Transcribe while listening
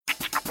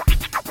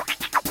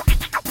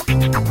Hello,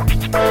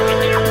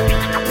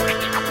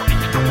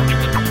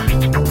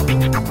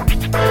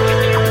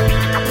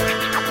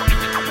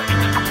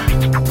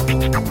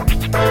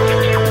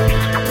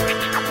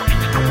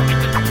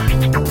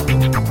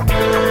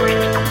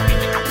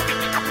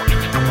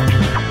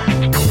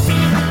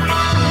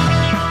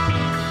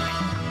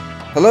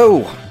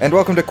 and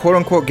welcome to Quote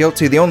Unquote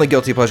Guilty, the only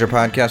guilty pleasure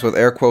podcast with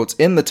air quotes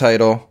in the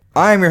title.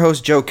 I'm your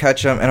host, Joe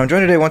Ketchum, and I'm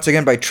joined today once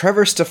again by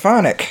Trevor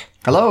Stefanik.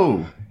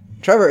 Hello.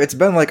 Trevor, it's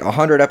been like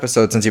 100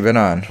 episodes since you've been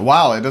on.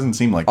 Wow, it doesn't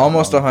seem like that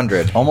Almost long.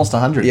 100. Almost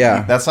 100.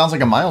 Yeah. That sounds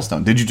like a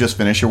milestone. Did you just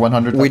finish your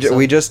 100th episode?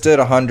 We just did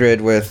 100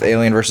 with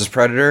Alien vs.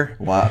 Predator.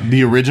 Wow.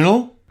 The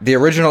original? The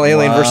original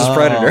Alien vs.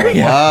 Predator.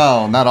 Yeah.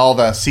 Wow, not all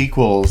the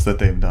sequels that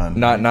they've done.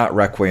 Not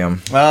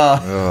Requiem.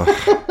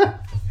 Oh.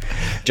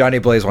 Johnny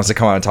Blaze wants to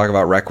come on and talk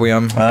about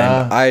Requiem,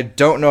 and I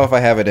don't know if I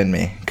have it in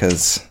me,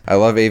 because I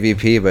love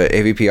AVP, but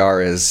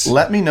AVPR is...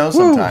 Let me know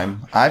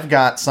sometime. I've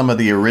got some of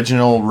the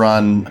original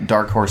run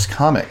Dark Horse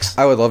comics.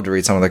 I would love to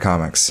read some of the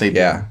comics. They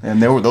yeah. did.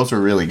 And those were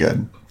really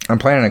good. I'm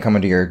planning on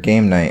coming to your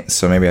game night,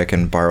 so maybe I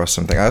can borrow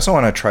something. I also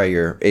want to try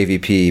your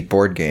AVP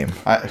board game.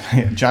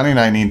 Johnny and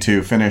I need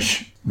to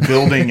finish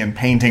building and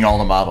painting all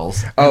the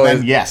models. And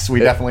then, yes, we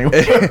definitely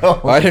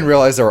will. I didn't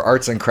realize there were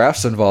arts and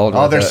crafts involved.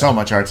 Oh, there's so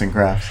much arts and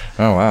crafts.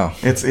 Oh, wow.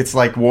 It's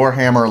like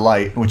Warhammer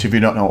Light, which if you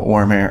don't know what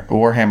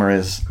Warhammer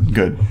is,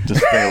 good.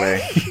 Just stay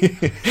away.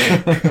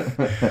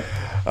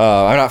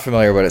 I'm not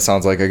familiar, but it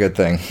sounds like a good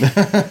thing.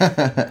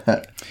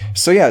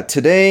 So yeah,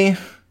 today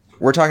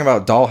we're talking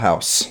about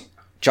Dollhouse.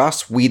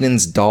 Joss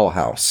Whedon's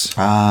Dollhouse.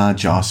 Ah,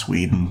 Joss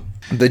Whedon.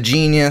 The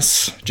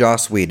genius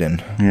Joss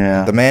Whedon.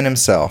 Yeah. The man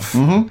himself.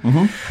 Mm-hmm,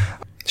 mm-hmm.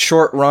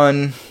 Short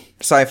run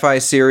sci-fi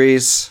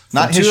series.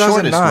 Not his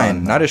shortest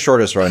run. Not his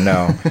shortest run,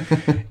 no.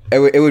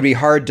 It would be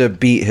hard to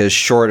beat his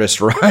shortest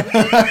run.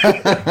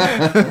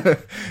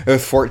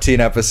 With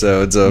 14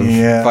 episodes of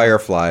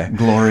Firefly.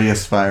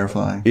 Glorious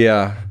Firefly.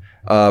 Yeah.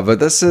 But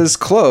this is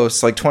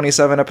close, like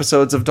 27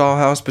 episodes of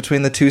Dollhouse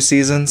between the two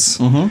seasons.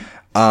 Mm-hmm.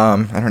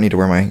 I don't need to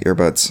wear my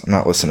earbuds. I'm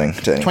not listening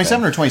to anything.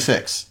 27 or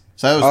 26?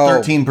 So that was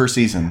 13 per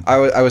season.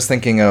 I was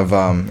thinking of,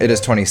 it is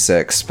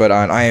 26, but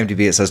on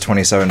IMDb it says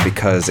 27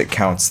 because it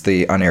counts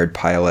the unaired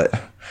pilot.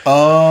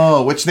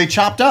 Oh, which they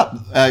chopped up.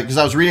 Because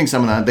I was reading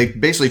some of that. They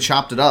basically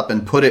chopped it up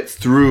and put it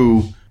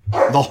through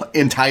the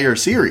entire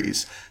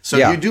series. So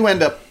you do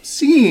end up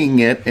seeing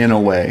it in a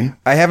way.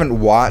 I haven't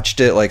watched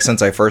it like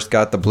since I first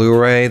got the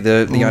Blu-ray,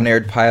 the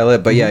unaired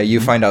pilot, but yeah, you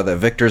find out that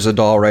Victor's a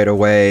doll right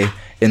away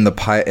in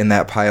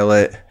that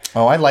pilot.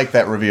 Oh, I like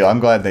that reveal.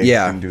 I'm glad they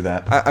didn't do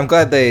that. I'm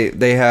glad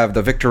they have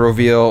the Victor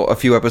reveal a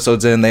few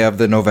episodes in. They have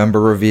the November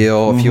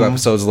reveal a few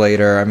episodes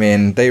later. I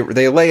mean, they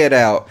lay it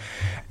out.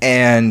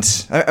 And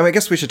I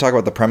guess we should talk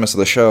about the premise of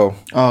the show.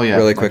 Oh, yeah.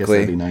 Really quickly.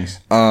 I guess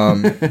that'd be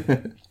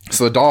nice.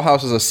 So the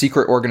Dollhouse is a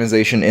secret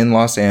organization in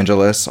Los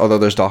Angeles, although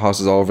there's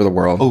dollhouses all over the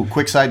world. Oh,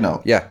 quick side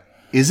note. Yeah.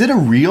 Is it a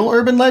real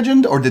urban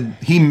legend, or did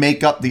he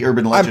make up the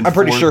urban legend? I'm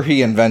pretty sure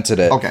he invented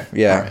it. Okay.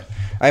 Yeah. All right.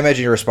 I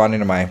imagine you're responding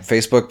to my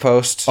Facebook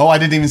post. Oh, I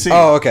didn't even see it.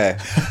 Oh, okay.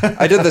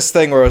 I did this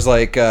thing where it was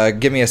like,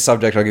 give me a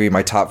subject, I'll give you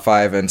my top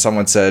 5, and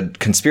someone said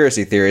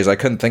conspiracy theories. I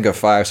couldn't think of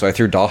 5, so I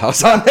threw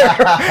Dollhouse on there.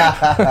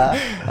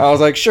 I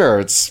was like, sure,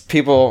 it's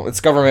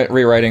government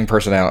rewriting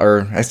personality,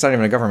 or it's not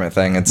even a government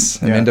thing.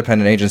 It's an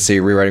independent agency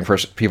rewriting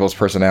people's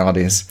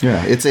personalities.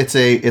 Yeah, it's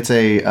a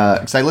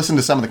because I listened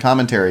to some of the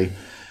commentary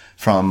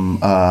from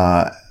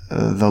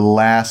the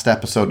last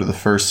episode of the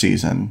first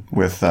season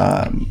with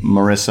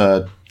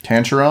Marissa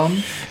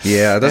Tancherone.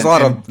 Yeah, there's a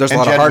lot of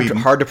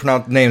hard to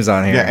pronounce names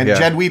on here. Yeah, and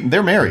Jed Wheaton,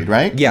 they're married,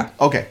 right? Yeah.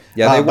 Okay.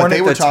 Yeah, they weren't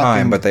at the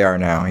time, but they are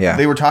now. Yeah.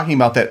 They were talking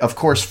about that, of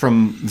course,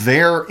 from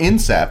their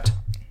incept,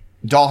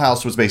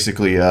 Dollhouse was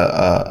basically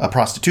a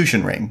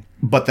prostitution ring,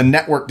 but the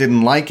network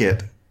didn't like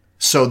it,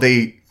 so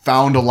they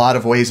found a lot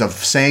of ways of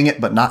saying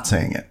it but not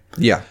saying it.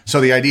 Yeah.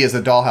 So the idea is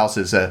that Dollhouse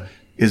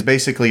is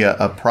basically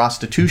a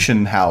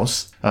prostitution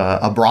house,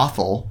 a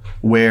brothel,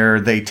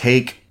 where they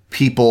take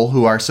people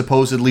who are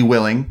supposedly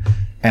willing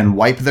and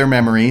wipe their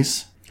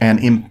memories and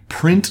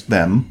imprint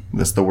them,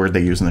 that's the word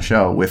they use in the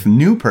show, with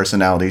new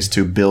personalities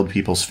to build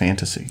people's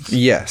fantasies.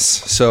 Yes.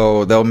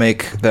 So they'll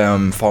make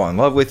them fall in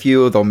love with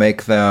you. They'll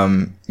make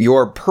them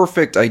your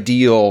perfect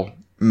ideal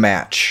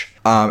match.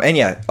 And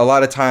yeah, a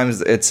lot of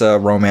times it's a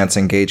romance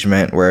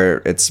engagement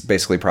where it's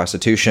basically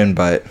prostitution,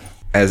 but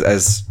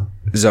as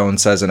Zone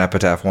says in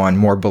Epitaph 1,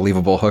 more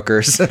believable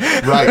hookers.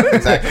 Right,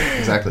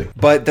 exactly.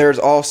 But there's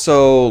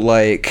also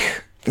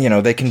like...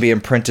 they can be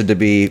imprinted to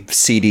be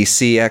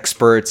CDC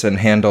experts and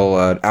handle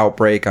an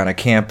outbreak on a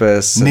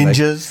campus.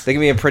 Ninjas. They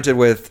can be imprinted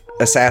with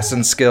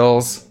assassin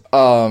skills.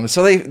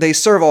 So they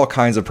serve all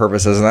kinds of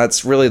purposes, and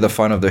that's really the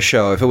fun of the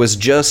show. If it was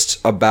just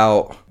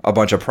about a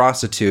bunch of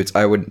prostitutes,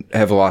 I would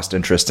have lost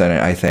interest in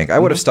it, I think. I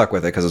would have stuck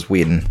with it because it's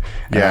Whedon.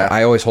 Yeah.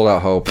 I always hold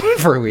out hope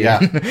for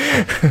Whedon.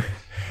 Yeah.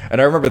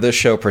 And I remember this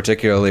show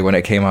particularly when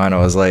it came on, it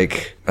was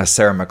like a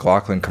Sarah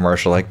McLachlan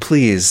commercial, like,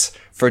 please,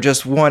 for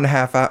just 1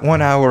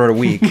 hour a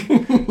week,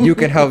 you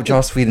can help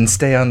Joss Whedon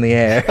stay on the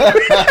air.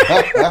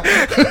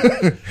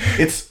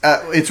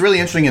 It's really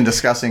interesting in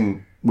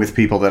discussing with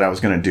people that I was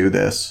going to do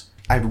this,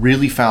 I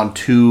really found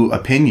two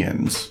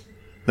opinions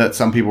that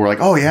some people were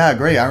like, oh yeah,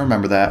 great, I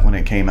remember that when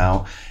it came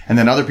out. And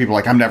then other people were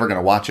like, I'm never going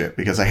to watch it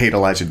because I hate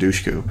Elijah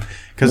Dushku.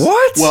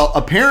 What? Well,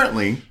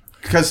 apparently,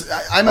 because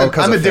I'm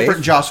a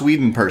different Joss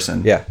Whedon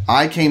person. Yeah.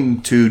 I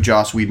came to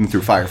Joss Whedon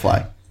through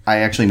Firefly. I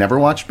actually never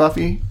watched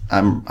Buffy.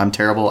 I'm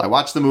terrible. I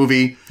watched the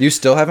movie. You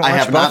still haven't watched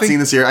Buffy? I have not seen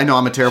the series. I know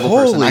I'm a terrible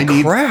person.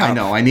 Holy crap. I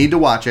know. I need to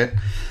watch it.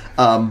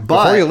 But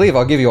before you leave,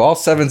 I'll give you all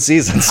 7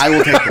 seasons. I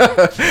will take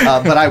it.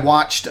 But I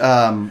watched.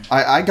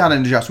 I got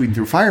into Joss Whedon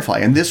through Firefly,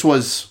 and this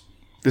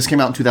came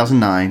out in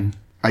 2009.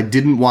 I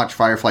didn't watch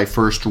Firefly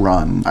first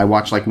run. I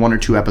watched like 1 or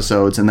 2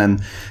 episodes, and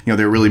then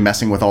they were really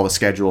messing with all the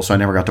schedule, so I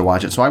never got to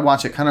watch it. So I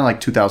watched it kind of like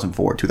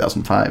 2004,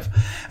 2005,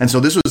 and so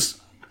this was,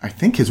 I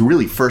think, his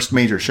really first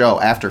major show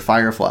after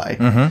Firefly.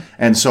 Mm-hmm.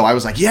 And so I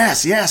was like,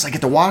 yes, I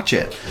get to watch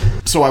it.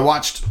 So I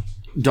watched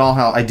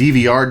Dollhouse. I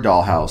DVR'd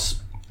Dollhouse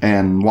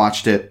and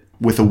watched it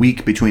with a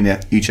week between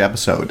each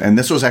episode. And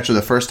this was actually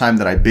the first time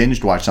that I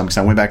binged watched something, because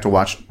I went back to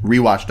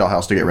rewatch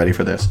Dollhouse to get ready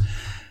for this.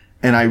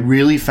 And I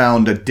really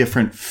found a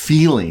different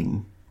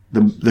feeling.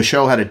 The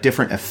show had a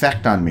different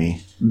effect on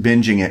me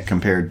binging it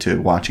compared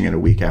to watching it a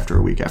week after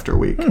a week after a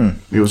week.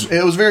 It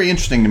was very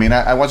interesting to me. And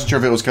I wasn't sure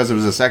if it was because it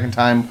was the second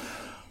time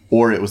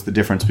or it was the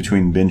difference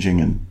between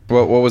binging and...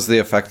 What was the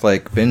effect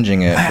like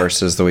binging it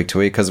versus the week to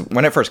week? Because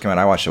when it first came out,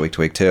 I watched it week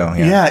to week too.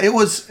 Yeah, it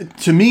was...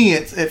 To me,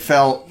 it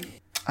felt...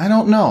 I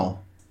don't know.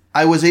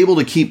 I was able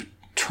to keep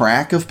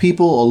track of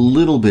people a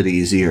little bit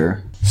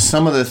easier.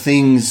 Some of the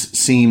things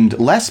seemed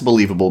less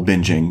believable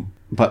binging,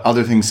 but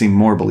other things seemed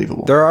more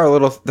believable. There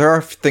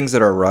are things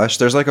that are rushed.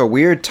 There's like a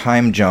weird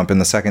time jump in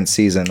the second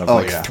season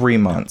of 3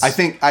 months. I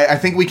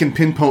think we can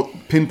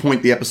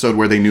pinpoint the episode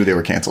where they knew they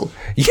were canceled.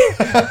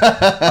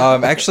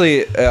 Yeah.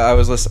 Actually, I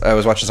was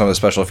watching some of the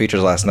special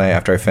features last night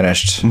after I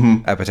finished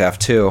Epitaph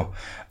 2.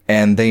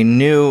 And they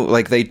knew,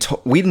 like,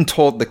 Whedon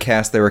told the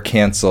cast they were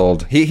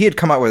canceled. He had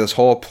come out with this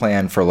whole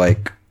plan for,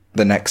 like,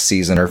 the next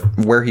season or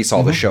where he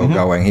saw the show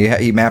going.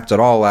 He mapped it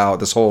all out,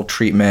 this whole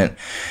treatment.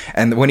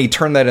 And when he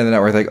turned that in the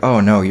network, like, oh,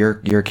 no,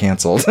 you're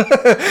canceled.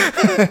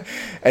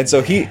 And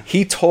so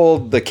he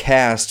told the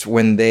cast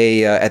when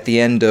they, at the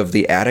end of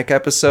the Attic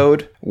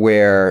episode,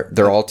 where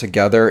they're all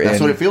together that's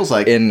what it feels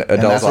like. In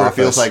Adele's that's what office.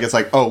 It feels like. It's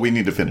like, oh, we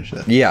need to finish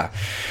this. Yeah.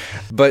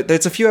 But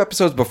it's a few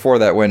episodes before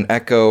that when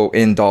Echo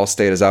in Doll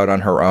State is out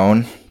on her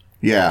own.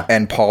 Yeah.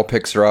 And Paul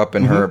picks her up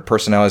and her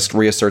personalities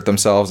reassert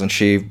themselves and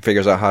she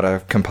figures out how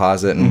to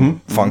composite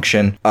and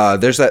function.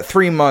 There's that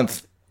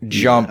 3-month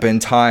jump in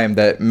time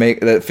that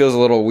feels a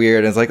little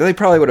weird. And it's like they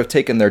probably would have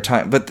taken their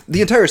time. But the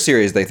entire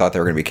series, they thought they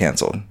were going to be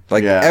canceled.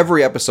 Like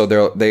every episode,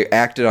 they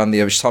acted on the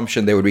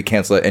assumption they would be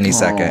canceled at any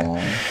second.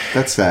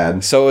 That's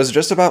sad. So it was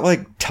just about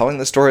like telling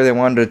the story they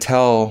wanted to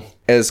tell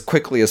as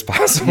quickly as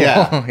possible.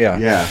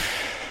 Yeah.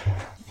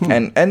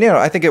 And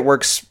I think it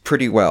works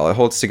pretty well. It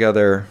holds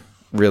together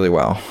really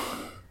well.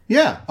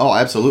 Yeah. Oh,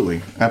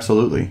 absolutely.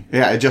 Absolutely.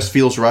 Yeah, it just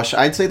feels rushed.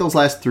 I'd say those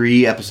last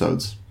 3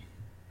 episodes,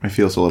 it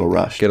feels a little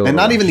rushed. And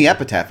not even the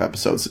Epitaph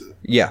episodes.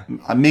 Yeah.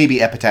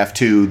 Maybe Epitaph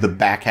 2, the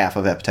back half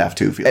of Epitaph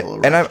 2 feels a little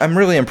rushed. And I'm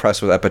really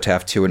impressed with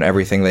Epitaph 2 and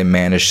everything they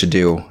managed to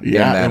do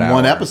in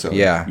one episode.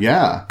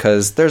 Yeah.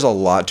 Because there's a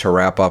lot to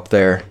wrap up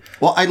there.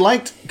 Well, I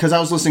liked, because I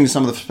was listening to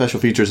some of the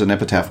special features in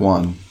Epitaph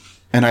 1,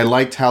 and I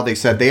liked how they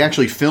said they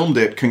actually filmed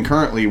it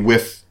concurrently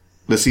with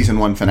the season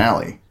 1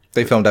 finale.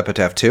 They filmed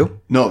Epitaph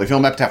 2? No, they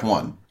filmed Epitaph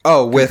 1.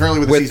 Oh,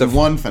 concurrently with the season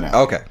 1 finale.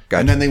 Okay,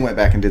 gotcha. And then they went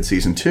back and did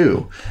season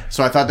 2.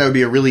 So I thought that would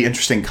be a really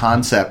interesting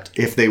concept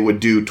if they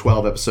would do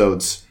 12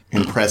 episodes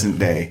in present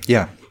day.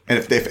 Yeah. And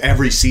if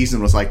every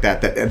season was like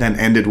that and then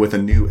ended with a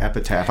new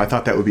epitaph, I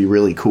thought that would be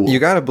really cool. You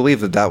got to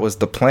believe that was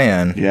the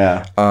plan.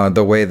 Yeah.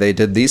 The way they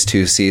did these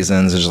 2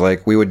 seasons is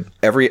like we would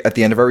at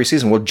the end of every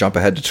season we'll jump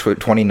ahead to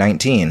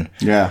 2019.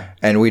 Yeah.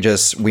 And we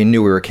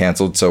knew we were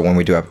canceled, so when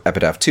we do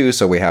Epitaph 2,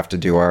 so we have to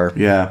do our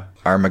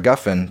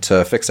MacGuffin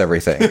to fix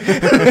everything.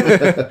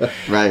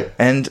 Right.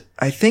 And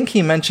I think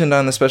he mentioned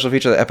on the special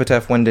feature that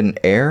Epitaph 1 didn't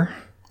air.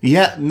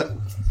 Yeah.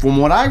 From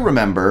what I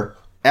remember,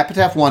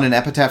 Epitaph 1 and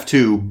Epitaph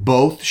 2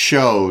 both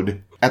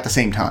showed at the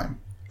same time.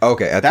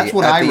 Okay, at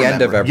the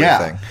end of everything.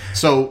 Yeah.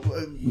 So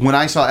when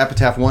I saw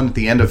Epitaph 1 at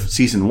the end of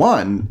season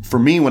 1, for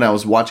me, when I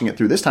was watching it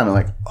through this time, I'm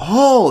like,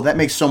 oh, that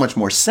makes so much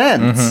more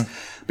sense.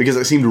 Because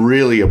it seemed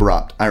really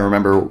abrupt. I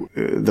remember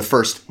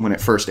when it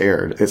first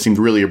aired, it seemed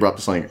really abrupt.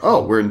 It's like,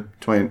 oh, we're in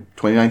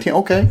 2019?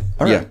 Okay.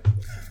 All right. Yeah.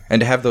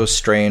 And to have those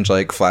strange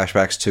like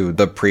flashbacks to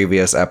the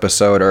previous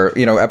episode or,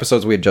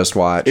 episodes we had just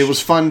watched. It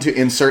was fun to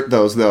insert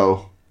those,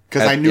 though.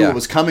 Because I knew it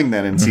was coming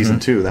then in season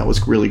 2. That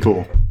was really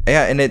cool.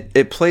 Yeah, and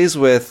it plays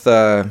with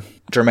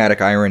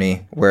dramatic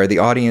irony where the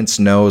audience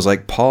knows,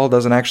 like, Paul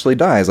doesn't actually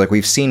die. It's like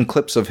we've seen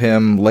clips of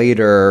him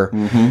later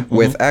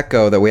with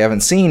Echo that we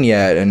haven't seen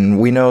yet. And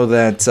we know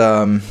that,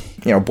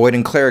 Boyd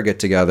and Claire get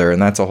together, and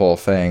that's a whole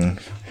thing.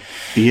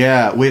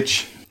 Yeah,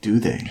 which, do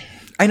they?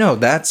 I know,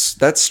 that's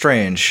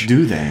strange.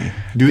 Do they?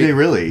 Do they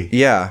really?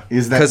 Yeah.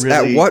 Is that really?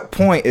 Because at what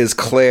point is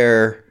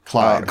Claire...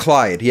 Clyde.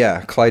 Clyde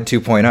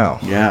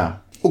 2.0. Yeah.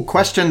 A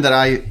question that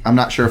I'm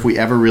not sure if we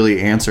ever really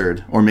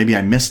answered, or maybe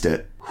I missed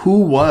it.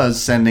 Who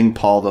was sending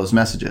Paul those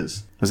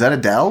messages? Was that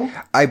Adele?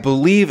 I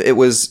believe it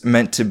was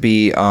meant to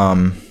be the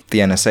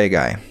NSA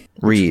guy.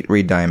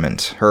 Reed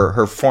Diamond,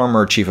 her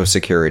former chief of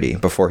security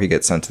before he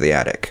gets sent to the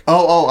attic.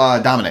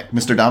 Dominic.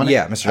 Mr. Dominic?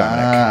 Yeah, Mr.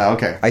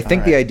 Dominic. Okay. I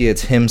think the idea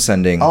is him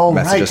sending right,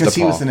 messages to because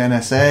he Paul. was an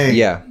NSA.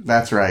 Yeah.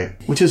 That's right.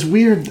 Which is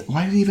weird.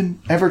 Why did he even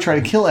ever try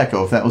to kill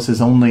Echo if that was his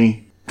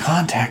only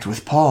contact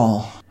with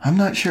Paul? I'm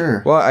not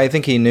sure. Well, I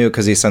think he knew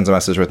because he sends a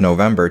message with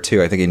November,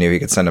 too. I think he knew he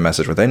could send a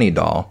message with any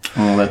doll.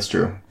 Oh, that's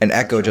true. And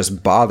Echo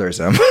just bothers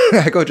him.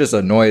 Echo just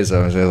annoys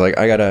him. So he's like,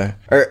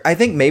 Or I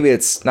think maybe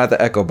it's not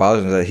that Echo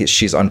bothers him, that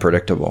she's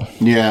unpredictable.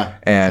 Yeah.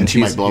 And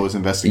she might blow his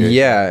investigation.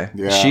 Yeah.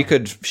 She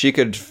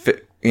could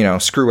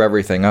screw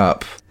everything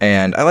up.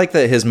 And I like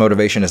that his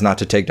motivation is not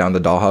to take down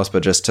the dollhouse,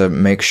 but just to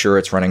make sure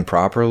it's running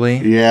properly.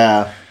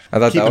 Yeah. I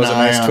thought that was a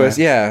nice twist.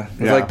 Yeah.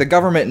 Like, the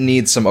government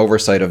needs some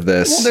oversight of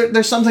this. Well,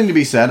 there's something to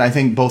be said. I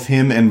think both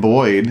him and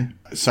Boyd,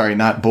 sorry,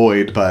 not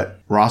Boyd, but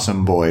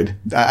Rossum Boyd.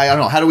 I don't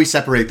know. How do we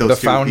separate those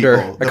two founder.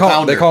 people? They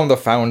call him the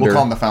founder. We'll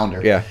call him the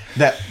founder. Yeah.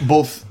 That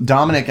both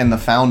Dominic and the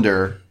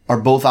founder are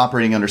both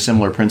operating under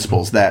similar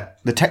principles, that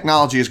the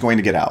technology is going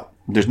to get out.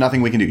 There's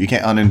nothing we can do. You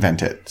can't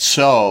uninvent it.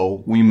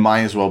 So we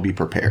might as well be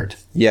prepared.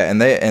 Yeah,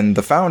 and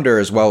the founder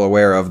is well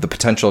aware of the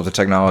potential of the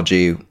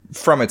technology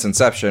from its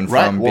inception,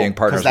 from being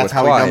partners with Clyde. That's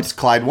how he dumps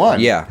Clyde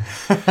 1. Yeah.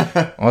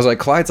 I was like,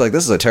 Clyde's like,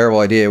 this is a terrible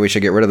idea. We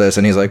should get rid of this.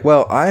 And he's like,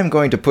 well, I'm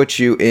going to put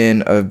you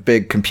in a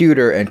big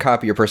computer and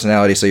copy your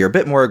personality so you're a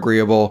bit more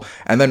agreeable,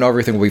 and then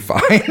everything will be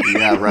fine.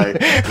 Yeah, right.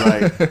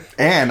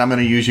 And I'm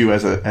going to use you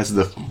as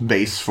the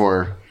base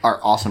for our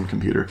awesome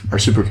computer, our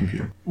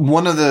supercomputer.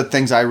 One of the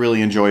things I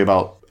really enjoy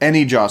about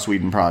any Joss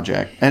Whedon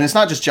project, and it's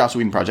not just Joss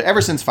Whedon project,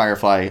 ever since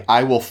Firefly,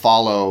 I will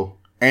follow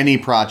any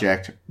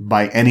project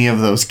by any of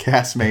those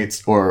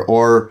castmates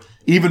or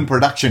even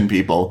production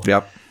people.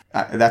 Yep.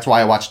 That's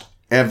why I watched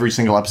every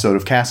single episode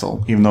of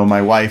Castle, even though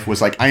my wife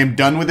was like, I am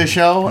done with this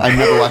show. I'm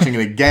never watching it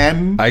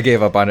again. I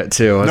gave up on it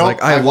too. I was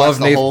like, I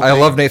love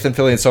Nathan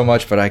Fillion so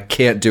much, but I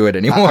can't do it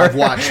anymore. I've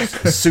watched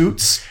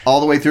Suits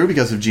all the way through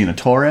because of Gina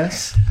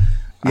Torres.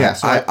 Yeah,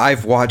 so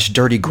I've watched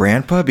Dirty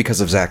Grandpa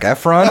because of Zac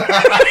Efron.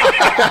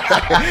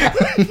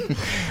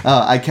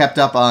 I kept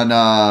up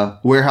on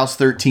Warehouse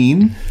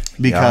 13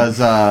 because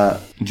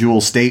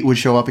Jewel State would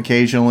show up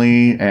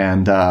occasionally,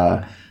 and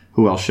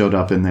who else showed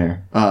up in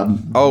there?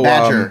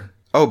 Badger.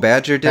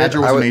 Badger did? Badger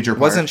was a major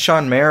part. Wasn't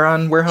Sean Mayer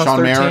on Warehouse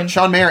 13?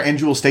 Sean Mayer and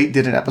Jewel State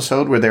did an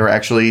episode where they were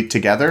actually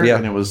together,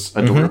 and it was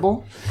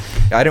adorable.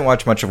 I didn't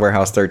watch much of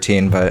Warehouse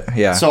 13, but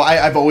yeah. So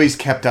I've always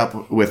kept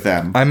up with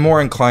them. I'm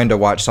more inclined to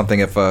watch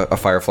something if a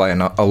Firefly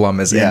alum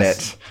is in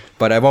it.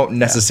 But I won't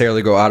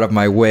necessarily go out of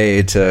my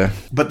way to.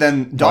 But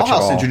then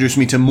Dollhouse introduced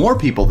me to more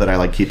people that I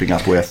like keeping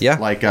up with. Yeah.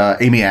 Like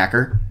Amy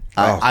Acker.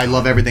 I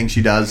love everything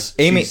she does.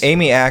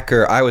 Amy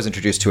Acker, I was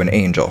introduced to an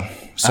Angel.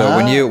 So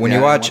when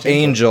you watch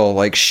Angel,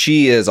 like,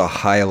 she is a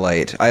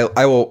highlight.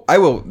 I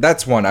will.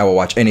 That's one I will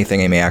watch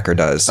anything Amy Acker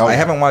does. I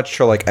haven't watched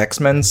her like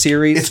X-Men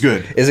series. It's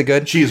good. Is it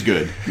good? She is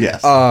good.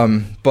 Yes.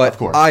 But of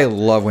course. I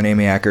love when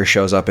Amy Acker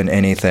shows up in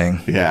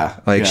anything. Yeah.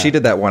 Like she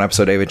did that one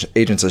episode of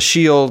Agents of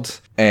S.H.I.E.L.D.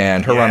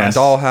 and her run on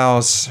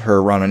Dollhouse,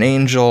 her run on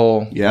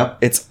Angel. Yep.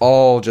 It's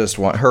all just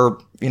one. Her,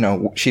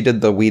 she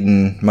did the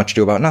Whedon Much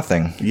Ado About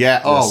Nothing.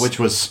 Yeah. Which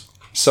was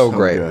so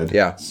great. Good.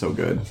 Yeah. So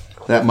good.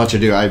 That Much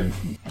Ado,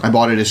 I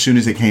bought it as soon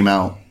as it came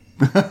out.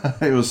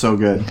 It was so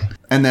good.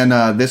 And then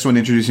this one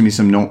introducing me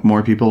some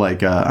more people.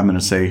 Like I'm going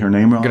to say her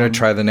name wrong. I'm going to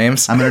try the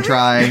names. I'm going to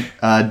try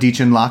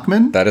Deechin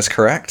Lockman. That is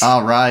correct.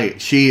 All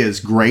right. She is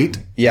great.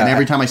 Yeah. And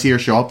every time I see her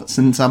show up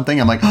in something,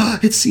 I'm like, oh,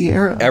 it's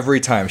Sierra. Every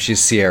time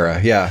she's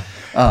Sierra. Yeah.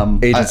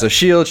 Agents of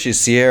S.H.I.E.L.D., she's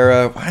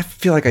Sierra. I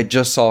feel like I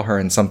just saw her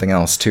in something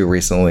else too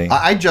recently.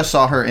 I just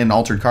saw her in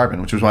Altered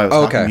Carbon, which was why I was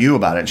talking to you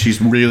about it.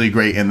 She's really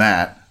great in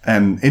that.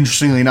 And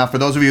interestingly enough, for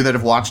those of you that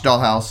have watched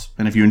Dollhouse,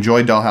 and if you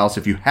enjoyed Dollhouse,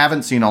 if you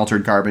haven't seen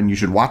Altered Carbon, you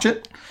should watch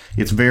it.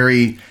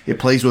 It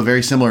plays with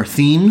very similar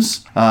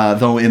themes,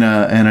 though in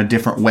a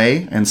different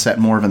way, and set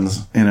more of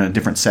in a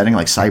different setting,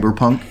 like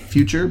cyberpunk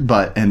future.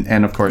 But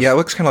and of course, it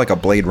looks kind of like a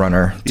Blade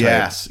Runner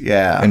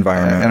type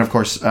environment. And of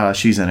course,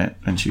 she's in it,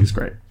 and she's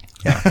great.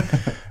 Yeah.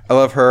 I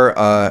love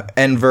her.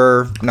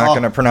 Enver, not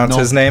going to pronounce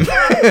his name.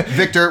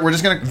 Victor, we're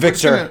just going to...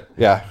 Victor,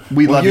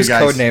 We love you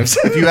guys. Code names.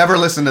 If you ever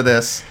listen to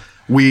this,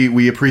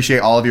 we appreciate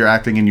all of your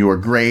acting, and you are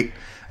great.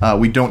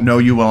 We don't know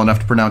you well enough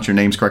to pronounce your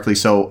names correctly,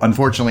 so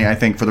unfortunately, I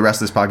think for the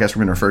rest of this podcast,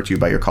 we're going to refer to you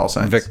by your call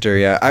signs. Victor,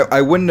 yeah.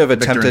 I wouldn't have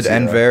attempted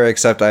Enver,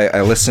 except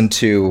I listened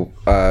to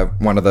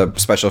one of the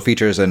special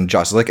features, and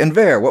Josh was like,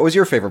 Enver, what was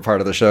your favorite part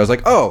of the show? I was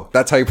like, oh,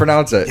 that's how you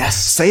pronounce it. Yes.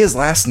 Say his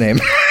last name.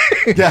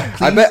 Yeah,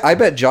 I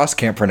bet Josh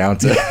can't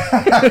pronounce it.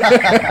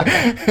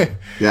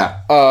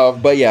 Yeah.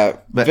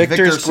 But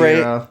Victor's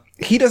great.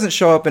 He doesn't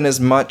show up in as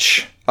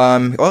much.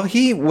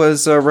 He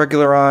was a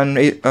regular on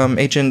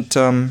Agent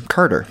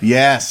Carter.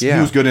 Yes, he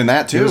was good in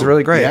that too. He was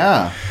really great.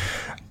 Yeah,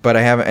 but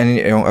I haven't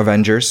any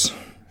Avengers.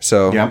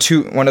 So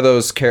one of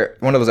those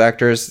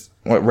actors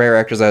rare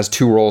actress that has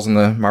 2 roles in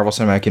the Marvel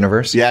Cinematic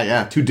Universe.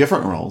 Yeah, 2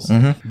 different roles.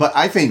 But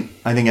I think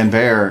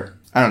Enver,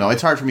 I don't know,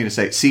 it's hard for me to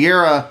say.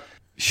 Sierra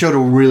showed a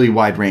really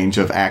wide range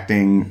of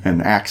acting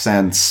and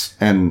accents,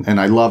 and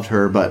I loved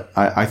her, but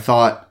I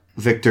thought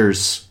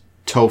Victor's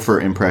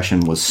Topher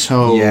impression was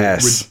so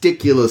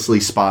ridiculously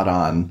spot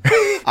on.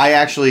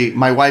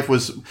 My wife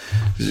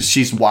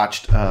she's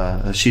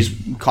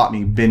caught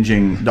me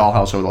binging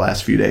Dollhouse over the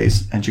last few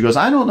days, and she goes,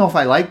 I don't know if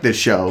I like this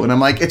show. And I'm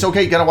like, it's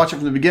okay, you gotta watch it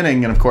from the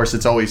beginning. And of course,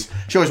 she always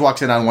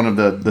walks in on one of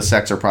the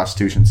sex or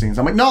prostitution scenes.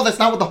 I'm like, no, that's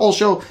not what the whole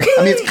show,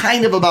 I mean, it's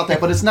kind of about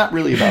that, but it's not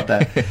really about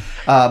that.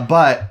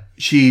 But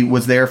she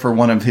was there for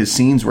one of his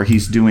scenes where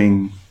he's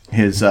doing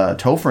his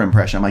Topher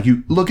impression. I'm like,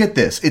 you look at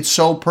this. It's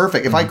so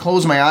perfect. If I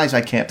close my eyes,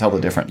 I can't tell the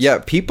difference. Yeah,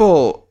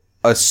 people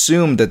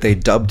assumed that they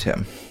dubbed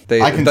him.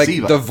 I can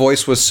see that. The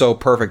voice was so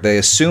perfect. They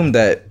assumed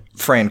that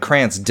Fran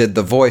Kranz did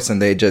the voice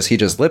and he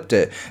just lipped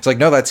it. It's like,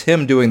 no, that's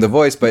him doing the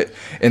voice. But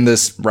in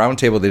this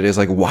roundtable today, it's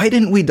like, why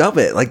didn't we dub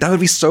it? Like, that would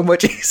be so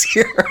much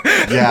easier.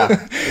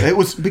 Yeah. It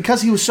was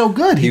because he was so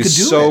good. He could do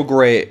so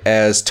great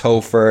as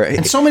Topher.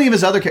 And so many of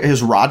his other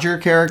his Roger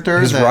character.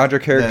 His Roger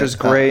character is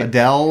great.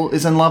 Adele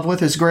is in love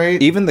with is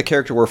great. Even the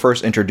character we're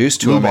first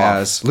introduced to him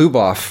as,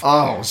 Luboff.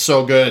 Oh,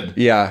 so good.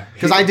 Yeah.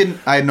 Because I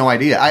had no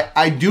idea.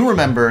 I do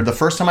remember the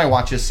first time I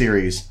watched this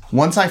series,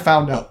 once I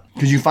found out,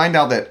 because you find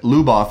out that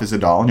Luboff is a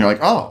doll, and you're like,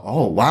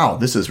 oh, wow,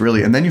 this is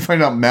really... And then you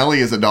find out Melly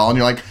is a doll, and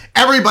you're like,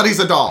 everybody's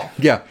a doll.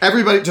 Yeah.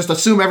 Everybody, just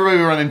assume everybody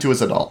we run into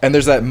is a doll. And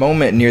there's that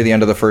moment near the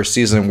end of the first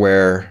season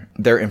where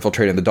they're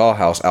infiltrating the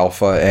dollhouse,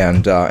 Alpha,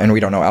 and we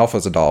don't know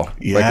Alpha's a doll.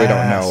 Yes. Like, we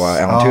don't know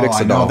Alan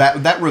Tudyk's a doll.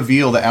 That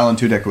reveal that Alan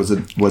Tudyk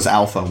was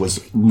Alpha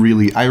was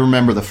really... I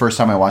remember the first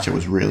time I watched it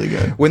was really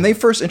good. When they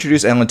first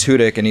introduced Alan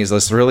Tudyk, and he's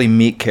this really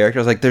meek character,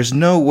 I was like, there's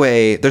no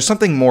way... There's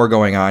something more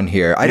going on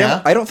here. I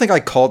don't think I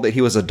called that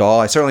he was a doll.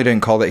 I certainly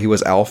didn't call that he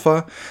was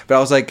Alpha, but I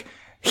was like,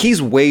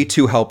 he's way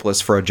too helpless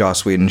for a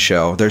Joss Whedon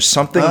show. There's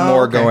something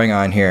more going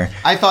on here.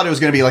 I thought it was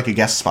going to be like a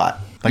guest spot.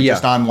 Like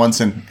just on once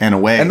and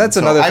away. And that's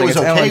another thing. I was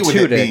okay Alan with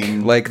Tudyk. it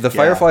being... Like, the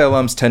Firefly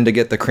alums tend to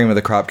get the cream of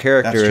the crop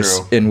characters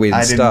in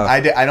Whedon's stuff. I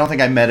don't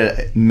think I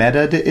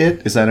meta'd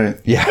it. Is that a...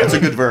 Yeah. That's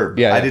a good verb.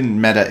 Yeah. I didn't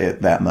meta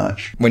it that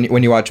much.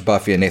 When you watch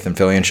Buffy and Nathan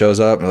Fillion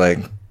shows up, you're like,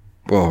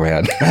 whoa,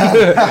 man.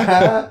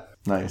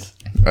 Nice.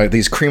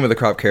 These cream of the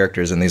crop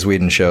characters in these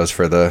Whedon shows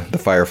for the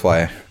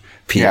Firefly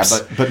peeps.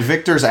 Yeah, but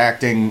Victor's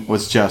acting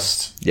was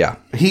just... Yeah.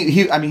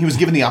 He was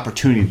given the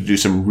opportunity to do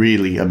some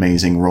really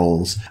amazing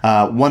roles.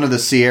 One of the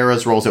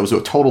Sierra's roles that was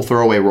a total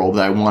throwaway role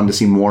that I wanted to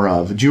see more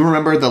of. Do you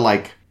remember it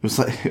was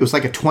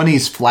like a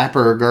 20s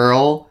flapper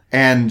girl,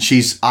 and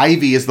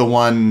Ivy is the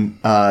one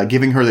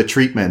giving her the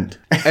treatment.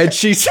 And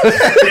she's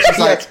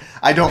like,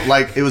 I don't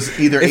like... It was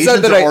either Asians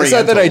or Orientals. It's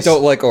not that I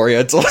don't like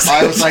Orientals.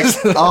 I was like,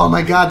 oh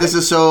my God, this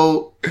is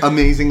so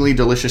amazingly,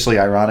 deliciously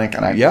ironic,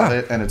 and I love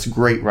it, and it's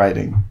great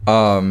writing.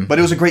 But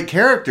it was a great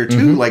character, too.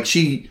 Mm-hmm. Like,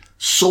 she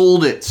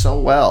sold it so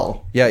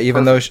well. Yeah,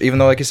 even though,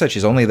 like you said,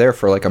 she's only there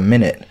for like a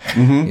minute.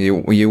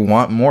 Mm-hmm. You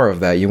want more of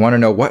that. You want to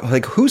know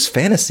whose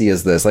fantasy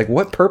is this? Like,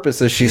 what purpose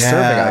is she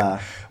serving?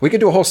 We could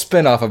do a whole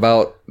spin-off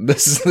about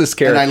this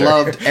character. And I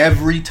loved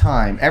every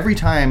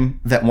time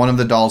that one of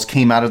the dolls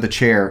came out of the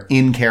chair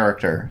in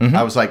character. Mm-hmm.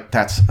 I was like,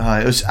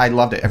 I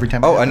loved it every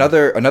time. Oh,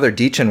 another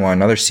Deechin one,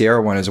 another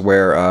Sierra one is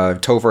where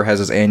Topher has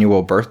his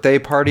annual birthday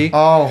party.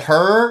 Oh,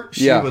 her?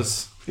 She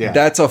was... Yeah.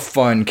 That's a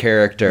fun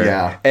character.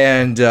 Yeah.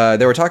 And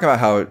they were talking about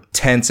how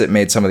tense it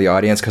made some of the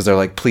audience because they're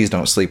like, please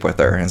don't sleep with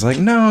her. And it's like,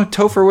 no,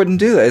 Topher wouldn't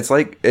do that. It's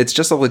like, it's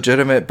just a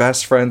legitimate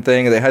best friend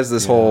thing. It has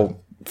this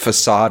whole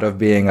facade of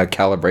being a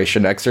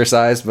calibration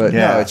exercise, but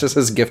no, it's just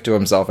his gift to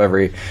himself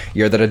every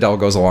year that Adele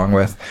goes along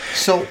with.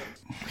 So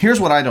here's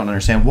what I don't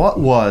understand. What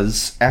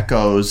was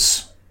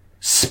Echo's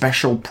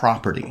special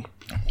property?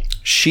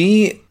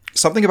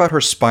 Something about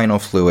her spinal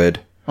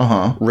fluid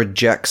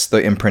rejects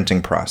the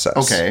imprinting process.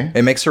 Okay.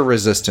 It makes her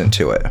resistant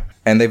to it.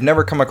 And they've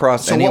never come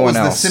across anyone else.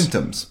 So what was the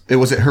symptoms?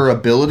 Was it her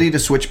ability to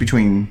switch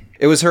between...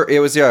 It was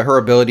her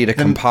ability to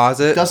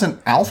composite.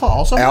 Doesn't Alpha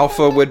also?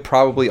 Alpha would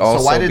probably also be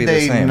the same. So why did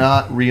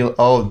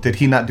they did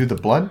he not do the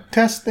blood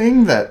test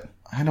thing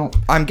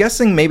I'm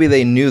guessing maybe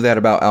they knew that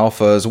about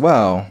Alpha as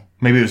well.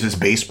 Maybe it was his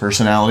base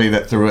personality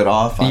that threw it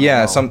off.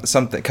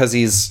 Something because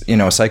he's,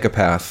 a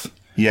psychopath.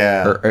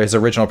 Yeah. Or his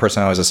original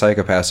personality was a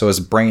psychopath, so his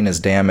brain is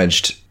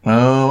damaged.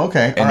 Oh,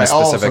 okay. In a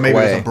specific so maybe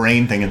way. It was a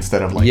brain thing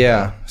instead of like...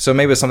 Yeah. So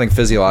maybe it's something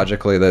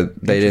physiologically that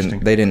they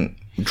didn't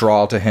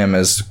draw to him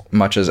as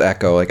much as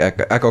Echo. Like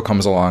Echo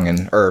comes along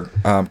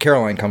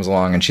Caroline comes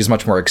along, and she's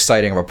much more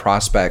exciting of a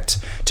prospect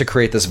to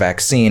create this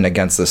vaccine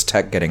against this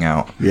tech getting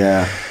out.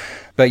 Yeah.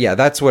 But yeah,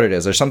 that's what it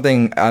is. There's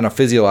something on a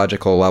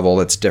physiological level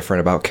that's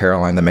different about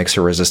Caroline that makes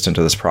her resistant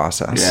to this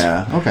process.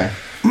 Yeah. Okay.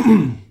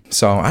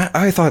 So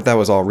I thought that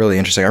was all really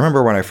interesting. I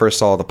remember when I first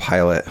saw the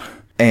pilot,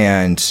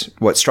 and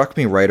what struck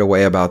me right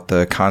away about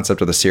the concept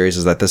of the series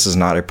is that this is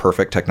not a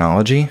perfect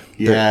technology.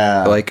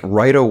 Yeah. Like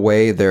right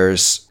away,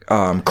 there's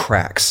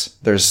cracks.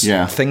 There's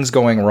things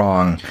going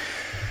wrong.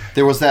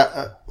 There was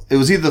that it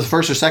was either the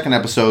first or second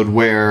episode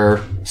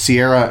where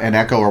Sierra and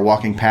Echo are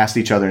walking past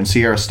each other, and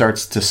Sierra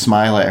starts to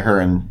smile at her,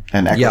 and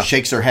Echo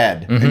shakes her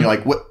head, and you're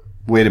like, "What?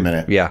 Wait a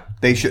minute. Yeah.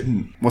 They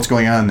shouldn't. What's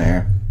going on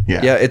there?"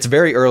 Yeah, it's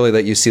very early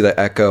that you see that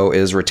Echo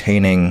is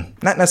retaining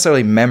not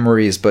necessarily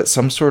memories, but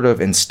some sort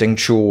of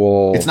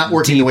instinctual, it's not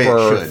working the way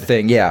it should.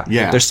 Thing. Yeah.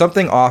 There's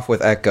something off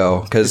with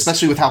Echo,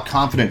 especially with how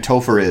confident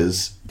Topher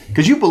is,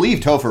 because you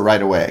believe Topher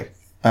right away.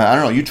 I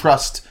don't know. You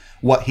trust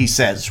what he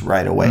says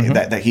right away,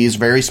 that he is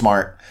very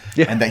smart,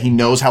 and that he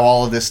knows how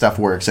all of this stuff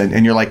works,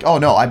 and you're like, oh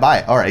no, I buy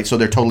it. All right, so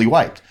they're totally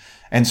wiped,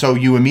 and so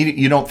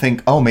you don't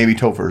think, oh, maybe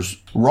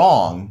Topher's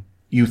wrong.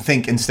 You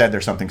think instead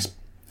there's something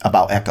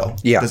about Echo.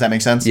 Yeah. Does that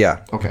make sense?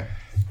 Yeah. Okay.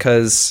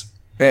 Because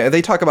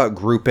they talk about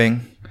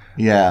grouping.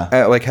 Yeah.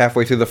 Like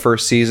halfway through the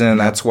first season. And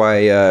that's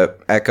why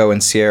Echo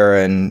and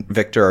Sierra and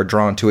Victor are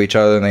drawn to each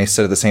other, and they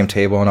sit at the same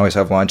table and always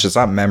have lunch. It's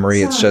not memory.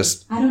 Sorry, it's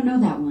just... I don't know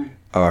that one.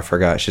 Oh, I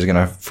forgot. She's going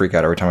to freak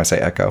out every time I say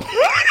Echo.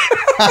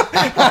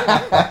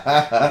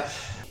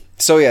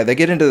 So, yeah, they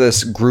get into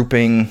this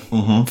grouping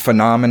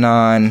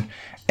phenomenon.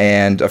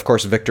 And, of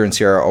course, Victor and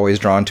Sierra are always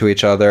drawn to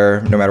each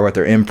other, no matter what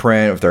their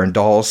imprint, if they're in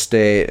doll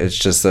state. It's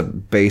just a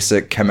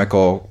basic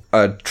chemical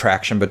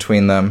attraction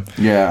between them.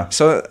 Yeah.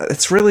 So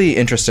it's really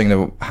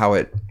interesting how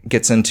it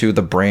gets into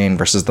the brain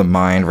versus the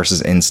mind versus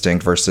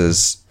instinct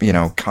versus,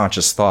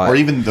 conscious thought. Or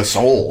even the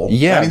soul.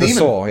 Yeah, the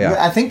soul, yeah.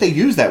 I think they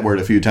use that word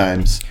a few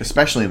times,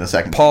 especially in the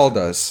second Paul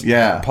season. does.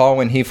 Yeah. Paul,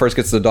 when he first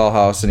gets to the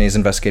dollhouse and he's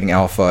investigating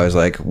Alpha, is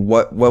like,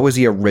 what was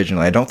he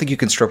originally? I don't think you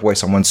can strip away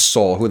someone's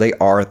soul, who they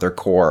are at their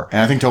core. And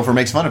I think Topher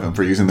makes fun of him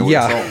for using the word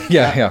soul.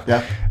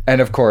 Yeah.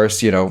 And, of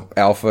course,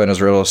 Alpha in his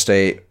real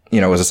estate,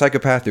 was a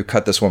psychopath who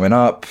cut this woman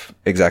up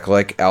exactly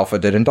like Alpha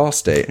did in doll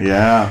state.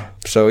 Yeah.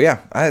 So,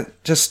 I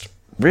just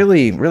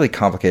really, really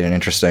complicated and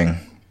interesting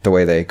the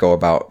way they go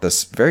about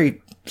this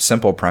very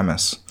simple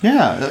premise.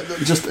 Yeah.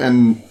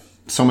 And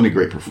so many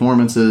great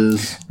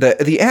performances.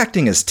 The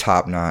acting is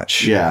top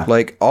notch. Yeah.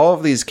 Like, all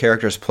of these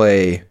characters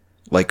play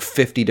like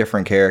 50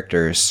 different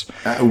characters.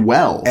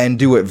 Well. And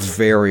do it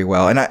very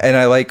well. And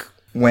I like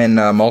when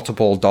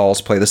multiple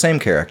dolls play the same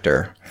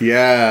character.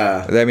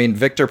 Yeah. I mean,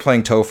 Victor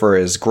playing Topher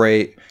is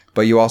great.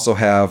 But you also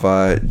have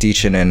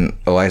Deechin and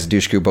Eliza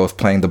Dushku both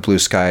playing the Blue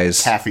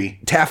Skies. Taffy,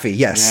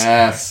 yes.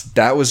 Yes.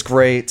 That was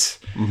great.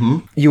 Mm-hmm.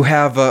 You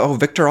have,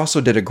 Victor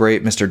also did a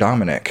great Mr.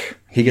 Dominic.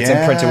 He gets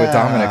imprinted with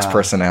Dominic's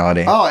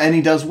personality. Oh, and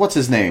he does, what's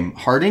his name?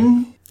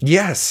 Harding?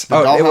 Yes.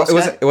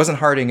 It wasn't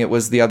Harding, it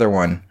was the other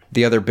one.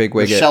 The other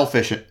bigwig.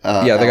 Shellfish. The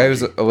guy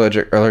who's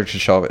allergic to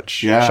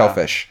shellfish. Yeah.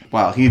 Shellfish.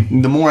 Wow.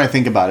 The more I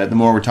think about it, the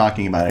more we're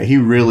talking about it.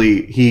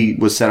 He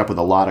was set up with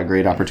a lot of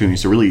great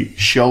opportunities to really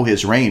show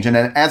his range. And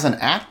as an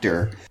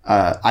actor,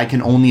 I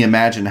can only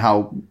imagine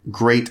how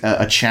great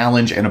a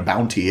challenge and a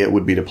bounty it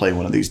would be to play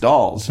one of these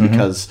dolls,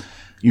 because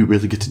you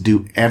really get to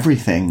do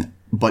everything,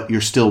 but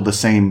you're still the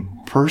same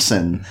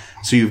person.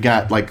 So you've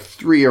got like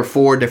 3 or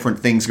 4 different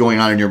things going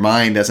on in your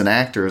mind as an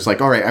actor. It's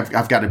like, all right,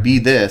 I've got to be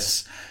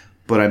this,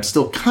 but I'm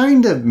still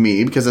kind of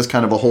me, because that's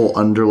kind of a whole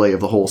underlay of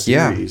the whole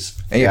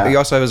series. Yeah. You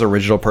also have his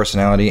original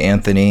personality,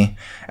 Anthony,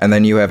 and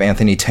then you have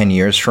Anthony 10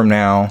 years from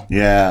now.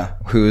 Yeah.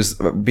 Who's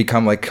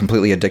become like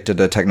completely addicted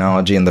to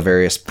technology and the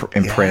various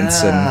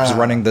imprints, and is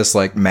running this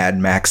like Mad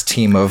Max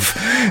team of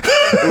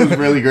it was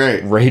really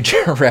great. Rage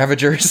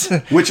Ravagers.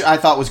 Which I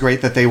thought was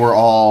great that they were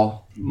all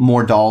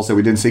more dolls that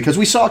we didn't see, because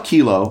we saw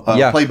Kilo,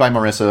 played by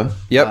Marissa.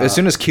 Yep. As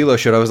soon as Kilo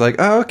showed, I was like,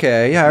 oh,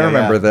 okay, I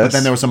remember this. But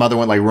then there was some other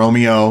one like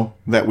Romeo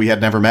that we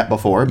had never met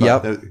before.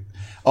 But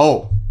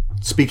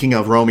speaking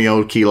of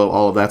Romeo, Kilo,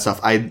 all of that stuff,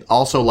 I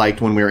also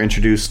liked when we were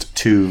introduced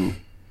to,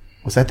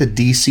 was that the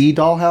DC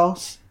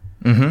dollhouse?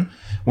 Mm-hmm.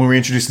 When we were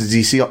introduced to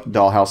the DC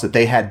dollhouse, that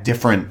they had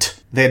different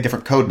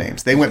code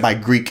names. They went by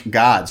Greek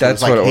gods. So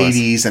That's it was like what it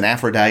Hades and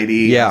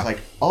Aphrodite. Yeah. I was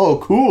like, oh,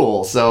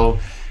 cool. So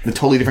the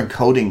totally different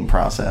coding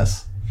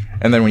process.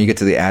 And then when you get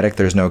to the attic,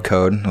 there's no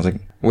code. I was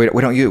like,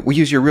 we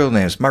use your real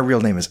names. My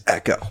real name is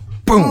Echo.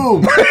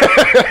 Boom.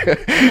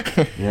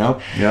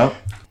 Yep.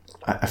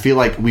 I feel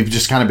like we've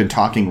just kind of been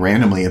talking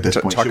randomly at this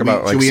point. Talk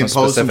about like some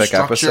specific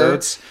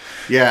episodes.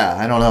 Yeah,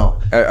 I don't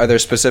know. Are there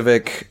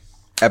specific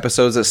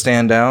episodes that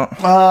stand out?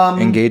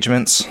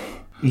 Engagements?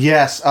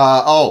 Yes.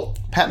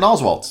 Patton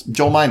Oswalt's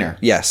Joel Miner.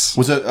 Yes.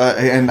 Was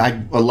and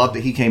I love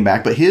that he came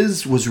back, but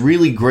his was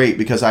really great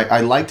because I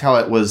liked how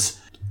it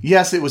was.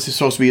 Yes, it was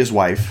supposed to be his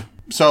wife.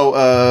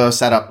 So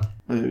set up.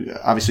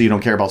 Obviously, you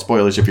don't care about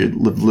spoilers if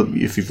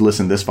you've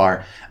listened this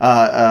far.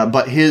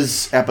 But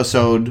his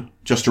episode,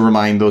 just to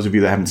remind those of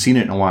you that haven't seen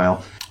it in a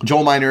while,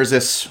 Joel Miner is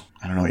this,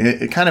 I don't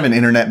know, kind of an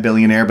internet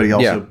billionaire, but he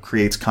also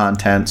creates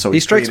content. So he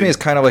strikes me as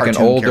kind of like an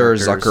older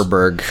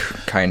Zuckerberg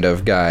kind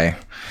of guy.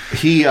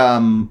 He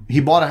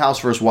bought a house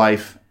for his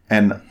wife,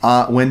 and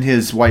when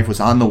his wife was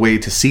on the way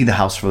to see the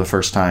house for the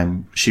first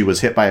time, she was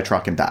hit by a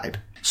truck and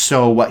died.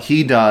 So what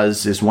he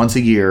does is once a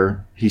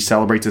year, he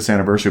celebrates this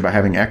anniversary by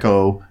having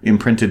Echo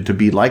imprinted to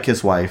be like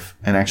his wife,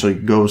 and actually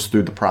goes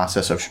through the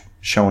process of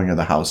showing her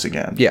the house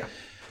again. Yeah.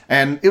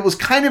 And it was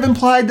kind of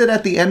implied that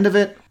at the end of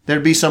it,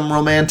 there'd be some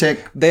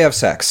romantic. They have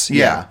sex.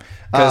 Yeah.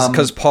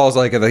 Because Paul's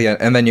like at the end,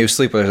 and then you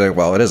sleep with her. Like,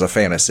 well, it is a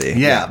fantasy.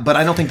 Yeah, but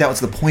I don't think that was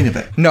the point of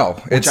it. No,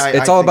 it's I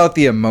all think- about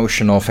the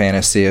emotional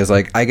fantasy. Is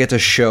like I get to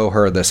show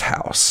her this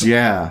house.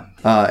 Yeah.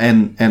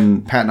 And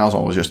Patton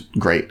Oswalt was just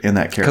great in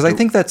that character. Because I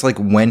think that's like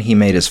when he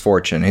made his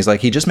fortune. He's like,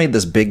 he just made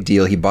this big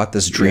deal. He bought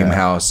this dream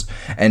house,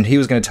 and he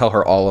was going to tell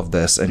her all of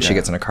this, and she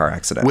gets in a car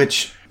accident.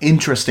 Which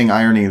interesting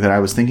irony that I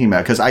was thinking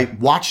about, because I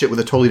watched it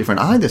with a totally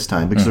different eye this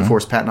time, because of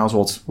course Patton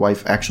Oswalt's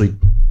wife actually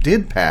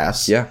did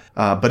pass. Yeah.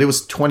 But it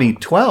was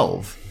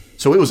 2012.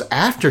 So it was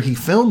after he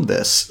filmed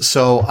this.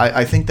 So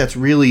I think that's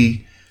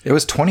really... It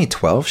was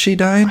 2012 she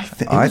died?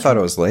 I thought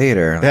it was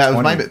later. Yeah,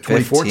 it might have been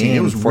 2014. It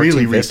was 14,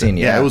 really 15, recent.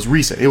 Yeah, it was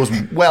recent. It was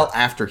well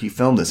after he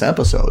filmed this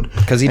episode.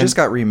 Because he just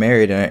got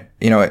remarried, and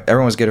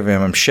everyone was giving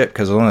him shit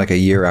because it was only like a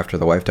year after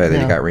the wife died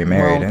that he got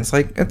remarried. Well, and it's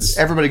like,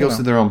 everybody goes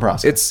through their own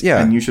process.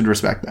 And you should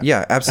respect that.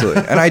 Yeah,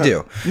 absolutely. And I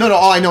do. No,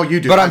 I know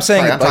you do. But I'm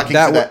saying sorry, I'm like talking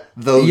that, to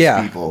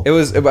those people. It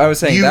was. I was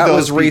saying You, that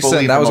those was people, recent.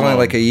 leave That was them only alone.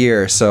 like a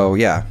year. So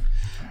yeah,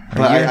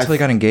 But a year I until he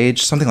got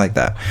engaged, something like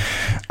that.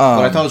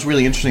 But I thought it was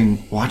really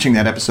interesting watching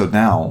that episode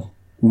now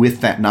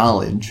with that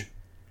knowledge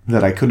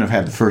that I couldn't have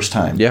had the first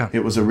time. Yeah.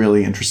 It was a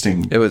really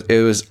interesting... It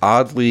was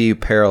oddly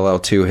parallel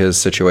to his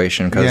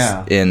situation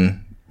because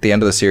in the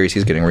end of the series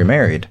he's getting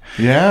remarried.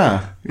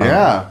 Yeah.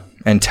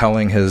 And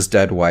telling his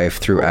dead wife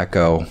through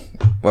Echo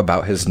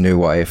about his new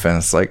wife, and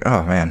it's like,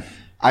 oh man.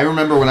 I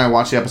remember when I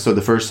watched the episode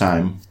the first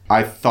time,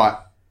 I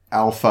thought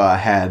Alpha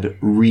had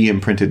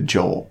re-imprinted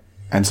Joel.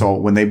 And so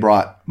when they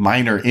brought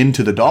Minor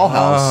into the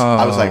dollhouse,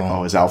 I was like,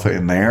 oh, is Alpha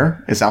in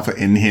there? Is Alpha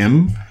in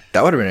him?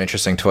 That would have been an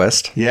interesting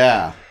twist.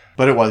 Yeah.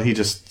 But it was, he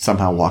just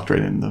somehow walked right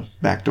in the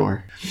back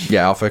door.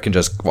 Yeah, Alpha can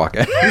just walk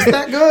in. He's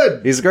that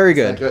good. He's very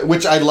good.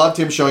 Which I loved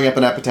him showing up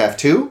in Epitaph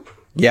 2.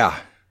 Yeah.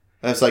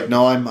 And it's like,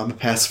 no, I'm a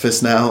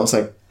pacifist now. It's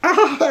like,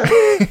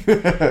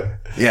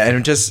 Yeah,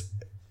 and just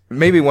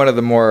maybe one of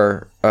the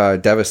more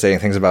devastating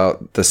things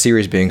about the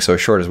series being so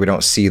short is we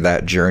don't see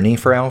that journey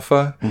for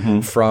Alpha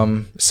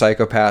from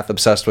psychopath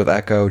obsessed with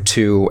Echo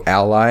to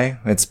ally.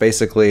 It's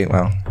basically,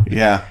 well,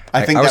 yeah.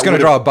 I think I was that going to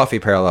would've- draw a Buffy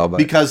parallel, but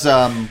because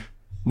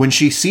when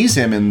she sees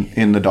him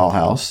in the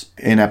dollhouse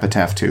in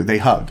Epitaph 2, they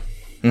hug.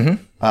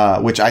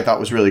 Which I thought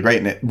was really great.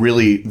 And it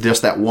really,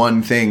 just that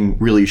one thing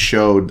really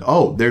showed,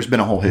 oh, there's been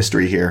a whole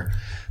history here.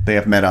 They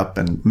have met up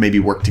and maybe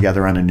worked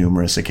together on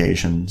numerous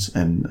occasions.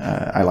 And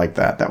I like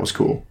that. That was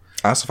cool.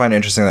 I also find it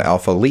interesting that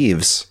Alpha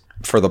leaves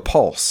for the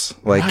Pulse.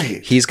 Like,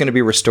 he's going to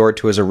be restored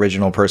to his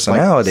original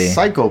personality.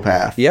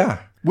 Psychopath. Yeah.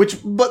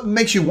 But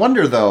makes you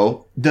wonder,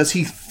 though, does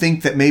he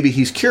think that maybe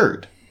he's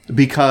cured?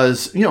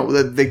 Because,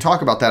 they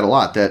talk about that a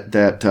lot,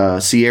 that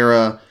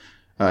Sierra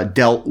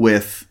dealt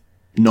with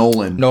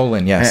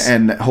Nolan, yes.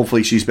 And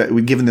hopefully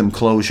we've given them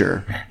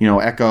closure.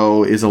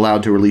 Echo is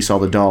allowed to release all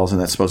the dolls, and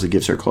that supposedly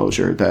gives her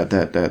closure. That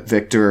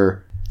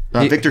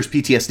Victor's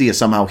PTSD is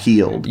somehow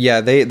healed.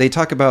 Yeah, they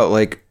talk about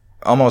like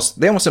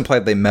they almost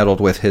implied they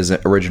meddled with his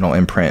original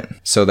imprint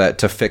so that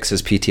to fix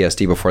his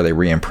PTSD before they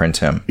re-imprint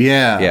him.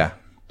 Yeah.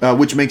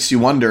 Which makes you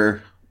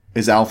wonder,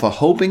 is Alpha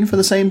hoping for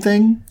the same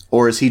thing?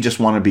 Or is he just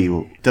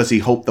does he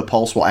hope the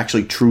Pulse will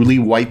actually truly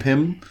wipe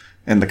him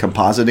and the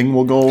compositing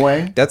will go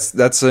away?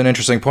 That's an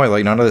interesting point.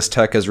 Like, none of this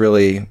tech has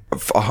really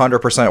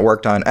 100%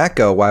 worked on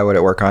Echo. Why would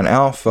it work on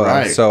Alpha?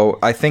 Right. So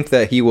I think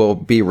that he will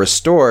be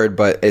restored,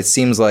 but it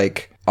seems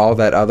like all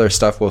that other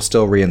stuff will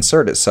still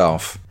reinsert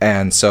itself.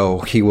 And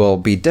so he will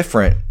be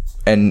different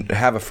and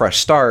have a fresh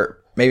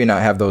start, maybe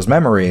not have those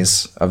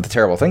memories of the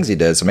terrible things he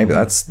did. So maybe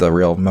that's the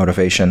real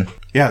motivation.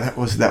 Yeah, that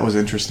was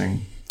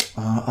interesting.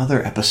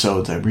 Other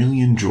episodes I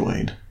really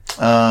enjoyed.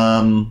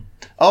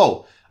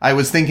 I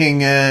was thinking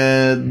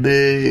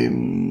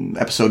the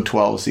episode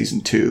 12,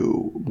 season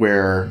 2,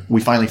 where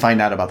we finally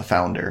find out about the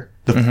founder.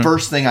 The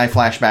first thing I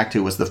flashed back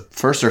to was the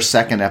first or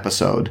second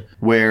episode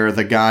where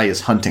the guy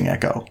is hunting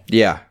Echo.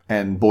 Yeah.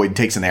 And Boyd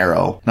takes an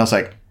arrow. And I was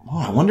like,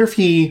 oh, I wonder if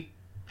he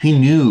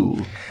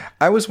knew.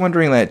 I was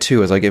wondering that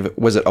too.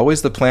 Was it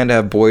always the plan to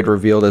have Boyd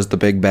revealed as the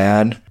big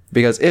bad?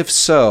 Because if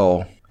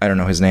so, I don't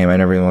know his name. I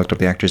never even looked up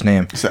the actor's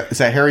name. Is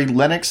that Harry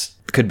Lennox?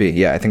 Could be.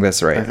 Yeah, I think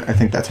that's right. I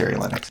think that's Harry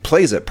Lennox.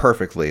 Plays it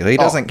perfectly. He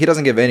doesn't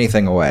give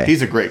anything away.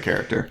 He's a great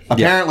character.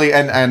 Apparently,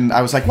 and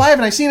I was like, why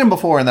haven't I seen him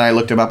before? And then I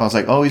looked him up. I was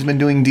like, oh, he's been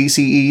doing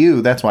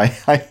DCEU. That's why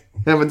I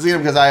haven't seen him,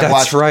 because I have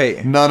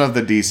watched none of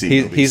the DC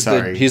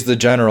movies. He's the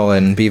general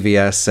in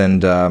BVS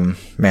and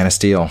Man of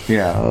Steel.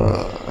 Yeah,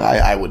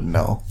 I wouldn't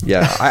know.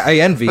 Yeah, I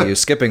envy you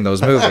skipping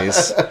those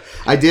movies.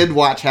 I did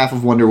watch half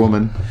of Wonder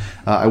Woman.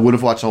 I would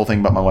have watched the whole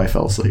thing, but my wife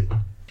fell asleep.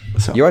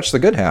 So. You watched the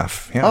good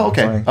half. Yeah, oh,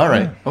 okay. All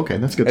right. Yeah. Okay,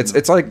 that's good.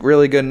 It's like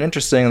really good and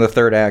interesting. The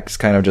third act is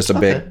kind of just a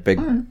big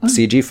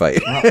CG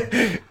fight.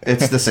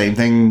 It's the same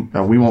thing.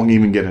 We won't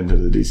even get into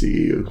the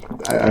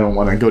DCEU. I don't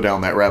want to go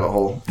down that rabbit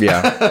hole.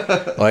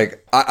 Yeah.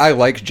 Like, I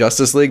like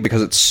Justice League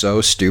because it's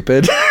so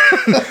stupid.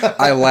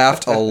 I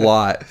laughed a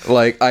lot.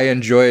 Like, I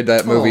enjoyed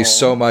that movie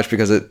so much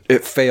because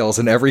it fails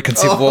in every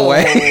conceivable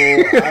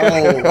way.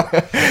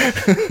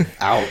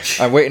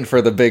 Ouch. I'm waiting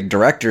for the big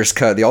director's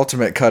cut, the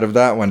ultimate cut of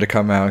that one to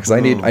come out, because I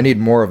need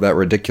more of that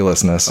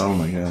ridiculousness. Oh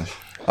my gosh.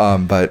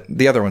 But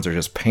the other ones are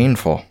just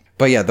painful.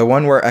 But yeah, the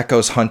one where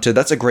Echo's hunted,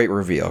 that's a great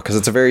reveal, because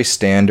it's a very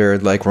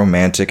standard, like,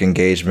 romantic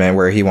engagement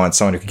where he wants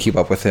someone who can keep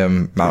up with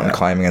him mountain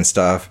climbing and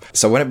stuff.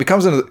 So when it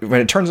turns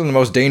into the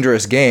most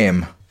dangerous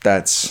game,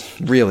 that's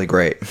really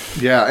great.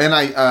 Yeah,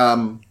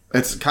 and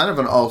it's kind of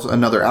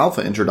another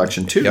Alpha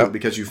introduction too,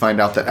 because you find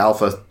out that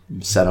Alpha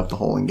set up the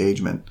whole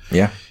engagement.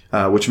 Yeah.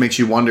 Which makes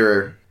you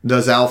wonder,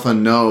 does Alpha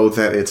know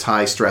that it's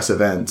high stress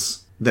events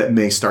that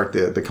may start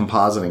the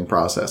compositing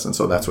process, and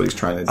so that's what he's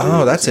trying to do.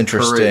 Oh, that's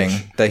interesting.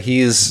 That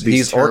he's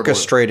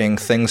orchestrating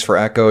things for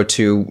Echo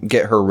to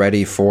get her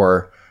ready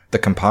for the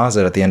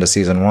composite at the end of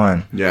season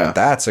 1. Yeah.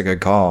 That's a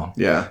good call.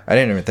 Yeah. I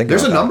didn't even think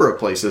There's about a number of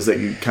places that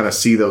you kind of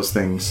see those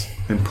things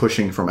in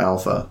pushing from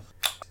Alpha.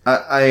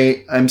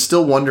 I'm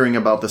still wondering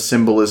about the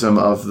symbolism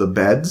of the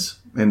beds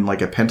in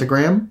like a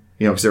pentagram,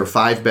 because there are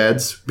 5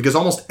 beds, because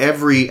almost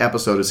every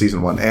episode of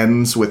season 1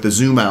 ends with the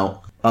zoom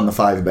out on the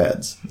 5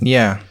 beds.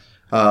 Yeah.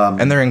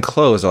 And they're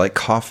enclosed, they're like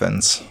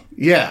coffins.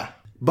 Yeah.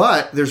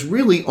 But there's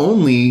really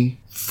only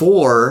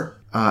 4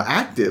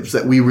 actives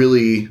that we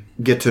really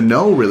get to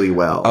know really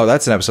well. Oh,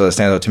 that's an episode that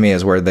stands out to me,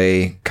 is where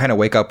they kind of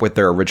wake up with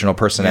their original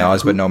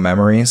personalities but no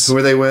memories. Who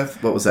are they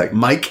with? What was that?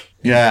 Mike?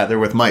 Yeah, they're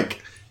with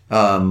Mike.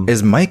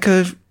 Is Mike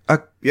a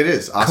It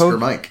is. Oscar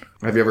Mike.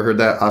 Have you ever heard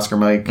that? Oscar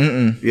Mike?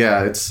 Mm-mm.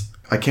 Yeah,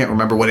 I can't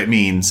remember what it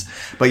means.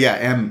 But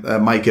yeah,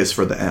 Mike is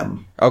for the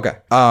M. Okay.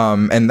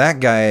 And that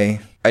guy,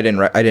 I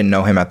didn't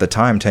know him at the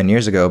time 10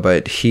 years ago,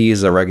 but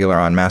he's a regular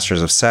on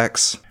Masters of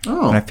Sex.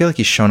 Oh. And I feel like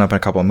he's shown up in a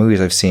couple of movies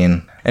I've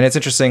seen. And it's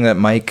interesting that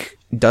Mike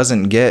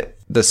doesn't get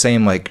the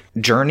same like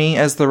journey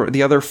as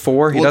the other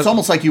 4. It's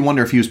almost like you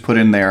wonder if he was put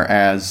in there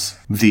as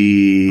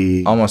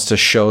the almost to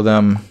show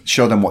them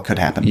what could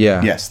happen.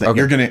 Yeah. Yes, that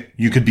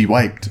you could be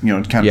wiped,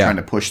 kind of trying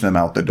to push them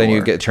out the door. Then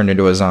you get turned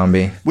into a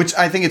zombie. Which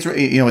I think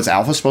it's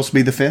Alpha supposed to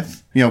be the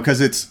 5th,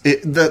 because it's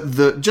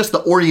just the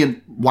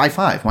Orient. Why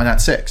 5? Why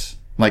not 6?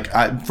 Like,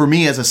 for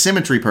me as a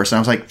symmetry person, I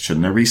was like,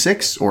 shouldn't there be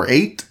 6 or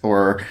 8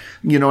 or,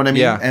 you know what I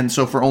mean? Yeah. And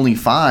so for only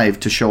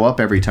 5 to show up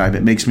every time,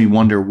 it makes me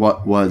wonder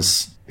what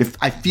was. If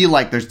I feel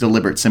like there's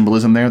deliberate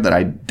symbolism there that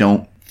I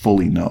don't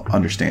fully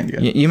understand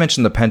yet. You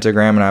mentioned the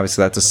pentagram, and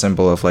obviously that's a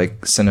symbol of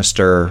like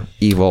sinister,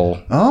 evil.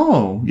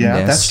 Oh,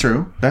 yeah, that's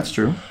true. That's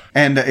true.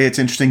 And it's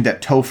interesting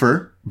that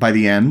Topher, by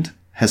the end,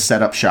 has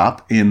set up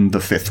shop in the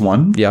 5th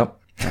one. Yep.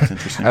 That's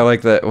interesting. I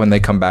like that when they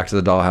come back to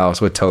the dollhouse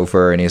with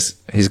Topher, and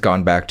he's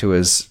gone back to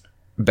his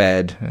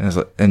bed,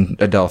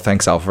 and Adele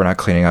thanks Alpha for not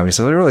cleaning up. He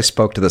said, it really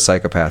spoke to the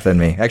psychopath in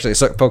me. Actually, it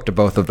spoke to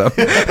both of them.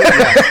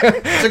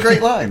 It's a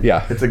great line.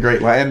 Yeah. It's a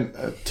great line.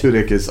 And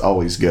Tudyk is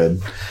always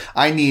good.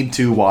 I need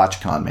to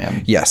watch Con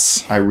Man.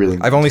 Yes.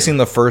 I've only seen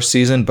the first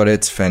season, but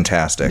it's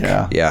fantastic.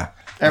 Yeah.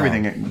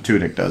 Everything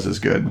Tudyk does is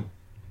good.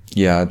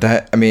 Yeah,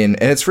 and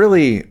it's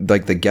really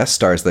like the guest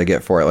stars they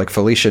get for it. Like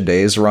Felicia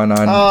Day's run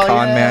on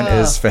Con Man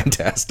is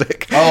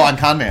fantastic. Oh, on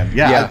Con Man.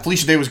 Yeah.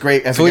 Felicia Day was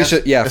great as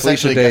Felicia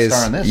Day's guest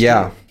star on this.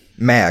 Yeah. Too.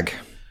 Mag,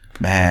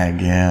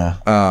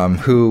 yeah.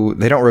 Who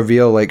they don't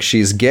reveal like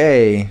she's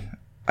gay,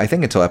 I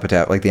think, until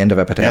Epitaph, like the end of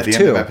Epitaph 2.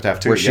 End of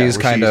Epitaph 2, where she's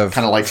kind of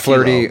like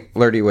flirty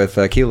with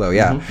Kilo,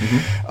 yeah.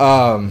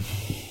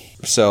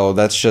 Mm-hmm. So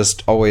that's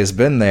just always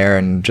been there,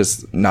 and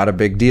just not a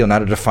big deal,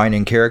 not a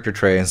defining character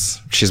trait.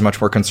 She's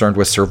much more concerned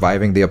with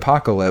surviving the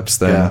apocalypse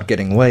than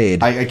getting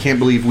laid. I can't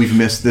believe we've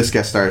missed this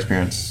guest star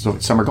appearance. So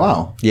Summer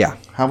Glau. Yeah.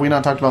 How have we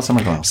not talked about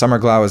Summer Glau? Summer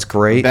Glau is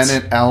great.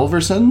 Bennett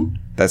Alverson?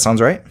 That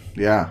sounds right.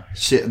 Yeah.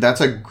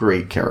 That's a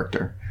great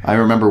character. I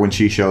remember when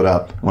she showed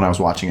up when I was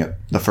watching it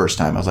the first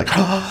time. I was like,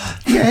 oh,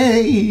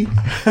 yay!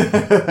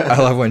 I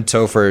love when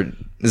Topher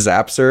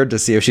zaps her to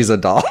see if she's a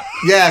doll.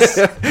 Yes.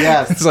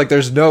 It's like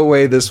there's no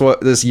way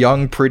this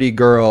young pretty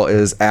girl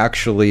is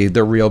actually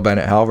the real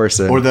Bennett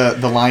Halverson. Or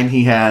the line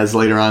he has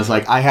later on is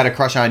like, I had a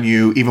crush on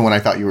you even when I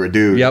thought you were a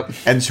dude. Yep.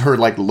 And her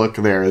like look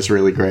there is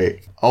really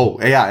great. Oh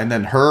yeah, and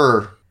then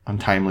her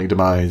untimely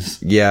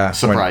demise. Yeah,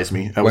 surprised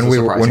me.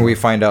 When we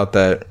find out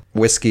that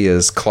Whiskey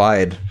is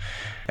Clyde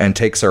and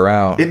takes her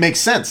out, it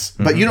makes sense.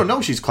 But you don't know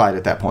she's Clyde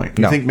at that point.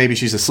 You think maybe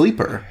she's a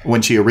sleeper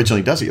when she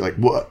originally does it. You're like,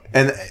 what?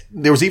 And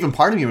there was even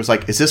part of me was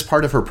like, is this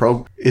part of her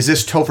is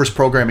this Topher's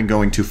programming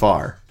going too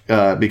far?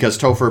 Because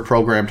Topher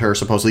programmed her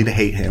supposedly to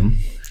hate him.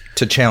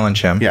 To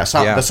challenge him. Yeah,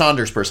 the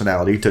Saunders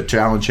personality, to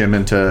challenge him,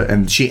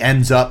 and she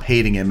ends up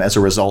hating him as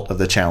a result of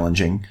the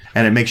challenging.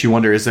 And it makes you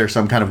wonder, is there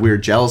some kind of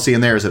weird jealousy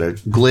in there? Is it a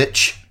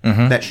glitch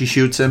that she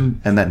shoots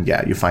him? And then,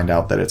 you find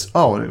out that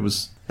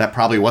that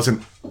probably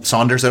wasn't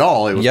Saunders at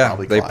all. It was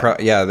probably Clyde.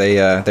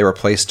 They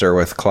replaced her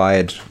with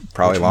Clyde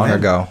probably long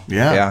ago.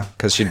 Yeah,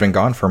 because she'd been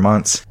gone for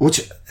months.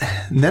 Which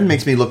then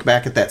makes me look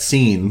back at that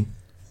scene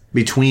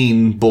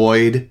between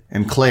Boyd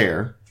and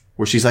Claire,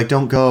 where she's like,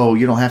 don't go,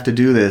 you don't have to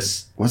do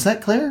this. Was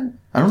that Claire?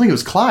 I don't think it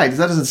was Clyde.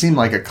 That doesn't seem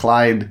like a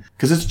Clyde,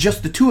 because it's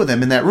just the two of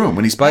them in that room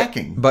when he's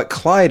packing. But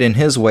Clyde, in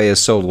his way, is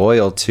so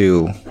loyal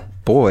to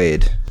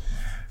Boyd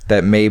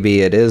that maybe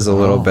it is a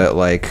little bit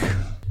like,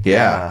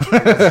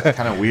 It's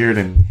kind of weird.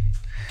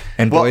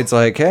 And Boyd's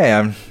like, hey,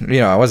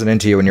 I wasn't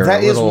into you when you were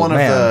a little man.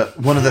 That is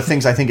one of the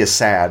things I think is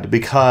sad,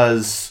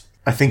 because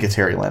I think it's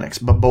Harry Lennox,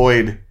 but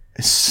Boyd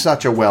is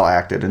such a well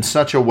acted and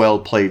such a well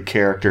played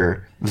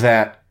character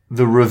that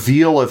the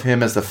reveal of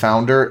him as the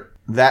founder,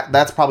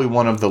 that's probably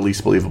one of the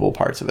least believable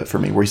parts of it for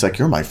me, where he's like,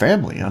 you're my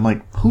family. And I'm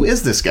like, who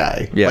is this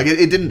guy? Yeah. Like,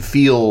 it didn't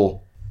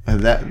feel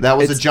that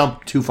was a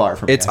jump too far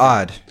for me. It's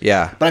odd.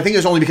 Yeah. But I think it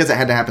was only because it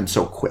had to happen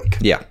so quick.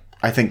 Yeah.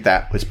 I think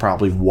that was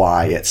probably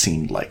why it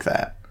seemed like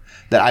that.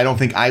 That I don't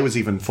think I was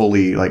even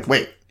fully like,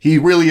 wait, he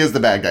really is the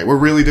bad guy. We're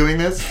really doing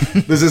this?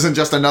 This isn't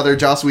just another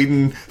Joss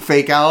Whedon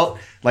fake out.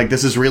 Like,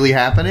 this is really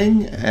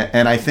happening.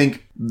 And I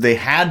think they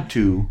had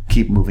to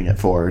keep moving it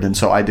forward. And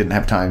so I didn't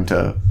have time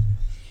to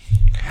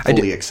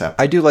fully accept.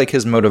 I do like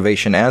his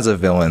motivation as a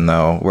villain,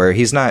 though, where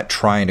he's not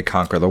trying to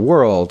conquer the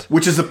world.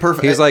 Which is the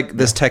perfect... He's like,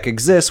 this tech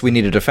exists, we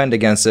need to defend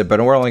against it, but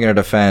we're only going to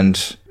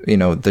defend,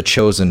 the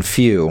chosen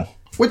few.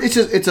 It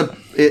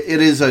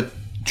is a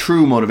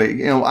true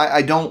motivation.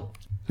 I don't...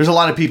 There's a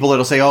lot of people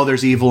that'll say, oh,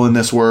 there's evil in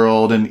this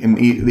world, and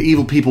the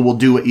evil people will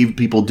do what evil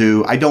people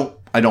do. I don't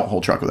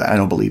hold truck with that. I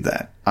don't believe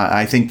that.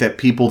 I think that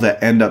people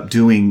that end up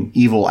doing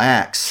evil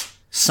acts,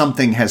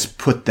 something has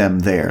put them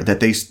there.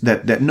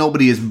 That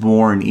nobody is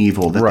born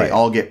evil. That They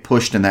all get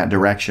pushed in that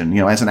direction.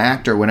 As an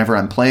actor, whenever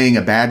I'm playing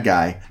a bad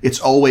guy, I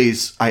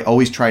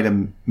always try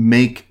to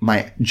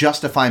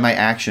justify my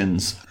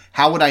actions.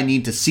 How would I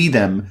need to see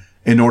them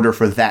in order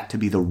for that to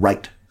be the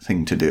right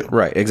thing to do?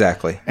 Right,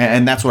 exactly.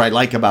 And that's what I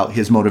like about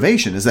his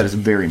motivation, is that it's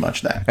very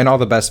much that. And all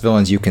the best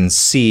villains, you can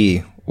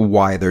see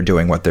why they're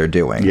doing what they're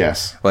doing.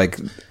 Yes. Like,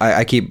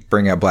 I keep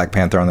bringing up Black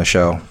Panther on the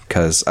show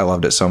because I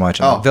loved it so much.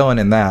 And the villain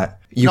in that,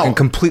 you can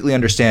completely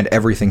understand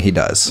everything he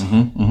does.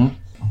 Mm-hmm, mm-hmm.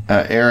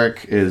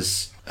 Eric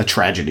is a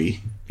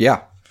tragedy.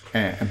 Yeah.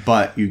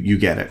 But you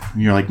get it.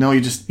 You're like, no,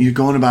 you're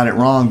going about it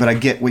wrong, but I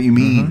get what you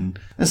mean.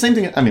 Mm-hmm.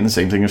 The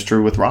same thing is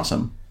true with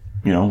Rossum,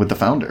 with the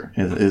founder,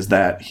 is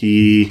that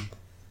he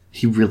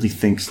really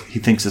thinks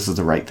this is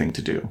the right thing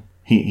to do.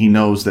 He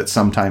knows that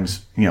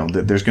sometimes,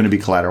 that there's going to be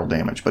collateral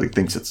damage, but he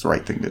thinks it's the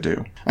right thing to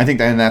do. I think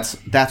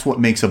that's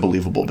what makes a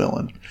believable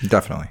villain.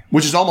 Definitely.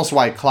 Which is almost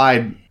why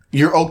Clyde,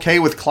 you're okay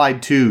with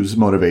Clyde 2's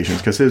motivations,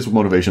 because his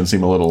motivations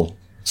seem a little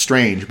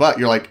strange, but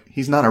you're like,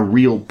 he's not a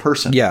real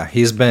person. Yeah,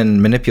 he's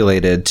been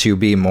manipulated to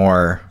be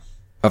more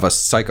of a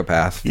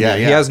psychopath. Yeah.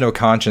 He has no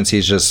conscience.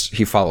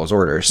 He follows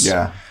orders.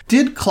 Yeah.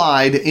 Did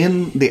Clyde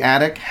in the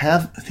attic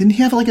didn't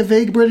he have like a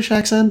vague British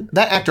accent?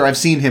 That actor, I've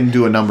seen him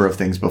do a number of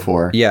things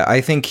before. Yeah, I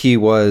think he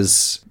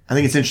was I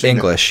think it's interesting.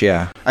 English,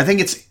 yeah. I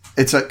think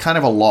it's a kind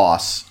of a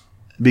loss,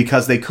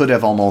 because they could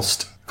have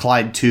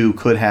Clyde 2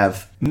 could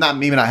have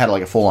not had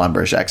like a full-on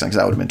British accent, because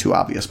that would have been too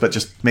obvious, but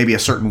just maybe a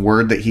certain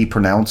word that he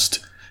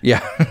pronounced.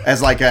 Yeah.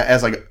 as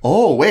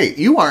oh wait,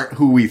 you aren't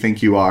who we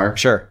think you are.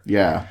 Sure.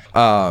 Yeah.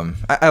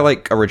 I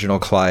like original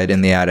Clyde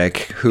in the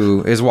attic,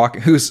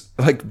 who's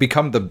like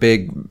become the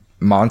big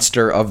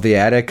monster of the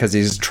attic because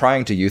he's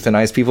trying to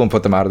euthanize people and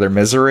put them out of their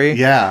misery.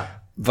 Yeah.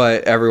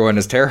 But everyone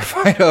is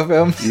terrified of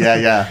him.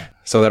 Yeah.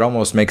 So that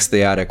almost makes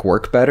the attic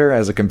work better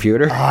as a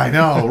computer. Oh, I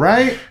know,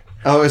 right?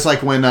 Oh, it's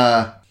like when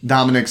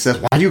Dominic says,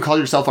 "Why do you call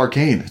yourself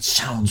Arcane? It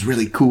sounds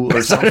really cool, or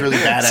it sounds really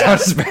badass."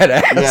 Sounds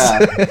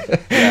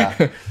badass.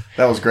 Yeah.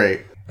 That was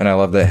great. And I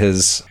love that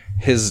his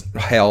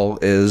hell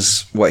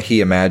is what he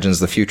imagines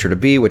the future to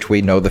be, which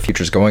we know the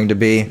future's going to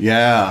be.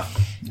 Yeah.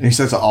 And he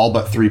says all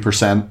but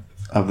 3%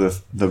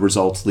 of the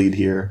results lead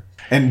here.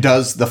 And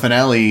is the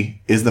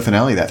finale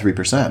that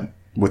 3%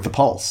 with the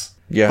pulse?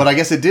 Yeah. But I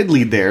guess it did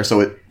lead there,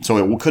 so it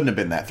couldn't have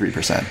been that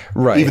 3%.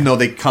 Right. Even though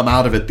they come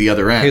out of it the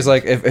other end. He's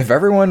like, if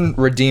everyone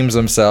redeems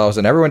themselves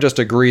and everyone just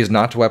agrees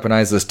not to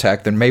weaponize this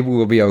tech, then maybe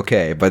we'll be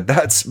okay. But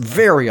that's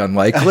very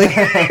unlikely.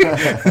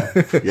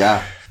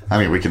 Yeah. I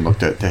mean, we can look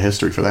to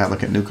history for that.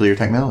 Look at nuclear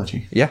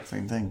technology. Yeah.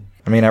 Same thing.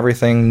 I mean,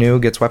 everything new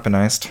gets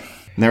weaponized.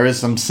 And there is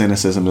some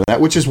cynicism to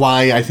that, which is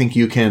why I think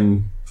you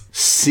can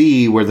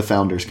see where the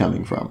founder's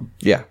coming from.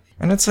 Yeah.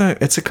 And it's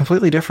a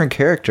completely different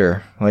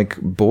character. Like,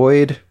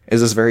 Boyd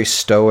is this very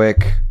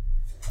stoic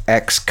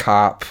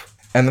ex-cop.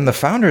 And then the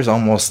founder's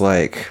almost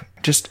like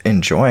just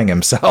enjoying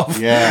himself.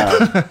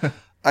 Yeah.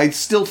 I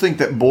still think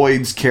that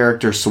Boyd's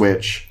character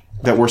switch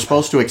that we're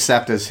supposed to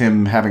accept as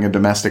him having a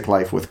domestic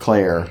life with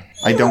Claire,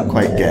 I don't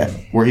quite get.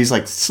 Where he's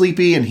like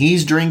sleepy and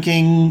he's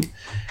drinking.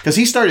 Because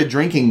he started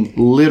drinking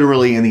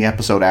literally in the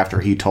episode after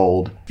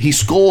he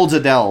scolds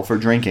Adele for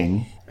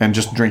drinking and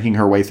just drinking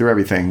her way through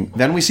everything.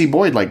 Then we see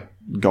Boyd like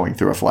going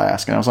through a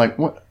flask. And I was like,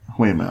 what?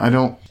 Wait a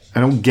minute. I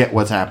don't get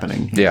what's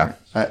happening here. Yeah.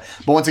 But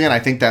once again, I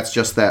think that's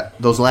just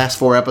those last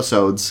 4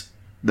 episodes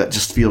that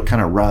just feel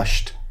kind of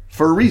rushed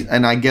for a reason.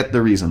 And I get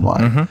the reason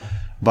why. Mm-hmm.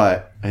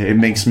 But it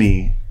makes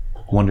me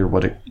wonder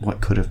what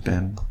could have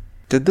been.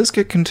 Did this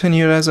get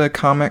continued as a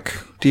comic?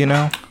 Do you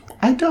know?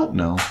 I don't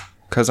know.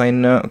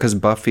 Because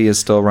Buffy is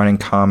still running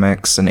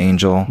comics and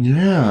Angel.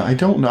 Yeah, I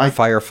don't know.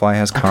 Firefly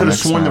has comics. I could have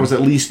sworn now. there was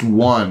at least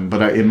one,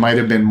 but it might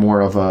have been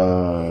more of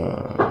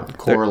a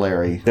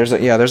corollary. There's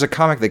a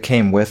comic that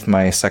came with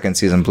my second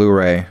season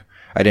Blu-ray.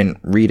 I didn't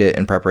read it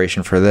in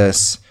preparation for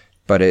this,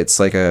 but it's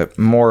like a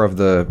more of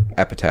the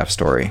Epitaph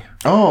story.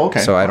 Oh,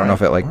 okay. So I don't know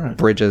if it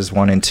bridges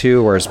 1 and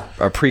 2 or is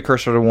a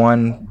precursor to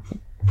 1,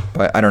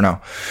 but I don't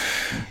know.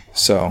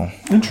 So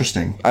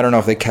interesting. I don't know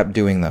if they kept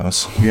doing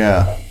those.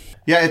 Yeah.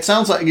 Yeah, it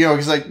sounds like,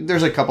 because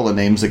there's a couple of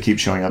names that keep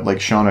showing up, like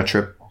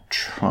Shauna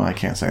I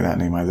can't say that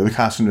name either. The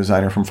costume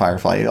designer from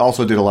Firefly. He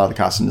also did a lot of the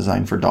costume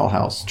design for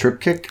Dollhouse.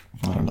 Tripkick?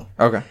 I don't know.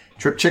 Okay.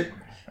 Tripchick?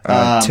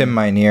 Tim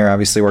Minear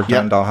obviously worked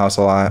on Dollhouse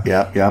a lot.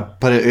 Yeah.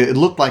 But it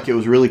looked like it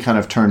was really kind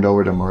of turned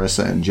over to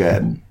Marissa and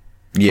Jed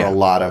for a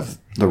lot of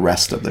the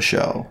rest of the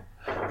show,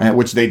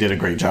 which they did a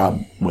great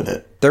job with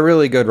it. They're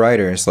really good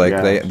writers.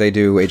 They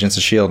do Agents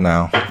of S.H.I.E.L.D.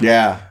 now.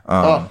 Yeah.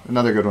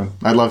 Another good one.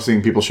 I love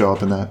seeing people show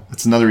up in that.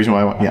 It's another reason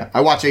why I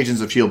watch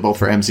Agents of S.H.I.E.L.D. both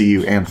for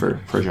MCU and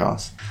for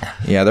Jaws.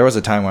 Yeah, there was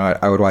a time when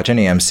I would watch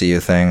any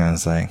MCU thing. I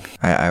was like,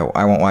 I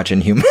won't watch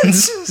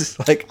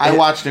Inhumans. I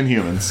watched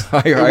Inhumans.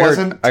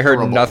 I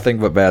heard nothing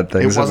but bad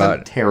things about it. It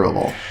wasn't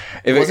terrible.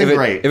 It wasn't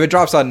great. If it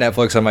drops on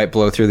Netflix, I might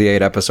blow through the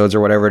 8 episodes or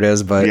whatever it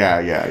is. But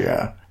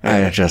yeah.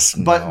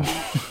 But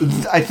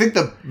I think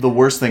the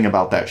worst thing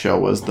about that show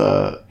was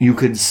you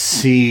could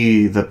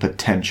see the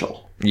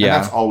potential. Yeah,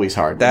 and that's always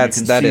hard.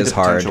 That is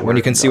hard when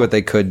you can see what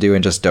they could do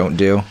and just don't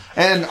do.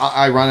 And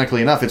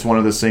ironically enough, it's one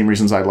of the same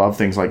reasons I love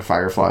things like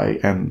Firefly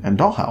and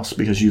Dollhouse,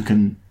 because you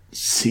can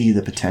see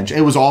the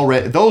potential.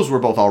 Those were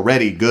both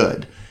already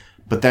good,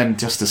 but then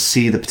just to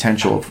see the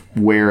potential of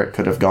where it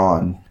could have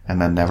gone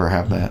and then never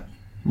have that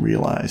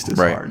realized is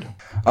hard.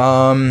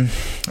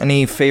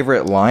 Any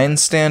favorite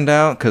lines stand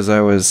out? Because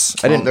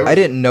I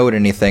didn't note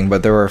anything,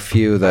 but there were a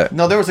few that.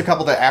 No, there was a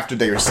couple that after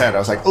they were said, I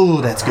was like,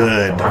 "Oh, that's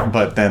good,"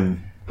 but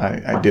then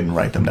I didn't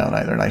write them down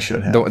either, and I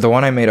should have. The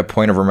one I made a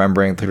point of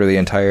remembering through the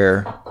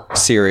entire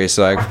series,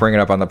 so I could bring it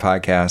up on the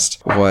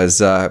podcast,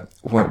 was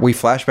when we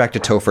flash back to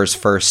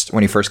Topher's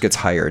when he first gets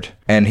hired,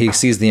 and he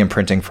sees the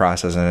imprinting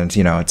process, and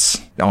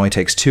it only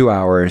takes 2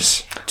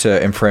 hours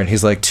to imprint.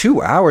 He's like,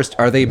 2 hours?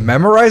 Are they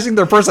memorizing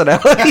their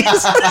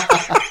personalities?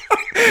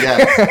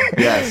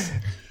 Yes.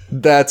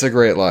 That's a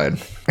great line.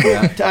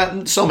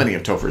 Yeah. So many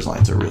of Topher's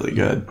lines are really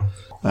good.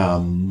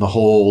 The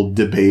whole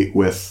debate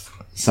with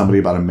somebody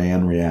about a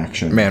man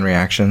reactions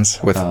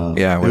with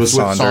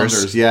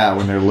Saunders.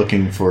 When they're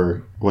looking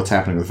for what's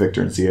happening with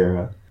Victor and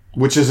Sierra,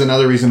 which is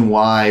another reason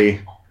why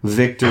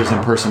Victor's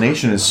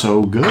impersonation is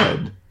so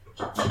good,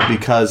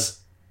 because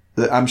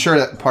I'm sure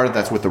that part of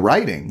that's with the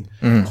writing,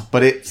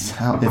 but it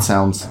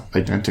sounds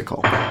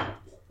identical,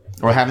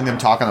 or having them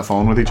talk on the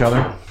phone with each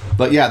other.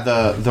 But yeah,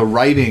 the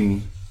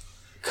writing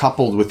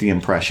coupled with the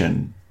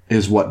impression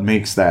is what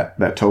makes that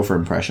Topher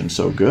impression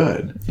so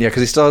good. Yeah,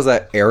 because he still has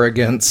that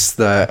arrogance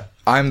that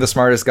I'm the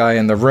smartest guy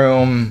in the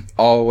room,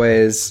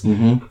 always.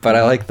 Mm-hmm. But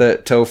I like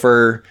that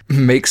Topher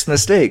makes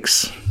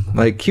mistakes,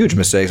 like huge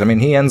mistakes. I mean,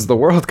 he ends the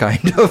world,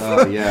 kind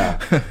of.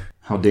 Yeah.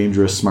 How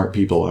dangerous smart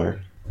people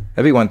are.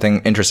 That'd be one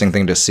interesting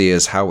thing to see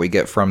is how we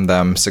get from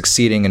them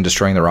succeeding in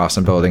destroying the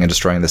Rawson building and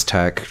destroying this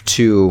tech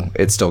to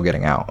it still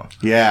getting out.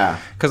 Yeah.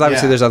 Because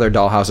obviously there's other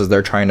dollhouses.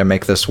 They're trying to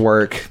make this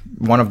work.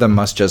 One of them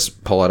must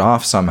just pull it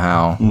off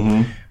somehow.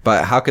 Mm-hmm.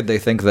 But how could they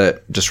think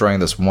that destroying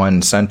this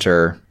one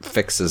center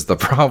fixes the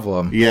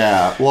problem?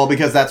 Yeah, well,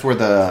 because that's where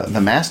the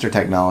master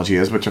technology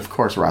is, which of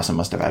course Rawson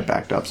must have had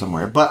backed up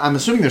somewhere. But I'm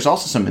assuming there's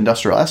also some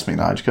industrial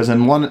espionage, because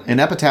in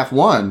Epitaph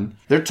 1,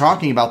 they're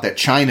talking about that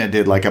China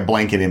did like a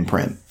blanket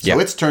imprint. So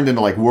it's turned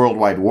into like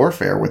worldwide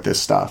warfare with this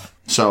stuff.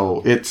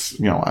 So it's,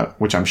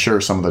 which I'm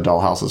sure some of the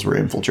dollhouses were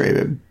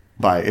infiltrated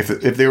by, if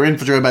they were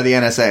infiltrated by the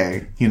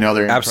NSA,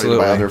 they're infiltrated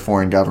by other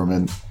foreign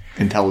government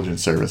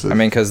intelligence services. I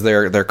mean, because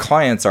their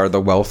clients are the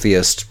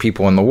wealthiest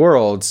people in the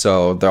world,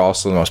 so they're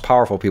also the most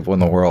powerful people in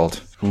the world.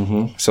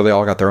 Mm-hmm. So they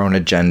all got their own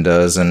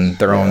agendas and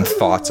their own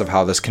thoughts of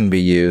how this can be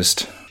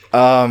used.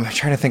 I'm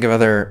trying to think of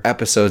other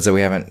episodes that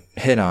we haven't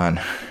hit on.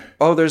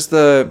 Oh,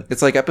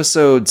 it's like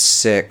episode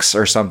 6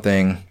 or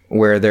something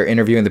where they're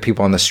interviewing the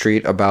people on the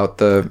street about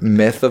the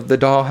myth of the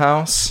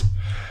dollhouse.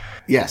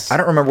 Yes. I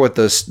don't remember what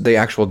the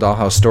actual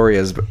dollhouse story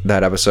is,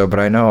 that episode, but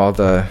I know all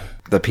the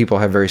people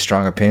have very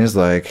strong opinions.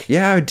 Like,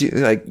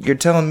 you're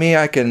telling me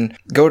I can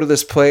go to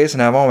this place and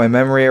have all my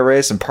memory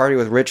erased and party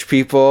with rich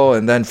people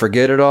and then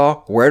forget it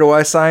all? Where do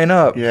I sign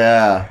up?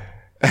 Yeah.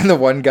 And the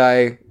one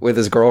guy with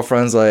his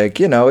girlfriend's like,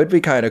 it'd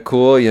be kind of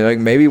cool.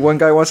 Maybe one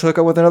guy wants to hook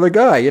up with another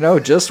guy.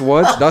 Just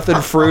once,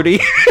 nothing fruity.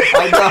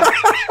 I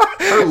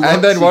know.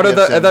 And then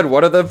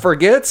one of them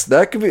forgets.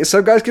 That could be,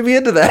 some guys could be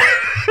into that.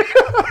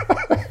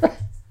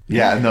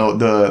 Yeah, no,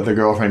 the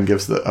girlfriend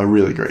gives a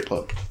really great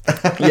look.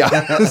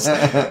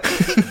 Yeah.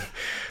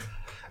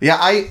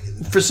 Yeah,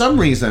 for some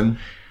reason,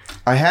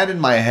 I had in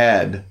my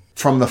head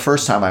from the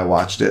first time I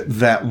watched it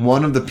that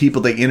one of the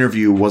people they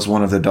interview was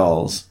one of the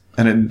dolls.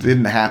 And it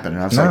didn't happen.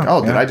 And I was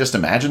did I just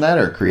imagine that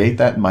or create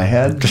that in my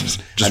head?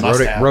 Just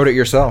wrote it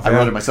yourself. I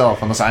wrote it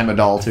myself, unless I'm a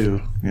doll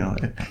too.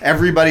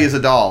 Everybody is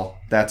a doll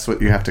That's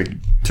what you have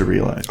to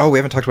realize. Oh, we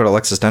haven't talked about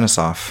Alexis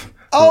Denisof,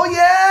 Oh,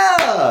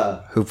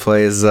 yeah! who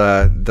plays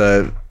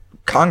the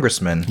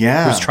congressman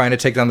Yeah. who's trying to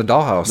take down the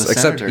dollhouse, The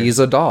except senator. he's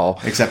a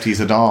doll. Except he's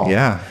a doll.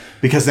 Yeah.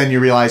 Because then you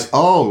realize,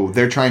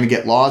 they're trying to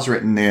get laws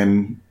written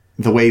in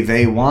the way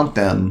they want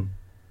them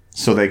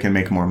so they can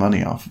make more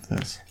money off of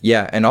this.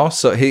 Yeah, and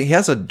also he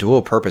has a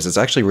dual purpose. It's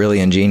actually really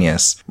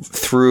ingenious.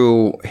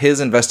 Through his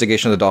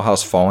investigation of the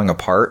dollhouse falling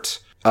apart,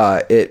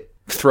 it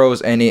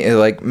throws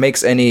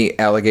makes any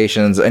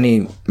allegations,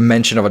 any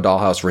mention of a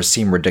dollhouse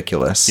seem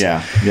ridiculous.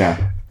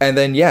 Yeah. And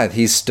then,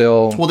 he's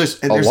still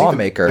There's a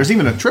lawmaker. There's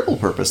even a triple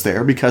purpose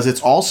there because it's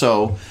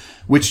also,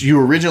 which you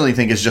originally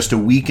think is just to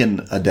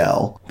weaken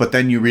Adele, but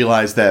then you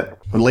realize that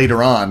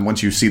later on,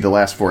 once you see the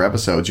last 4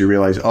 episodes, you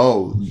realize,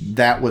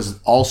 that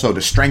was also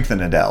to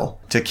strengthen Adele,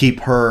 to keep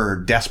her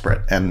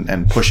desperate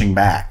and pushing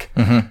back.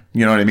 Mm-hmm.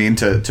 You know what I mean?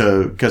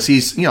 Because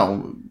he's,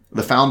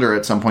 the founder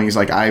at some point, he's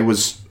like, I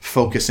was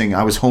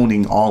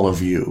honing all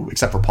of you,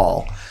 except for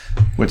Paul.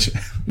 Which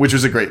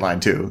was a great line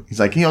too. He's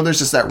like, there's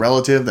just that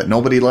relative that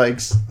nobody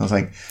likes. I was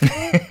like,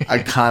 I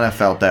kind of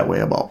felt that way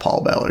about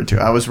Paul Ballard too.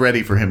 I was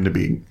ready for him to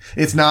be.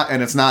 It's not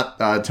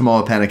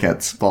Tamoa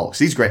Pennickett's fault. 'Cause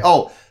he's great.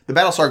 Oh, the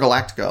Battlestar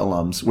Galactica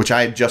alums, which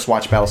I had just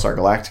watched Battlestar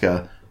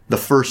Galactica the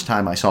first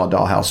time I saw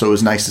Dollhouse, so it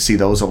was nice to see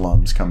those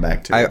alums come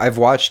back too. I've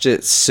watched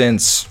it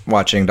since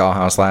watching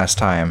Dollhouse last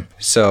time.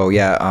 So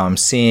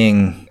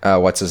seeing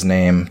what's his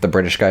name, the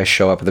British guy,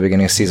 show up at the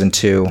beginning of season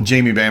 2.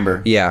 Jamie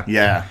Bamber.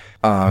 Yeah.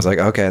 I was like,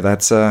 okay,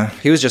 that's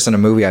he was just in a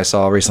movie I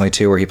saw recently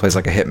too, where he plays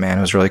like a hitman.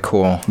 It was really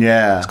cool.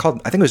 Yeah, it's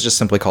called. I think it was just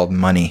simply called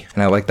Money,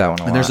 and I like that one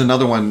a lot. And there's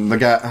another one. The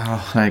guy,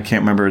 I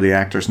can't remember the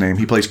actor's name.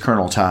 He plays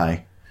Colonel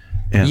Ty.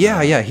 And,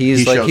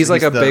 he's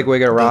like a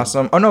bigwig at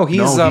Rossum. Oh no,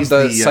 he's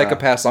the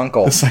psychopath's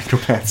uncle. The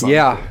psychopath's uncle.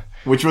 Yeah,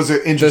 which was an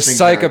interesting. The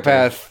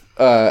psychopath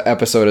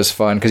episode is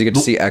fun because you get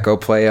to see Echo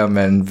play him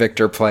and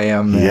Victor play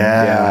him.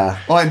 Yeah.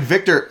 Oh, and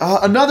Victor,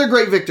 another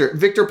great Victor.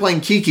 Victor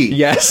playing Kiki.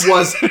 Yes,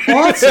 was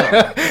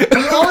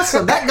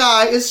awesome. That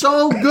guy is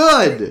so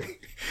good.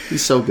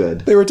 He's so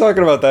good. They were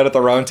talking about that at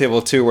the round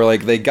table too, where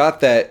like they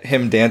got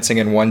him dancing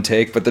in one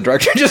take, but the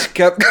director just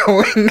kept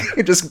going.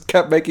 He just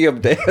kept making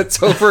him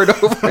dance over and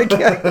over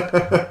again.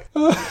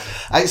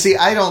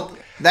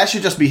 That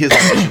should just be his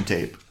audition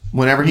tape.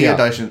 Whenever he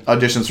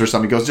auditions for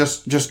something, he goes,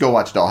 just go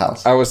watch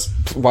Dollhouse.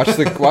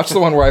 Watch the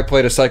one where I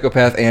played a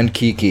psychopath and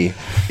Kiki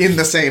in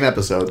the same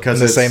episode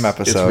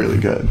It's really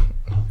good.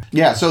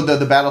 Yeah, so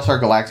the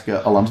Battlestar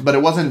Galactica alums, but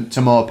it wasn't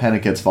Tamoa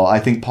Pennickett's fault. I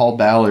think Paul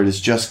Ballard is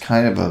just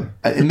kind of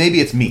and maybe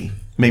it's me.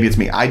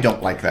 I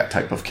don't like that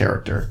type of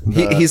character.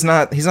 He's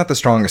not the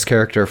strongest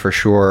character for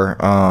sure.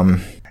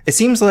 It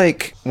seems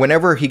like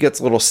whenever he gets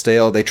a little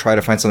stale, they try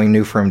to find something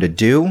new for him to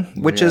do,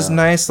 which is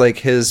nice. Like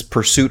his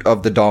pursuit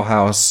of the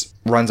dollhouse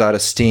runs out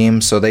of steam,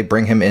 so they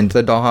bring him into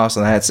the dollhouse,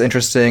 and that's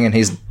interesting, and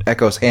he's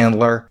Echo's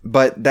handler.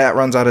 But that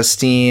runs out of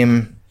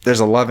steam. There's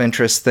a love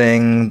interest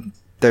thing.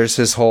 There's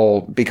his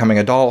whole becoming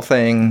a doll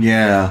thing.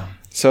 Yeah.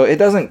 So it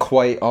doesn't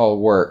quite all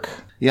work.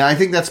 Yeah, I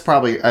think that's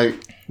probably...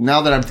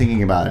 now that I'm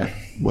thinking about it,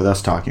 with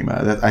us talking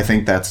about it, I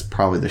think that's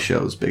probably the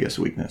show's biggest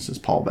weakness is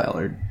Paul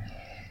Ballard.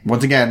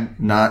 Once again,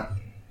 not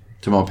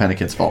Tamoa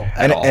Pennickett's fault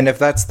at all. And if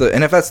that's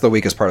the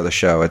weakest part of the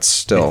show, it's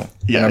still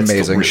an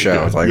amazing really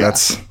show. Good. Like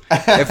that's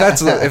if that's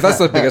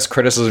the biggest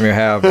criticism you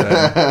have,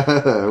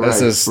 then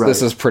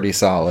this is pretty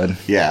solid.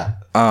 Yeah.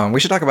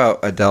 We should talk about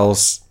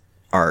Adele's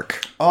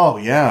arc. Oh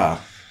yeah.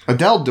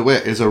 Adele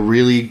DeWitt is a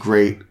really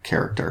great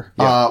character.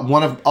 Yeah.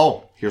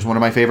 Here's one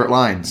of my favorite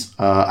lines.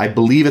 I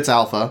believe it's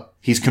Alpha.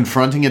 He's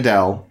confronting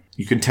Adele.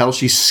 You can tell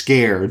she's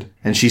scared,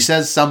 and she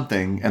says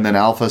something, and then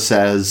Alpha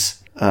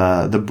says,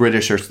 "The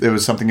British are." It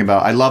was something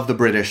about, "I love the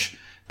British.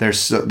 They're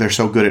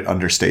so good at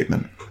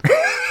understatement."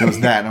 It was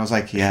that, and I was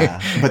like,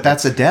 "Yeah," but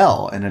that's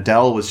Adele, and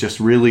Adele was just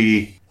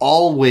really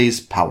always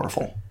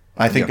powerful.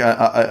 I think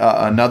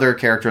another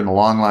character in the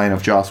long line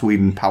of Joss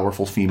Whedon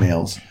powerful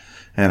females.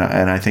 And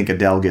I think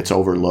Adele gets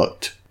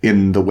overlooked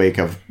in the wake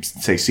of,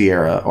 say,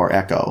 Sierra or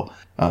Echo,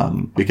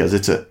 because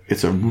it's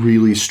a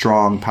really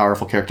strong,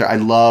 powerful character. I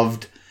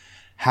loved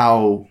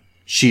how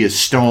she is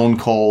stone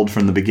cold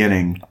from the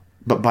beginning,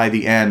 but by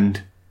the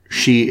end,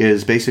 she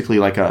is basically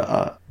like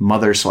a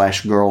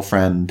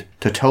mother/girlfriend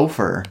to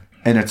Topher,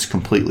 and it's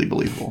completely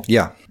believable.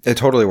 Yeah, it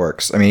totally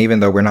works. I mean,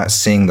 even though we're not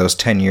seeing those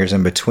 10 years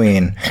in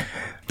between,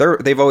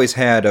 she's always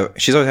had a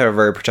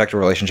very protective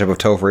relationship with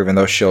Topher, even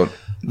though she'll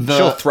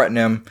threaten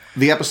him.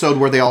 The episode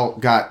where they all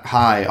got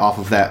high off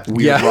of that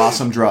weird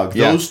Rossum drug.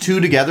 Those two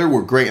together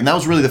were great. And that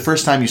was really the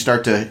first time you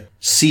start to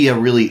see a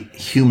really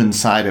human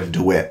side of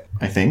DeWitt,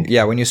 I think.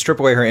 Yeah, when you strip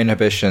away her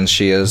inhibitions,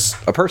 she is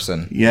a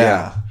person.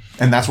 Yeah.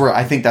 And that's where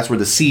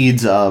the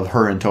seeds of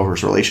her and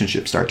Topher's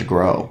relationship start to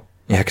grow.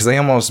 Yeah, because they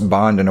almost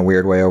bond in a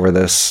weird way over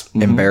this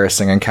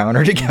embarrassing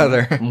encounter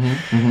together.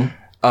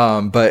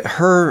 But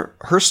her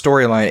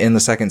storyline in the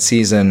second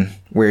season,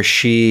 where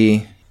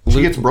she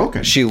gets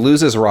broken. She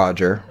loses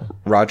Roger.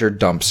 Roger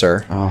dumps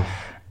her.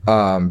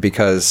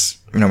 Because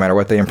no matter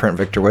what they imprint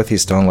Victor with,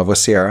 he's still in love with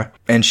Sierra.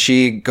 And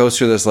she goes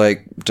through this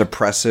like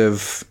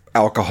depressive,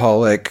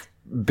 alcoholic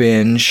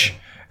binge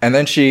And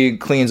then she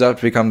cleans up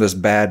to become this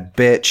bad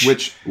bitch.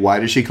 Which, why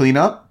does she clean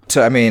up?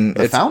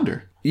 The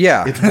Founder.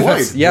 Yeah. It's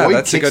Boyd. Boyd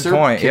that's a good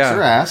point. Kicks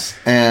her ass,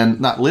 and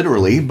not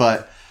literally,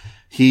 but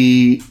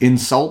he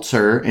insults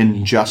her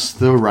in just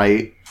the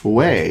right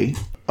way.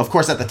 Of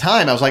course, at the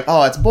time, I was like,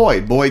 oh, it's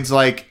Boyd. Boyd's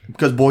like,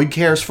 because Boyd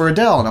cares for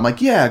Adele. And I'm like,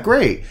 yeah,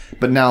 great.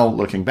 But now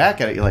looking back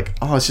at it, you're like,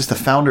 oh, it's just the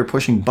founder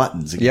pushing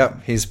buttons again.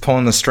 Yep, he's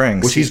pulling the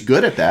strings. Which he's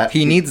good at that.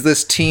 He needs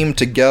this team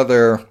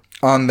together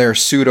on their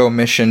pseudo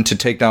mission to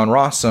take down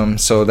Rossum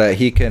so that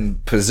he can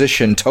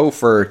position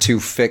Topher to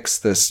fix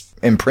this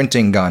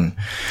imprinting gun.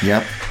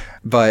 Yep.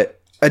 But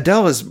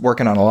Adele is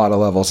working on a lot of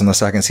levels in the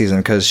second season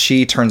because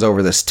she turns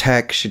over this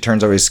tech, she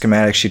turns over these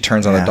schematics, she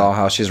turns on the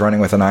dollhouse, she's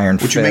running with an iron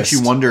fist. Which makes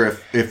you wonder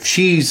if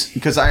she's...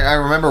 Because I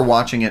remember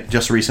watching it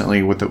just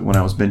recently when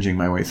I was binging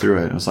my way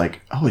through it. It was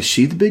like, oh, is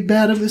she the big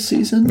bad of this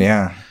season?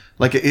 Yeah.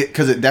 Like,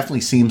 because it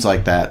definitely seems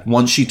like that.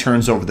 Once she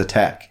turns over the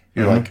tech,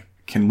 you're like,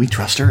 can we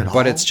trust her at all?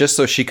 But it's just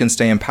so she can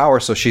stay in power,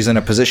 so she's in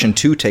a position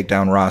to take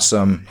down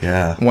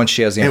Rossum once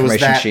she has the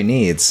information she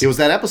needs. It was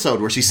that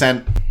episode where she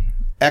sent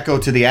Echo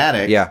to the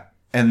attic. Yeah.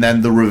 And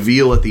then the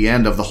reveal at the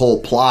end of the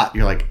whole plot,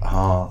 you're like,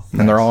 oh.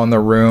 And they're all in the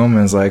room,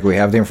 and it's like, we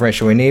have the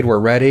information we need,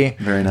 we're ready.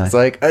 Very nice. It's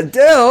like,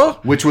 Adele!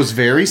 Which was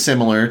very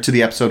similar to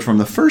the episode from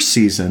the first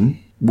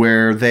season,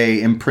 where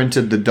they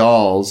imprinted the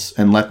dolls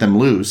and let them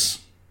loose.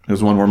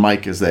 There's one where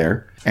Mike is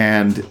there.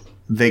 And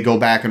they go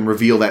back and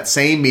reveal that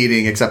same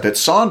meeting, except it's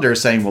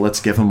Saunders saying, well,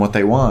 let's give them what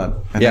they want.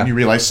 And then you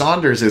realize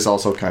Saunders is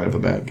also kind of a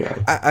bad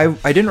guy.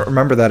 I didn't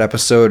remember that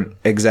episode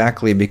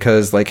exactly,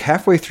 because like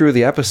halfway through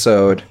the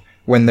episode...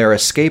 when they're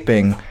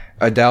escaping,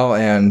 Adele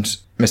and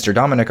Mr.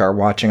 Dominic are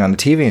watching on the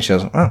TV, and she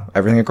goes, oh,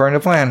 everything according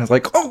to plan. It's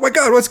like, oh my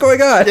God, what's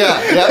going on?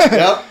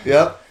 Yeah.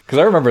 Because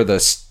I remember the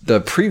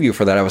preview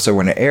for that episode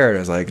when it aired. It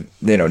was like,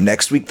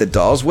 next week the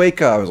dolls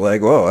wake up. I was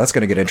like, whoa, that's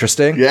going to get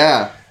interesting.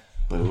 Yeah.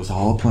 But it was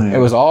all planned. It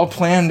was all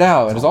planned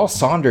out. It was all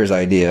Saunders'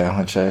 idea,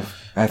 which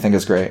I think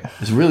is great.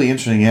 It's really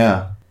interesting,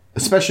 yeah.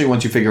 Especially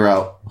once you figure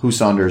out who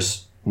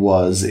Saunders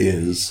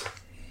is,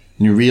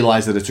 and you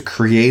realize that it's a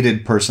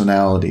created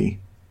personality.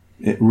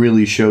 It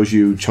really shows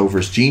you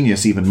Topher's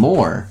genius even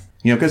more.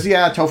 Because,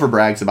 Topher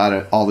brags about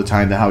it all the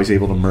time, how he's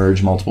able to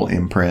merge multiple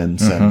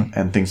imprints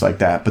and things like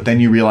that. But then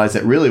you realize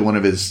that really one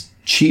of his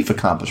chief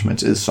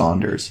accomplishments is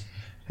Saunders.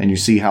 And you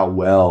see how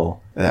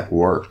well that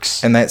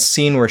works. And that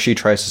scene where she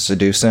tries to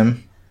seduce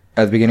him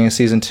at the beginning of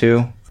season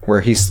 2, where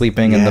he's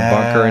sleeping in the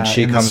bunker and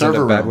she comes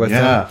into bed with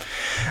him.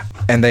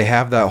 And they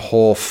have that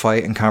whole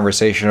fight and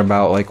conversation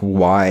about, like,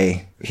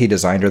 why he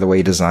designed her the way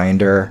he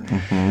designed her.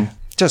 Mm-hmm.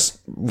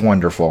 Just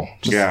wonderful.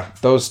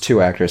 Those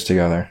two actors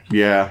together.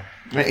 Yeah.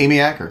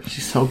 Amy Acker.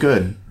 She's so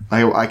good.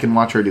 I can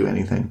watch her do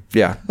anything.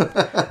 Yeah.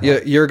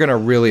 You're going to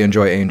really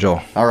enjoy Angel.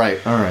 All right.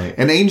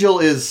 And Angel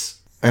is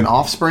an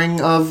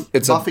offspring of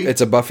Buffy? It's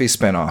a Buffy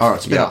spinoff. Oh,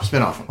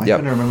 spinoff. I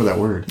couldn't remember that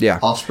word. Yeah.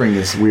 Offspring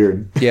is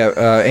weird. Yeah.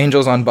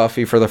 Angel's on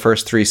Buffy for the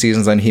first 3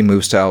 seasons, then he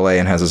moves to LA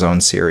and has his own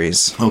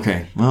series.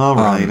 Okay. All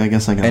right. I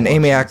guess I got it. And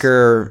Amy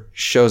Acker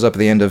shows up at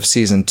the end of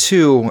season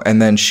 2,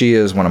 and then she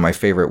is one of my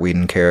favorite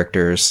Whedon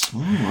characters.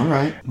 Oh, all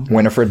right.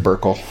 Winifred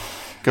Burkle.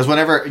 Because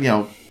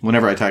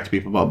whenever I talk to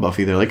people about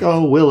Buffy, they're like,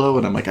 oh, Willow.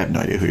 And I'm like, I have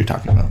no idea who you're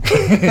talking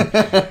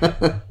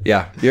about.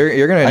 Yeah.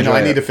 You're going to enjoy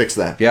I need to fix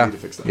that. Yeah.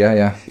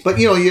 Yeah. But,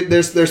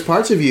 there's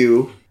parts of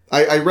you...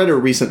 I read a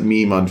recent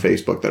meme on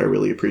Facebook that I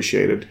really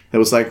appreciated. It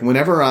was like,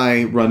 whenever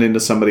I run into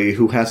somebody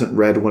who hasn't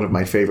read one of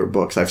my favorite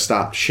books, I've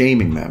stopped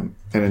shaming them.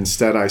 And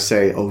instead I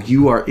say, oh,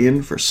 you are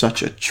in for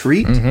such a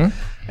treat. Mm-hmm.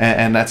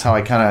 And that's how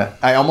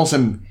I almost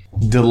am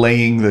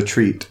delaying the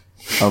treat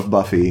of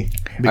Buffy.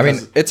 I mean,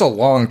 it's a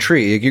long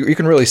treat. You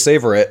can really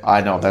savor it.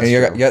 I know, that's true.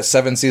 You got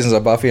 7 seasons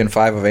of Buffy and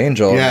 5 of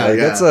Angel. Yeah.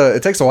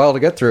 It takes a while to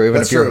get through,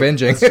 even if you're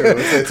binging. That's true.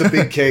 It's a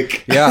big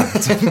cake. Yeah,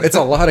 it's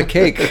a lot of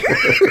cake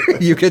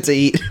you get to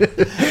eat.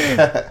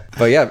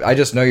 But yeah, I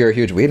just know you're a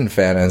huge Whedon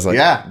fan. And it's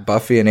like,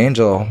 Buffy and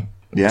Angel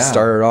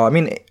started all. I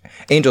mean,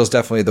 Angel's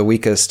definitely the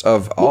weakest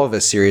of all of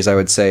his series, I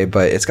would say,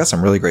 but it's got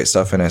some really great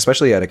stuff in it,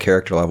 especially at a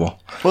character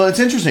level. Well, it's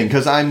interesting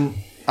because I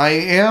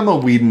am a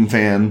Whedon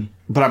fan,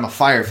 but I'm a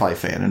Firefly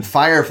fan, and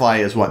Firefly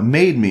is what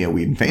made me a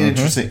Whedon fan. Mm-hmm.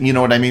 Interesting, you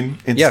know what I mean?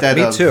 Instead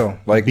me too.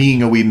 Like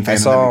being a Whedon fan,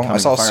 I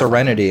saw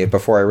Serenity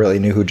before I really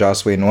knew who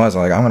Joss Whedon was.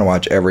 I'm like, I'm going to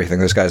watch everything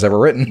this guy's ever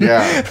written.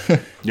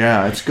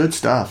 Yeah, it's good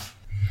stuff.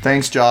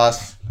 Thanks,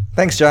 Joss.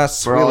 Thanks,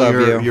 Joss. For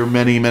all your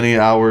many, many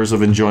hours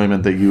of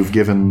enjoyment that you've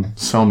given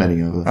so many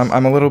of us.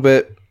 I'm a little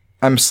bit...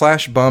 I'm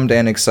 / bummed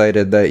and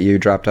excited that you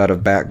dropped out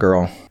of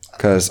Batgirl,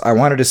 because I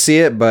wanted to see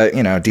it, but,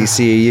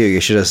 DCEU, you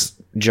should just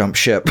jump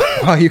ship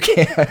while you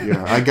can.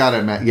 Yeah, I got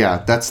it.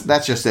 Yeah, that's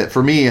just it.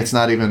 For me, it's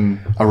not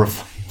even a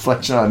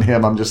reflection on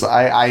him. I'm just...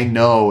 I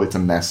know it's a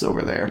mess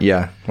over there.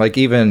 Yeah, like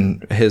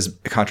even his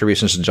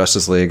contributions to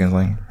Justice League, and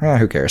like,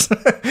 who cares?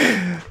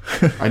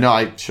 I know,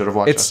 I should have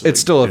watched It's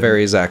still a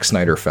very Zack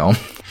Snyder film.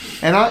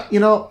 And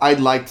I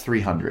liked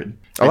 300.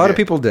 A lot of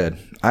people did.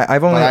 I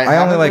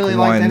only like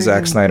one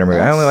Zack Snyder movie.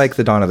 I only like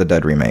the Dawn of the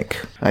Dead remake.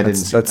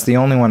 That's the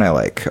only one I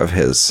like of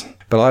his.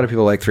 But a lot of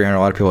people like 300. A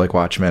lot of people like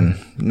Watchmen.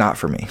 Not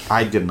for me.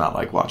 I did not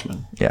like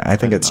Watchmen. Yeah, I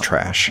think it's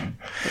trash.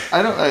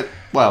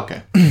 Well,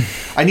 okay.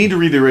 I need to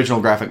read the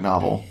original graphic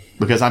novel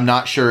because I'm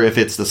not sure if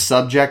it's the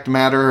subject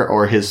matter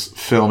or his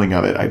filming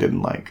of it I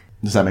didn't like.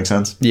 Does that make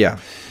sense? Yeah.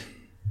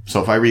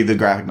 So if I read the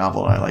graphic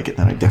novel and I like it,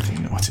 then I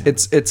definitely know what's in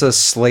it. It's a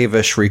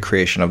slavish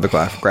recreation of the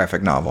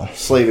graphic novel.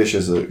 Slavish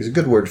is a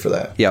good word for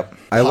that. Yep.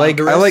 I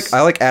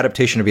like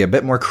adaptation to be a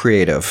bit more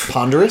creative.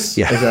 Ponderous?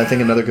 Yeah. Is that, I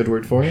think, another good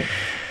word for it?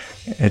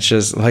 It's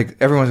just like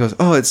everyone goes,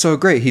 "Oh, it's so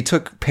great. He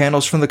took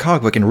panels from the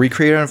comic book and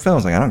recreated it on film."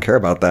 It's like, I don't care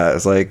about that.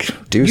 It's like,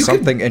 do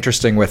something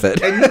interesting with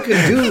it. And you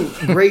can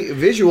do great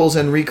visuals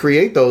and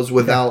recreate those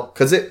without,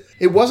 because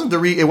it wasn't the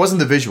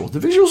visuals. The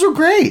visuals are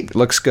great. It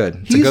looks good.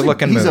 It's a good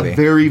looking movie. He's a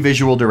very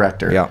visual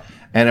director. Yeah.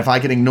 And if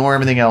I could ignore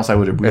everything else, I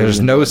would have really.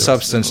 There's no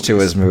substance to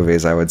his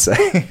movies, I would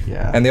say.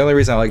 Yeah. And the only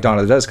reason I like Dawn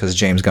of the Dead is because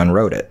James Gunn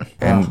wrote it,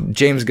 and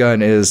James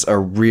Gunn is a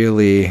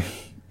really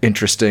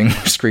interesting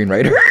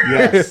screenwriter.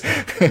 Yes.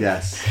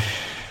 Yes.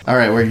 All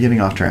right, we're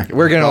getting off track.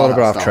 We're getting a little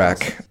bit off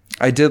track.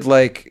 I did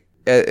like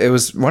it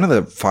was one of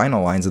the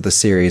final lines of the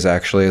series.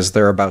 Actually, is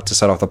they're about to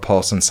set off the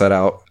pulse and set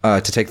out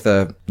to take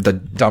the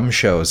dumb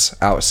shows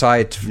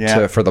outside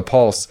for the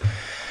pulse.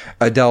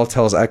 Adele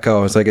tells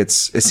Echo, "It's like it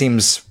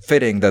seems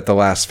fitting that the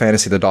last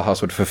fantasy the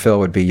dollhouse would fulfill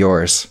would be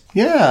yours."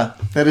 Yeah,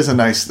 that is a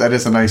nice.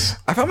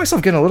 I found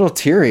myself getting a little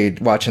teary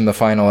watching the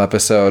final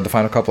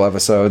couple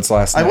episodes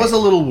last night. I was a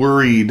little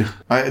worried.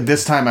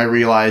 This time I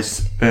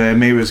realized,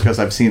 maybe it was because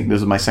this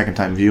is my second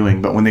time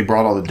viewing, but when they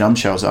brought all the dumb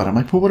shows out, I'm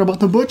like, well, what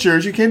about the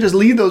butchers? You can't just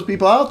leave those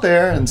people out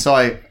there. And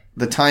so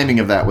the timing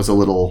of that was a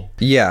little...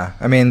 Yeah,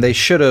 I mean, they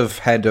should have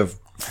had to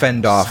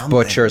fend off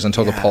butchers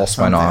until the pulse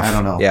went off. I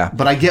don't know. Yeah.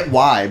 But I get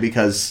why,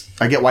 because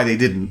I get why they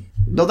didn't.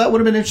 Though that would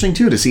have been interesting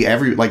too, to see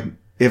if it would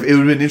have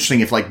been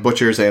interesting if like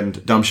butchers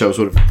and dumb shows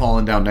would have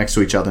fallen down next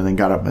to each other and then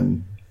got up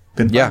and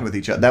been fine with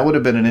each other. That would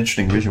have been an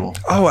interesting visual.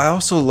 Oh, I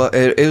also love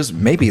it. It was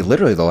maybe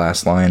literally the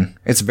last line.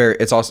 It's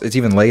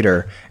even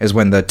later is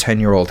when the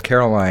 10-year-old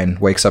Caroline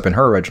wakes up in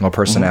her original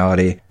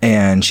personality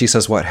and she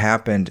says what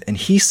happened, and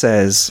he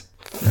says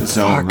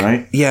Zone,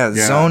 right? Yeah,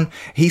 Zone.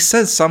 He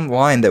says some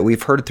line that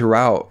we've heard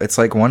throughout. It's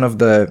like one of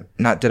the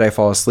not did I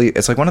fall asleep.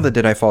 It's like one of the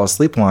did I fall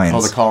asleep lines.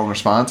 Oh, the call and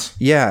response?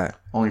 Yeah.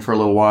 Only for a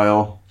little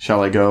while.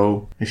 Shall I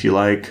go if you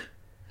like?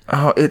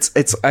 Oh, it's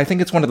I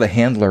think it's one of the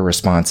handler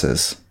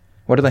responses.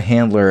 What are the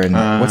handler and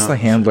what's the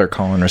handler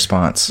call and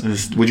response?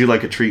 Would you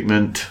like a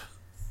treatment?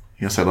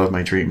 Yes, I love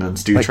my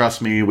treatments. Do you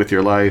trust me with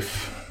your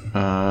life?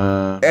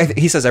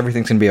 He says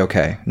everything's gonna be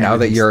okay now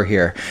that you're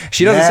here.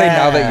 She doesn't say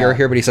now that you're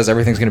here, but he says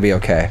everything's gonna be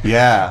okay.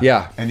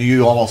 Yeah. And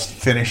you almost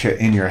finish it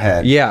in your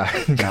head. Yeah.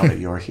 Now that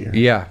you're here.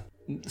 Yeah.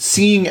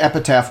 Seeing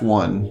Epitaph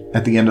 1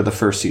 at the end of the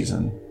first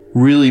season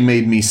really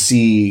made me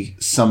see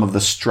some of the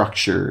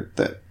structure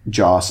that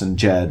Joss and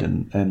Jed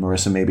and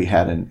Marissa maybe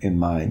had in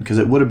mind. Because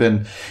it would have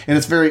been... And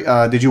it's very...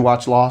 did you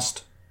watch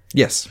Lost?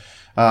 Yes.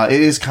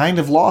 It is kind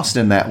of Lost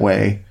in that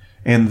way.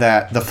 In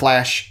that the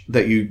flash...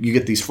 That you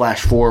get these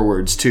flash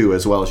forwards too,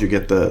 as well as you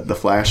get the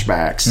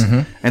flashbacks.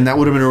 Mm-hmm. And that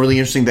would have been really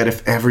interesting that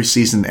if every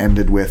season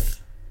ended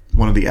with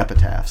one of the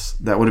epitaphs.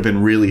 That would have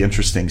been really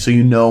interesting. So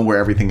you know where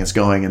everything is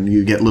going and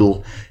you get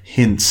little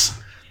hints...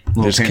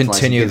 Just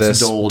continue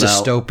this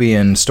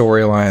dystopian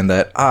storyline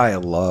that I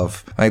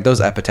love. Like those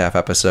Epitaph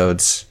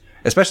episodes,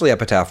 especially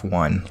Epitaph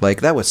 1.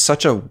 Like that was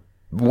such a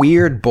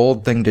weird,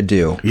 bold thing to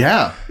do.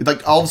 Yeah.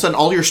 Like all of a sudden,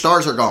 all your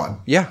stars are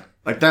gone. Yeah.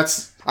 Like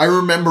that's... I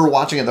remember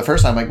watching it the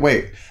first time, like,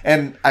 wait.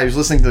 And I was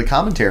listening to the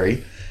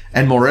commentary,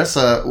 and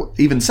Marissa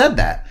even said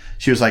that.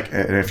 She was like,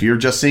 if you're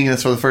just seeing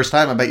this for the first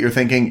time, I bet you're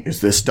thinking,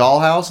 is this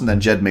Dollhouse? And then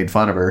Jed made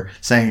fun of her,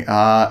 saying,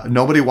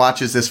 nobody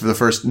watches something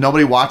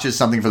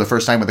for the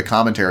first time with the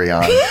commentary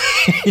on.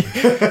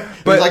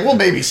 But like, well,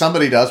 maybe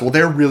somebody does. Well,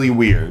 they're really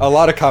weird. A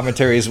lot of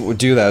commentaries would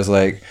do that. It's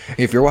like,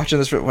 if you're watching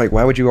this, like,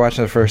 why would you watch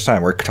it the first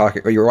time?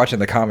 You're watching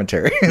the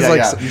commentary.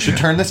 You should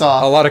turn this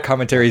off. A lot of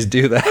commentaries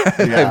do that.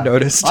 Yeah. I've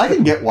noticed. I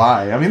can get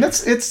why. I mean,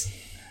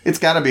 it's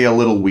got to be a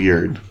little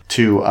weird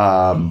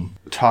to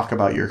talk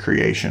about your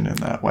creation in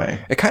that way.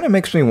 It kind of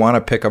makes me want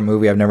to pick a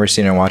movie I've never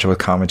seen and watch it with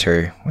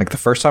commentary. Like the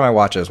first time I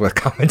watch it is with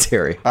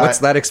commentary. What's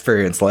that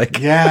experience like?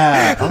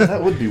 Yeah,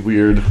 that would be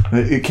weird.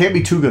 It can't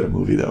be too good a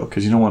movie though,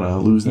 because you don't want to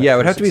lose that. Yeah, it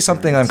would have to be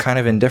something I'm kind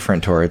of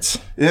indifferent towards.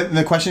 And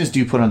the question is, do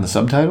you put on the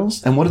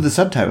subtitles? And what do the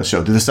subtitles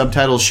show? Do the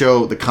subtitles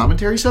show the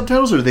commentary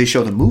subtitles, or do they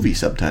show the movie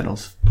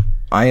subtitles?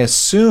 I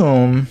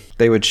assume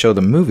they would show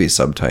the movie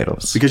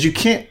subtitles. Because you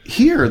can't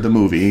hear the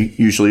movie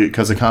usually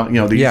because they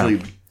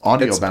usually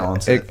audio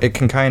balance it. It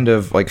can kind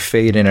of like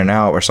fade in and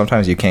out, or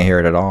sometimes you can't hear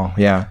it at all.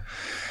 Yeah.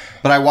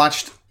 But I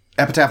watched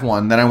Epitaph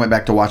 1, then I went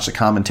back to watch the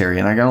commentary,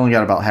 and I only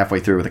got about halfway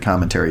through with the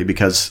commentary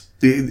because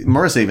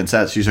Marissa even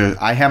says, she says,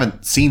 I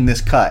haven't seen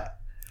this cut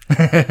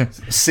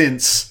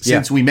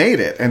since we made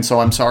it, and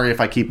so I'm sorry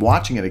if I keep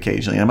watching it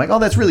occasionally. And I'm like, oh,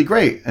 that's really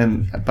great,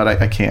 but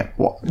I can't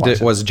watch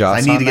it. Was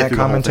Joss on that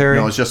commentary?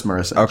 No, it's just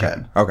Marissa.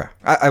 Okay.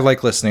 I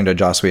like listening to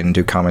Joss Whedon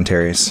do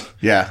commentaries.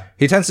 Yeah.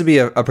 He tends to be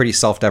a pretty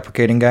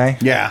self-deprecating guy.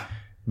 Yeah.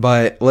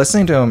 But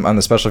listening to him on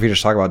the special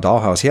features talk about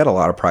Dollhouse, he had a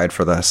lot of pride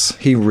for this.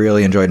 He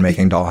really enjoyed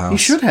making Dollhouse. He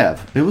should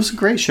have. It was a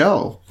great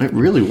show. It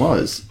really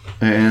was.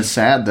 And it's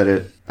sad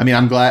that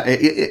I'm glad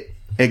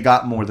it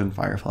got more than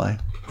Firefly.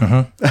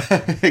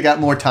 Mm-hmm. It got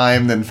more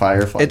time than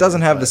Firefly. It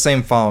doesn't have the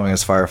same following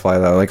as Firefly,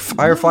 though. Like,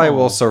 Firefly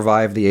will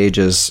survive the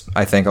ages,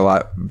 I think, a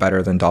lot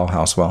better than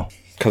Dollhouse will.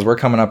 Because we're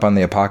coming up on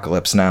the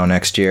apocalypse now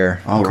next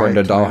year, according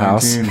to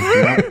Dollhouse.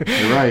 Yep,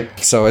 you're right.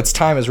 So its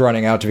time is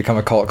running out to become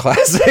a cult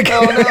classic.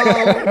 Oh,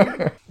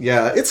 no.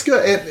 Yeah, it's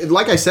good.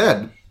 Like I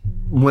said,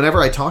 whenever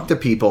I talk to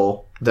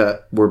people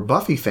that were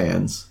Buffy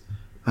fans,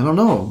 I don't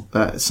know,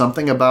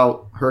 something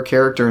about her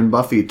character in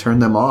Buffy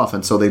turned them off,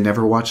 and so they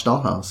never watched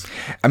Dollhouse.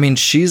 I mean,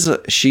 she's.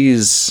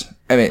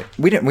 I mean,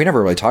 we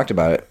never really talked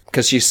about it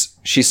because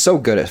she's so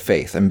good at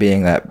Faith and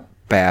being that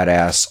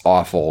badass,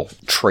 awful,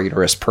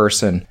 traitorous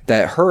person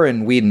that her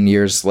and Whedon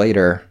years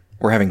later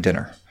were having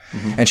dinner.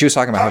 Mm-hmm. And she was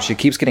talking about how she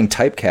keeps getting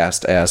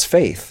typecast as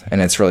Faith,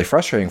 and it's really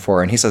frustrating for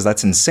her. And he says,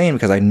 that's insane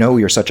because I know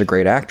you're such a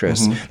great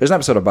actress. Mm-hmm. There's an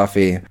episode of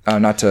Buffy,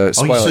 not to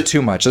spoil it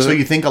too much. So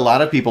you think a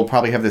lot of people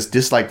probably have this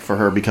dislike for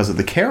her because of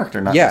the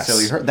character, not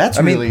necessarily her? That's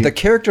I mean, the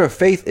character of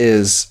Faith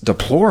is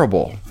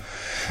deplorable.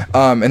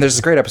 And there's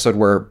this great episode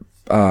where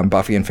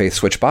Buffy and Faith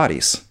switch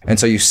bodies. And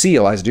so you see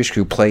Eliza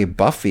Dushku play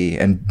Buffy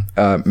and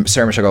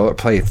Sarah Michelle Gellar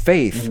play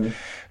Faith. Mm-hmm.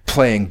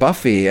 Playing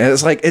Buffy, and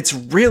it's like, it's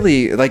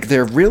really like,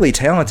 they're really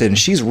talented and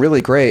she's really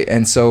great.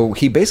 And so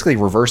he basically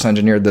reverse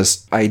engineered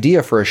this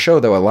idea for a show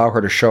that would allow her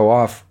to show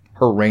off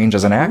her range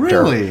as an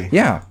actor. Really?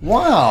 Yeah.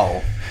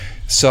 Wow.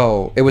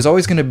 So it was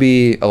always going to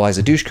be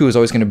Eliza Dushku was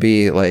always going to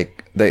be like,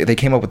 they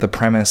came up with the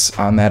premise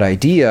on that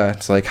idea.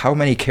 It's like, how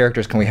many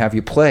characters can we have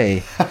you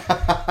play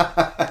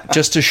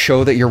just to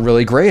show that you're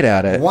really great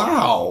at it?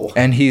 Wow.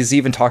 And he's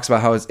even talks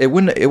about how it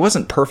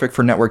wasn't perfect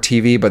for network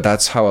TV, but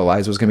that's how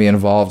Eliza was going to be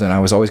involved, and I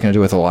was always going to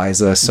do it with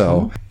Eliza.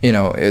 So,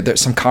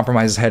 there's some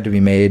compromises had to be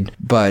made,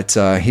 but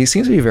he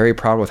seems to be very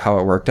proud with how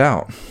it worked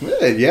out.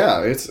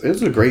 Yeah, it's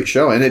a great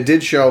show, and it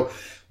did show.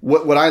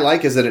 What I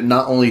like is that it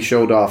not only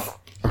showed off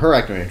her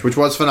acting range, which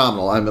was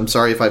phenomenal. I'm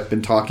sorry if I've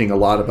been talking a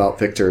lot about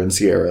Victor and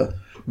Sierra.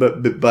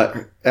 But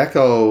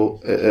Echo,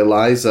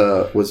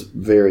 Eliza was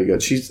very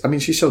good. She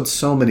showed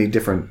so many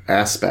different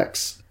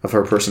aspects of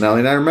her personality.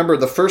 And I remember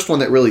the first one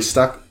that really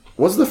stuck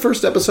was the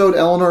first episode,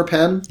 Eleanor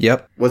Penn.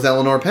 Yep. Was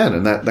Eleanor Penn.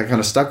 And that kind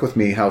of stuck with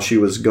me, how she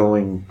was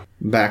going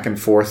back and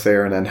forth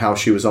there, and then how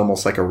she was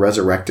almost like a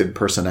resurrected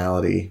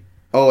personality.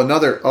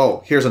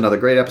 Here's another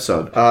great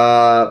episode.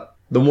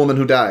 The woman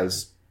who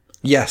dies.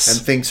 Yes.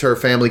 And thinks her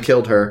family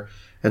killed her.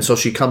 And so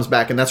she comes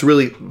back, and that's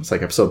really, it's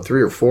like episode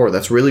 3 or 4.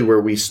 That's really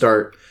where they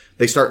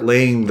start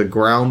laying the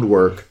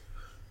groundwork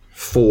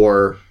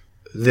for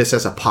this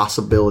as a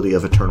possibility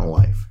of eternal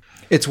life.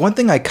 It's one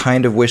thing I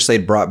kind of wish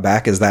they'd brought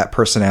back is that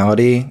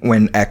personality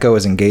when Echo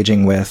is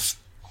engaging with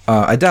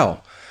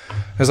Adele.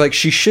 It was like,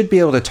 she should be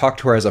able to talk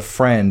to her as a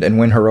friend and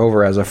win her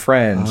over as a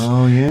friend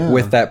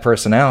with that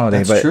personality.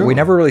 That's but true. We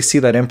never really see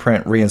that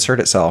imprint reinsert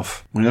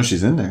itself. We know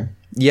she's in there.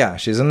 Yeah,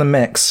 she's in the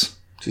mix.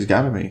 She's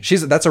got to be.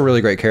 That's a really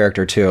great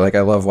character too. Like,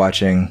 I love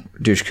watching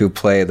Dushku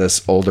play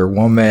this older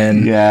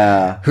woman.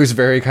 Yeah. Who's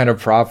very kind of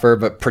proper,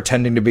 but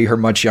pretending to be her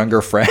much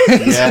younger friend.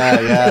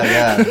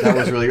 Yeah. That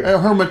was really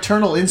her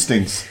maternal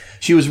instincts.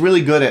 She was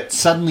really good at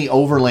suddenly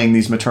overlaying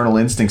these maternal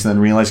instincts and then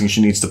realizing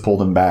she needs to pull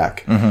them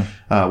back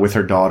with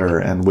her daughter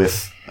and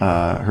with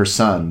her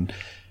son,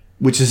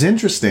 which is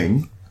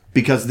interesting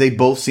because they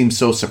both seem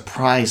so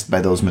surprised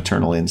by those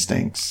maternal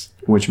instincts,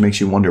 which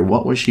makes you wonder,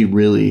 what was she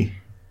really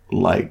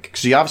like?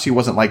 She obviously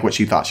wasn't like what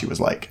she thought she was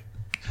like.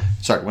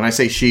 Sorry, when I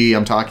say she,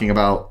 I'm talking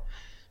about,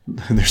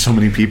 there's so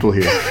many people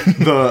here.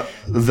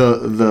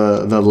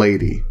 the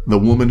lady, the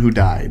woman who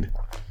died.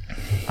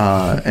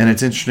 And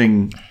it's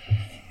interesting,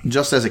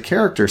 just as a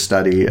character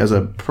study, as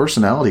a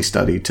personality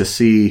study, to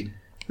see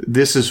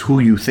this is who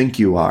you think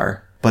you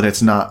are, but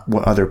it's not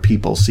what other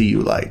people see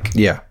you like.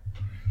 Yeah.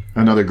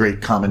 Another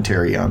great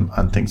commentary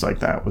on things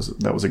like that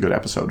was a good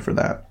episode for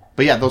that.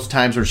 But yeah, those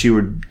times where she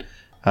would,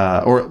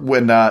 or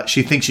when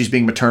she thinks she's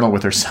being maternal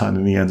with her son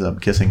and he ends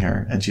up kissing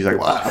her and she's like,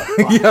 wow.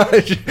 Yeah.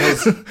 That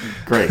was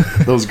great.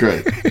 That was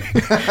great.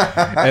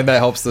 And that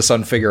helps the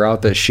son figure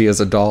out that she is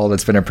a doll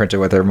that's been imprinted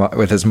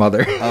with his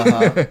mother.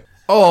 Uh-huh.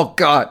 Oh,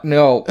 God,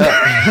 no.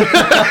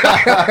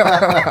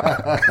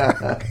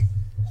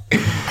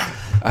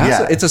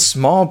 It's a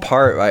small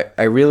part.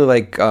 I really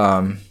like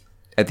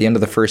at the end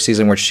of the first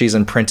season where she's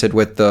imprinted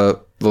with the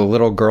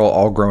little girl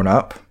all grown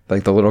up,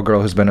 like the little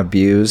girl who's been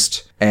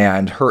abused,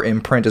 and her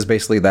imprint is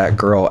basically that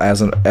girl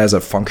as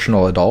a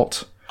functional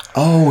adult.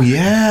 Oh,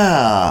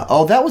 yeah.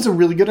 Oh, that was a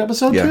really good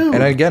episode, too.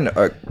 And again,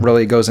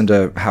 really goes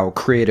into how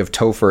creative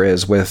Topher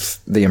is with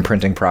the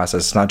imprinting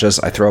process. It's not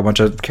just I throw a bunch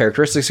of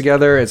characteristics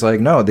together. It's like,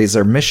 no, these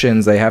are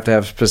missions. They have to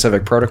have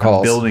specific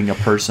protocols. Building a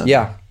person.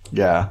 Yeah.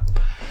 Yeah.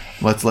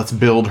 Let's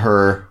build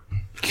her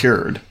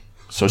cured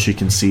so she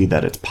can see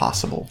that it's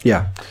possible.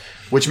 Yeah.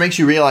 Which makes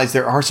you realize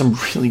there are some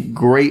really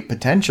great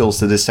potentials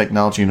to this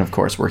technology. And, of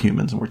course, we're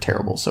humans and we're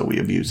terrible, so we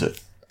abuse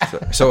it.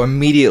 So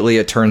immediately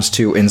it turns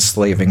to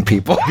enslaving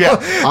people. Yeah,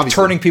 obviously.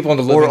 Turning people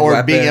into living or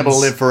weapons. being able to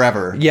live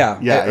forever. Yeah.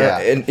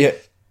 Yeah.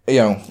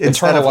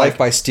 Eternal of, life like,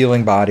 by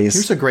stealing bodies.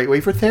 Here's a great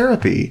way for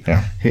therapy.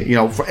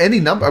 Yeah. For any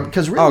number,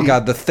 because really, Oh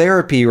god, the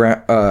therapy.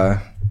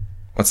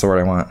 What's the word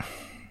I want?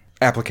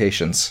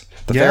 Applications.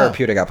 The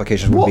therapeutic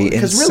applications would be insane.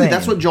 Because really,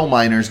 that's what Joel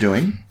Miner's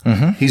doing.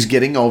 Mm-hmm. He's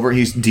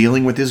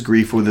dealing with his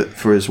grief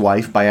for his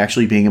wife by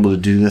actually being able to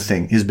do the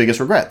thing. His biggest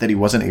regret that he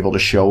wasn't able to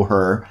show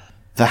her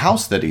the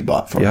house that he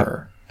bought for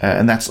her,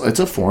 and it's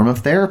a form of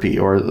therapy.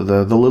 Or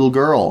the little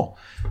girl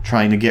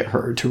trying to get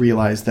her to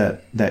realize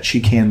that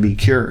she can be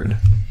cured.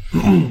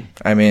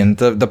 I mean,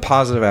 the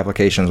positive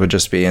applications would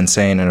just be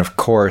insane, and of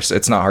course,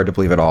 it's not hard to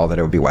believe at all that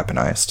it would be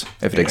weaponized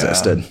if it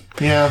existed.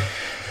 Yeah.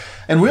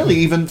 And really,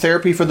 even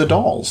therapy for the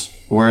dolls,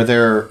 where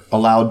they're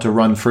allowed to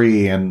run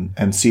free,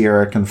 and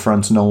Sierra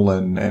confronts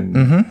Nolan,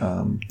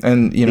 and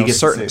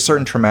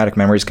certain traumatic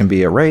memories can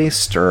be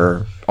erased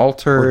or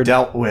altered,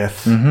 dealt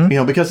with.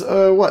 Because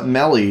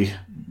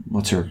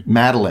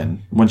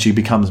Madeline, when she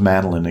becomes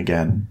Madeline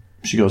again,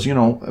 she goes,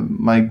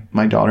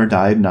 my daughter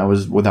died, and I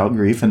was without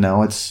grief, and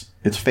now it's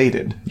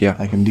faded. Yeah,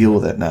 I can deal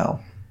with it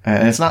now,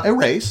 and it's not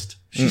erased.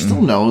 She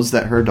still knows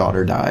that her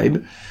daughter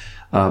died,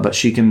 but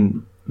she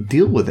can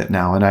deal with it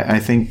now. And I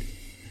think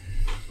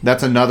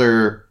that's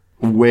another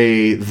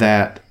way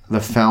that the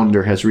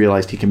founder has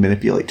realized he can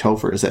manipulate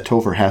Topher, is that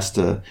Topher has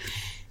to,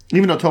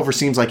 even though Topher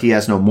seems like he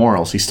has no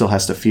morals, he still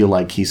has to feel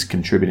like he's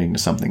contributing to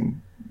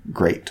something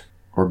great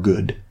or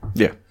good.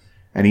 Yeah.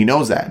 And he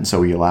knows that, and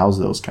so he allows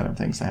those kind of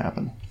things to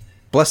happen.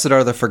 Blessed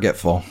are the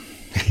forgetful.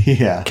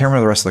 Yeah. I can't remember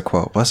the rest of the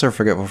quote. Blessed are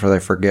forgetful, for they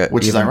forget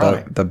which is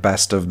ironic. The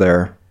best of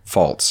their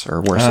faults,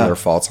 or worst of their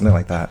faults, something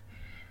like that.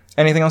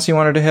 Anything else you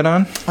wanted to hit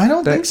on? I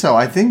don't think so.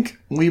 I think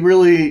we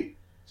really,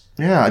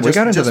 we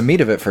got into the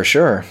meat of it for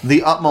sure.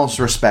 The utmost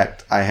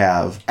respect I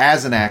have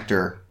as an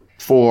actor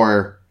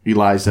for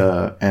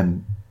Eliza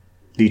and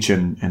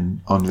Deachin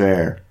and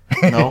Envers.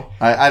 No,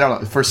 I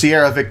don't know, for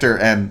Sierra, Victor,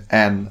 and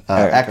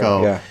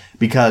Echo,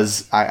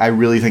 because I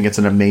really think it's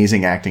an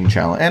amazing acting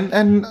challenge,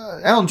 and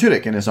Alan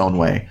Tudyk in his own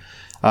way.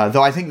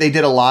 Though I think they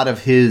did a lot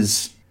of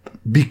his,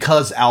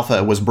 because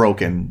Alpha was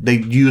broken, they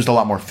used a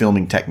lot more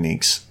filming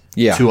techniques.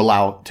 Yeah.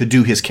 To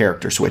do his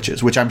character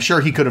switches, which I'm sure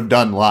he could have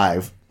done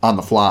live on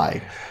the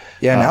fly.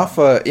 Yeah, and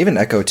Alpha, even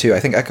Echo too. I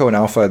think Echo and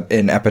Alpha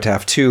in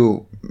Epitaph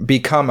 2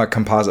 become a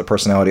composite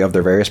personality of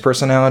their various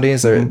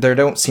personalities. They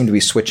don't seem to be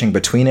switching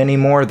between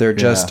anymore. They're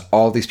just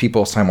all these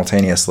people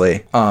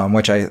simultaneously.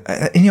 Which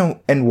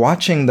and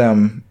watching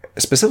them,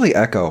 specifically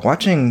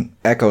watching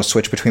Echo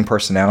switch between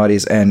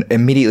personalities and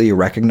immediately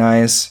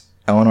recognize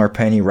Eleanor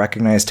Penn, you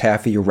recognize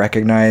Taffy, you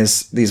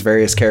recognize these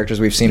various characters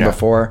we've seen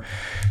before.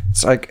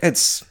 It's like,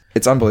 it's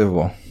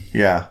unbelievable.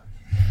 Yeah.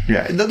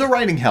 Yeah. The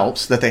writing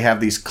helps that they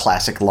have these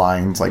classic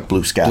lines like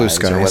blue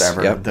skies or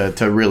whatever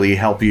to really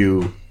help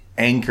you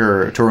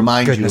anchor, to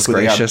remind you of who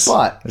gracious. they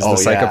are. But, the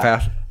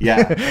psychopath.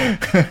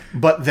 Yeah.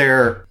 But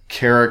their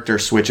character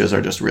switches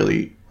are just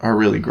really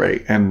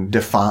great and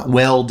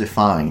well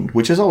defined,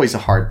 which is always a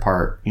hard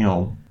part.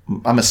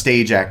 I'm a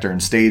stage actor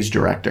and stage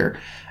director,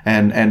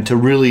 and to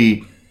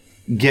really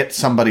get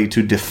somebody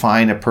to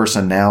define a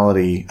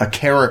personality, a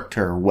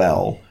character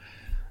well,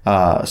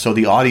 so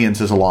the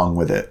audience is along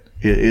with it,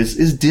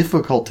 is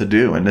difficult to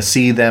do, and to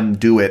see them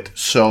do it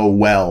so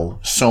well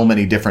so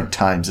many different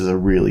times is a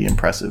really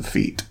impressive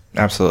feat.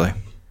 Absolutely.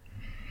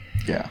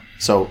 Yeah.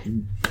 So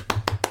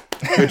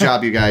good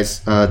job, you guys.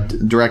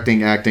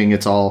 Directing, acting,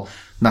 it's all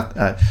not.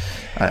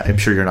 I'm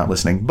sure you're not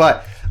listening,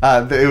 but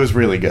it was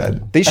really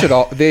good. They should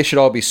all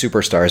be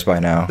superstars by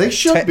now. They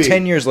should be.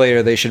 10 years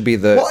later, they should be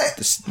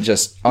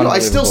just unbelievably. I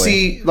still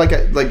see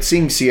like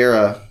seeing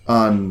Sierra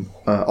on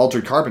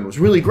Altered Carbon was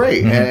really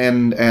great,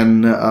 and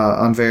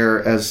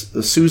Envers as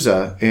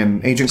Sousa in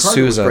Agent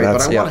Carter was great.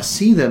 But I want to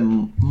see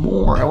them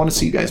more. I want to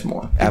see you guys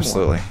more.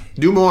 Absolutely.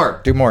 Do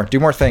more. Do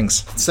more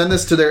things. Send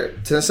this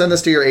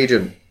to your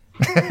agent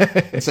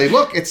and say,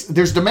 look,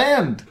 there's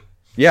demand.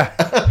 Yeah.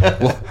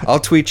 Well, I'll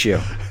tweet you.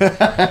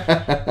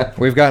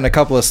 We've gotten a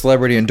couple of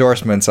celebrity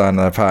endorsements on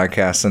the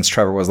podcast since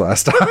Trevor was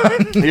last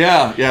on.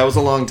 Yeah, it was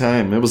a long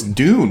time. It was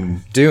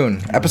Dune.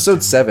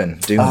 Episode 7,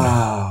 Dune.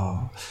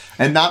 Oh.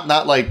 And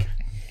not like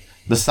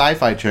the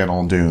Sci-Fi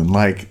Channel Dune,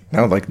 like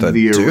the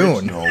Dune.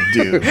 Original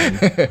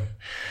Dune.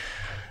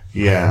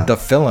 Yeah. The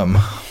film.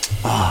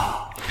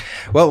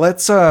 Well,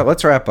 let's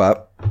wrap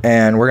up,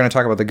 and we're going to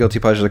talk about the guilty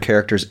pleasures of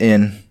characters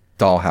in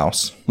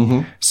Dollhouse.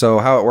 Mm-hmm. So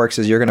how it works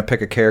is you're going to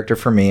pick a character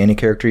for me, any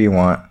character you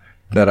want,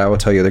 that I will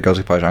tell you the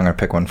guilty pleasure. I'm going to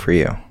pick one for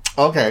you.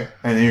 Okay.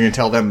 And then you're going to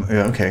tell them,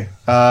 okay.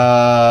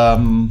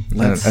 And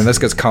this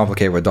gets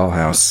complicated with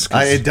Dollhouse.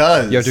 It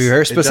does. You have to be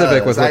very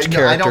specific with which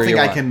character I don't think you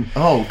I want. can.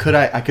 Oh,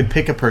 I could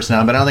pick a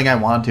person, but I don't think I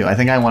want to. I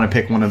think I want to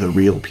pick one of the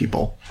real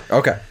people.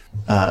 Okay.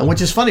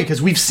 Which is funny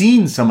because we've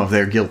seen some of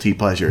their guilty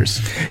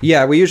pleasures.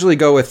 Yeah, we usually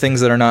go with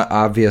things that are not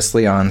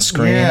obviously on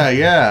screen.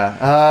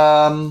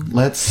 Yeah.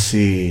 Let's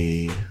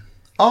see.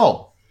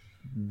 Oh,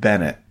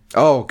 Bennett.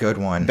 Oh, good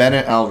one.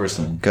 Bennett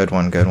Alverson. Good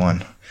one.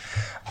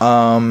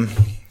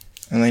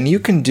 And then you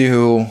can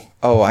do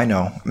Oh, I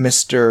know.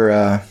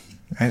 Mr.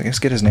 I guess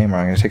get his name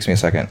wrong. It takes me a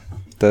second.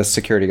 The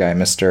security guy,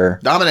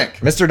 Mr. Dominic.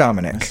 Mr.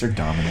 Dominic. Mr.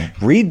 Dominic.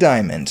 Reed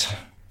Diamond.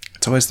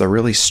 It's always the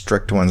really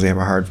strict ones they have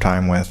a hard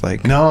time with.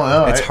 Like,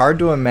 No. it's hard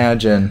to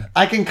imagine.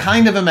 I can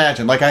kind of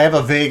imagine. Like, I have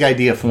a vague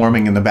idea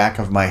forming in the back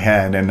of my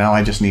head, and now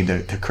I just need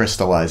to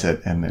crystallize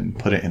it and then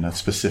put it in a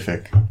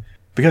specific.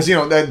 Because,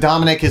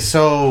 Dominic is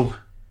so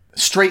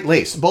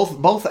straight-laced,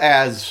 both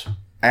as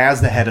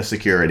the head of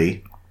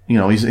security.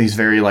 He's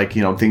very like,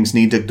 things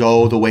need to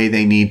go the way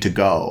they need to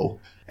go.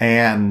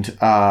 And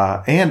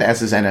as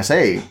his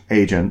NSA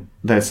agent,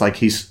 that's like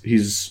he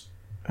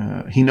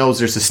knows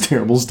there's this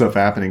terrible stuff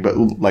happening, but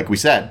like we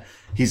said,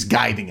 he's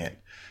guiding it.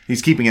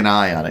 He's keeping an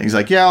eye on it. He's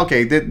like, yeah,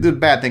 okay, the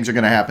bad things are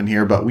going to happen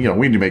here, but we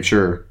need to make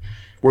sure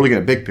we're looking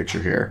at big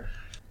picture here.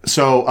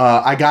 So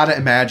I gotta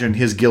imagine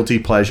his guilty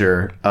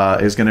pleasure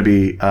is going to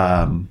be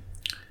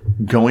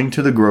going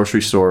to the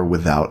grocery store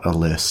without a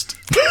list.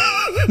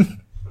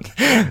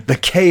 The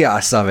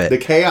chaos of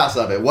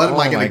it. What am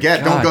I going to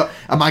get? God.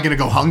 Am I going to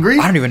go hungry?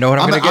 I don't even know what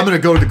I'm going to get. I'm going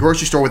to go to the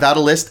grocery store without a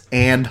list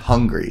and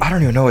hungry. I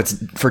don't even know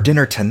what's for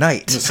dinner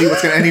tonight. See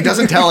what's going to... And he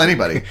doesn't tell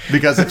anybody.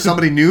 Because if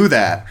somebody knew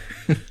that...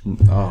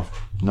 Oh,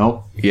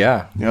 no.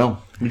 Yeah. No.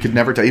 You could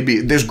never tell.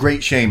 There's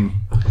great shame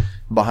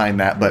behind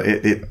that, but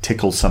it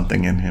tickles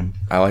something in him.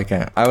 I like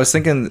it. I was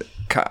thinking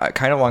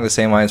kind of along the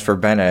same lines for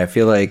Bennett. I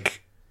feel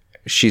like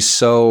she's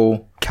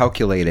so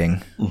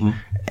calculating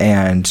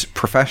and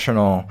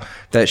professional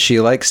that she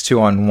likes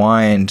to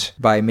unwind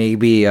by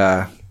maybe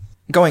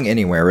going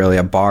anywhere, really,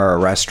 a bar, a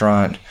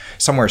restaurant,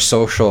 somewhere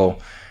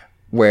social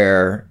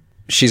where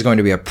she's going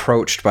to be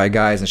approached by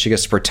guys and she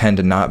gets to pretend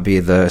to not be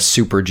the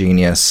super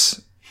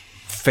genius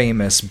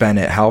famous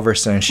Bennett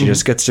Halverson. She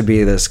just gets to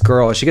be this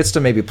girl. She gets to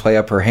maybe play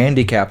up her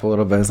handicap a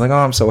little bit. It's like, oh,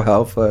 I'm so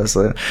helpless.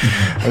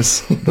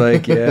 It's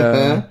like,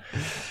 yeah.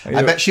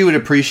 I bet she would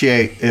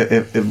appreciate,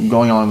 if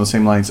going along the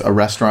same lines, a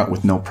restaurant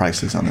with no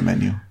prices on the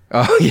menu.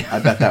 Oh, yeah. I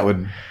bet that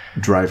would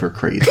drive her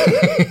crazy.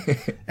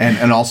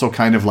 and also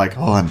kind of like,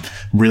 oh, I'm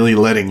really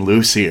letting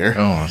loose here.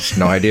 Oh,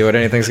 no idea what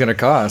anything's going to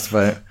cost,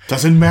 but...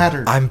 Doesn't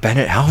matter. I'm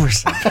Bennett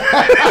Halverson.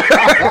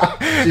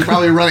 She's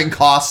probably running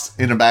costs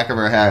in the back of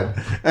her head.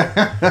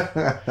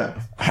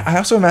 I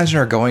also imagine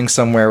her going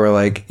somewhere where,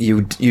 like,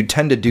 you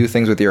tend to do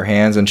things with your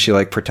hands and she,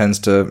 like, pretends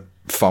to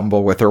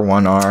fumble with her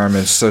one arm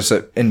and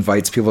so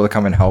invites people to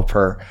come and help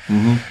her.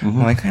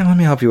 I'm like, hey, let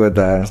me help you with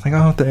that. It's like,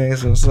 oh,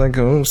 thanks. It's like,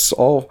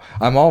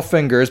 I'm all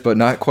fingers, but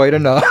not quite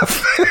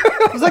enough.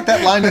 It's like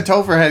that line that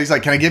Topher had. He's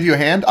like, can I give you a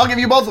hand? I'll give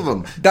you both of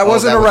them. That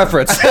wasn't a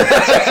reference. That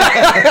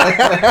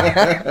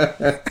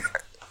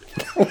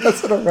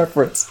wasn't a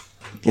reference.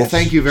 Well,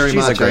 thank you very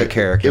much. She's a great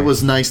character. It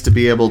was nice to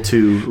be able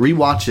to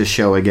rewatch this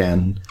show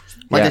again.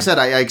 Like I said,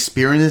 I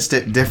experienced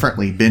it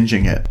differently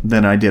binging it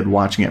than I did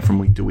watching it from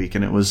week to week.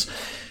 And it was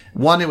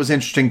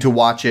interesting to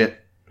watch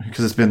it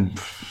because it's been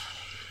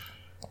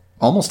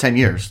almost 10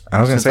 years. I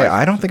was going to say,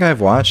 I don't think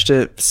I've watched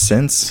it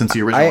since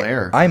the original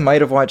air. I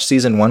might have watched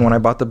season 1 when I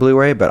bought the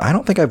Blu-ray, but I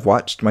don't think I've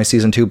watched my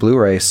season 2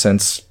 Blu-ray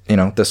since,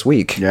 this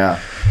week.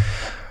 Yeah.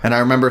 And I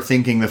remember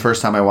thinking the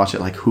first time I watched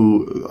it,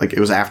 it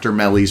was after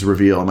Melly's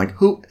reveal. I'm like,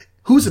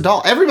 who's a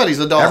doll? Everybody's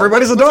a doll.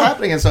 Everybody's a doll. What's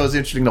happening? And so it was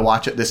interesting to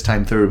watch it this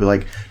time through,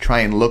 but try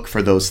and look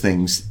for those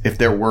things if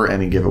there were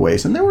any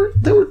giveaways. And there were.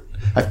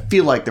 I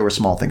feel like there were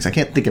small things. I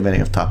can't think of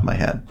any off the top of my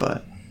head,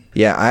 but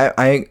yeah,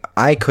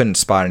 I couldn't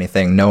spot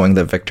anything knowing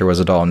that Victor was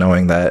a doll,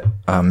 knowing that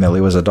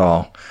Millie was a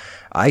doll.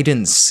 I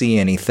didn't see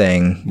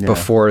anything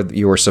before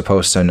you were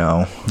supposed to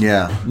know.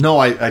 Yeah, no,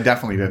 I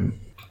definitely didn't.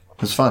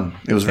 It was fun.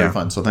 It was very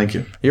fun. So thank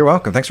you. You're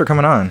welcome. Thanks for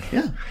coming on.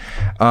 Yeah.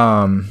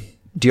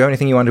 Do you have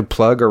anything you want to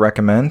plug or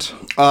recommend?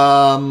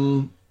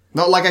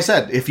 No, like I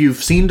said, if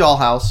you've seen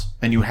Dollhouse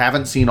and you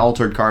haven't seen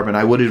Altered Carbon,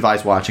 I would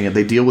advise watching it.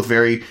 They deal with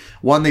very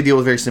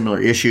similar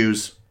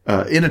issues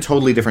in a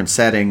totally different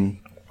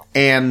setting,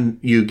 and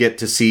you get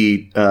to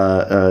see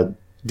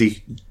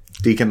Deacon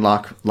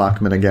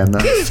Lockman again.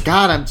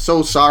 God, I'm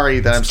so sorry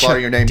that I'm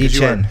slaughtering your name.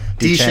 Deacon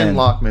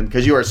Lockman,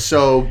 because you are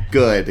so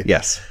good.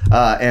 Yes,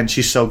 and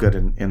she's so good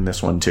in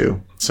this one too.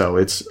 So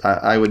it's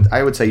I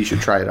would say you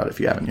should try it out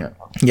if you haven't yet.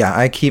 Yeah,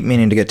 I keep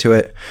meaning to get to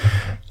it.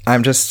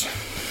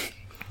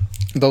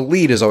 The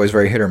lead is always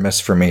very hit or miss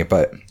for me,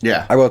 but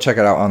yeah, I will check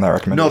it out on that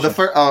recommendation.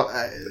 No,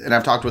 and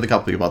I've talked with a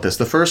couple people about this.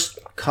 The first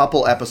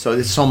couple episodes,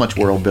 it's so much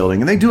world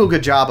building, and they do a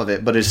good job of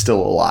it, but it's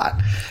still a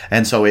lot.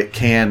 And so it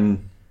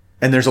can,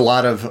 and there's a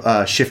lot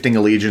of shifting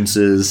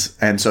allegiances,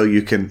 and so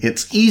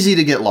it's easy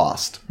to get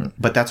lost,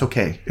 but that's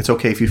okay. It's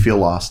okay if you feel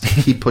lost.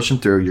 Keep pushing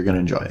through. You're going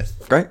to enjoy it.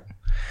 Great.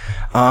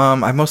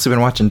 I've mostly been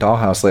watching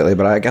Dollhouse lately,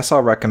 but I guess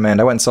I'll recommend,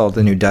 I went and saw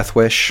the new Death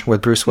Wish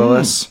with Bruce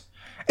Willis.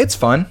 It's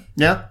fun.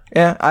 Yeah.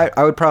 Yeah,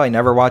 I would probably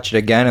never watch it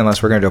again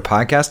unless we're going to do a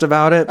podcast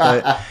about it,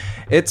 but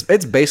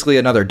it's basically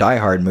another Die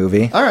Hard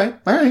movie. All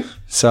right.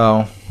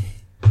 So,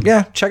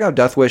 yeah, check out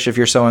Death Wish if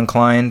you're so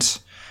inclined.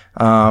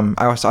 I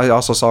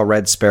also saw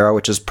Red Sparrow,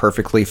 which is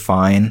perfectly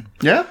fine.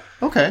 Yeah?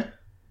 Okay.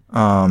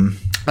 I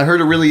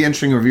heard a really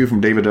interesting review from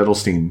David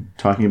Edelstein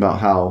talking about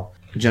how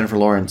Jennifer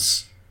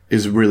Lawrence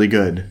is really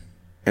good,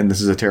 and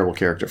this is a terrible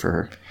character for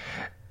her.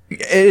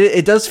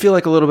 it does feel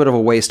like a little bit of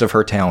a waste of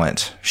her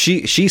talent.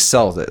 She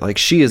sells it. Like,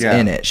 she is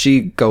in it.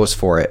 She goes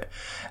for it.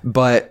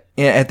 But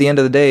at the end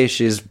of the day,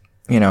 she's,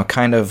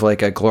 kind of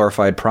like a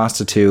glorified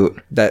prostitute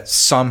that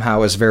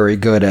somehow is very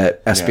good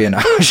at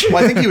espionage.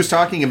 Well, I think he was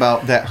talking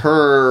about that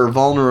her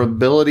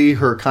vulnerability,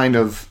 her kind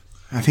of,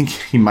 I think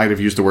he might have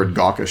used the word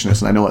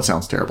gawkishness, and I know it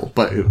sounds terrible,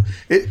 but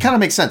it kind of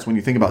makes sense when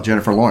you think about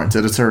Jennifer Lawrence.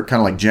 It's her kind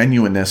of like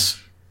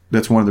genuineness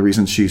that's one of the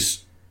reasons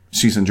she's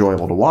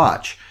enjoyable to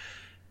watch.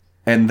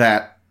 And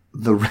that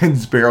the Red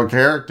Sparrow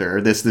character,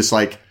 this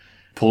like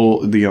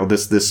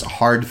this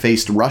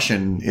hard-faced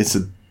Russian, is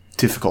a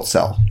difficult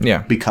sell. Yeah.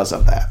 Because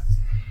of that.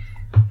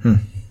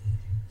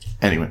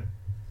 Anyway.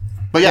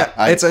 But yeah.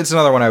 It's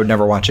another one I would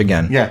never watch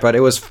again. Yeah. But it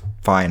was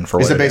fine for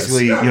what it is. Is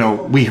it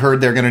basically, we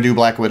heard they're going to do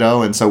Black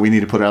Widow, and so we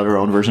need to put out our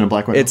own version of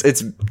Black Widow?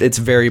 It's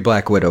very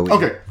Black Widow-y.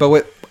 Okay.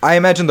 But I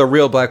imagine the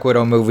real Black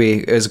Widow movie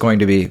is going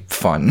to be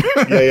fun.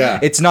 Yeah.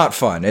 It's not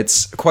fun.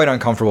 It's quite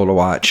uncomfortable to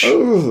watch.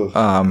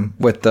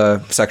 With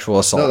the sexual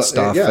assault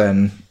stuff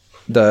and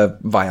the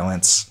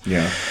violence.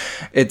 Yeah.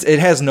 It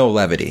has no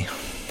levity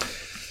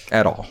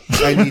at all.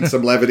 I need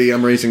some levity.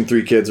 I'm raising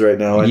 3 kids right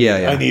now.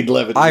 I need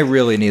levity. I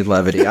really need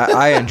levity.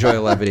 I enjoy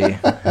levity.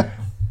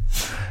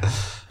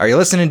 Are you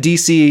listening,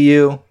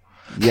 DCEU?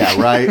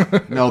 Yeah,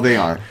 right. No, they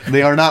aren't.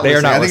 They are not. They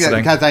listening. are not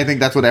listening. I think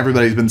that's what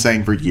everybody's been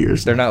saying for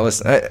years. They're not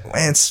listening.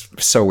 It's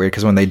so weird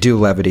because when they do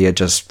levity, it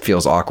just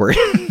feels awkward.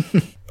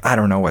 I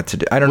don't know what to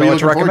do. I don't know what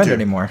to recommend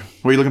anymore.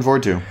 What are you looking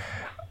forward to?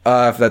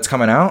 If that's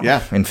coming out,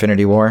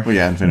 Infinity War. Oh,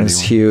 yeah, Infinity War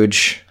is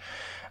huge.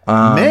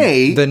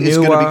 May is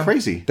going to be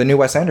crazy. The new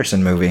Wes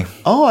Anderson movie.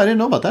 Oh, I didn't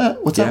know about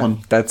that. What's that one?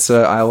 That's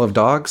Isle of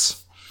Dogs.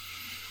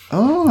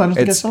 Oh, I don't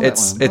think I saw that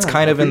one. It's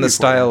kind of in the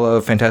style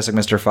of Fantastic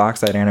Mr.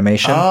 Fox, that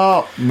animation.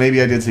 Oh,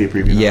 maybe I did see a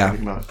preview.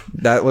 Yeah,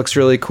 that looks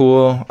really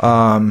cool.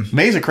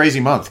 May's a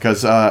crazy month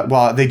because,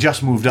 they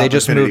just moved up. They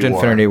just moved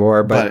Infinity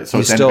War, but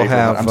you still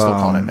have. I'm still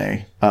calling it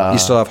May. You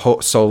still have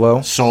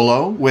Solo.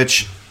 Solo,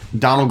 which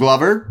Donald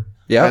Glover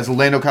as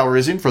Lando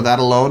Calrissian. For that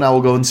alone, I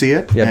will go and see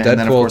it. Yeah, and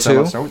Deadpool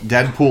 2.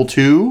 Deadpool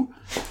 2.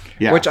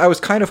 Yeah. Which I was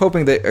kind of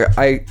hoping that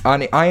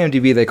on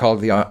IMDb they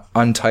called the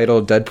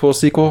untitled Deadpool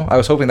sequel. I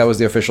was hoping that was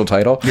the official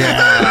title.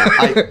 Yeah,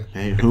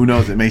 hey, who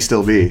knows? It may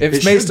still be.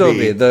 It may still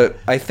be.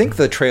 I think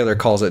the trailer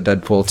calls it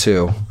Deadpool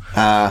 2.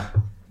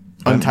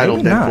 Untitled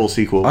Deadpool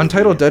sequel.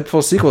 Untitled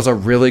Deadpool sequel is a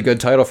really good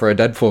title for a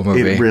Deadpool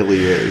movie. It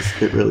really is.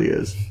 It really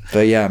is.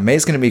 But yeah,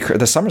 May's gonna be.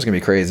 The summer's gonna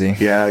be crazy.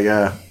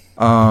 Yeah.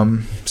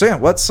 So yeah,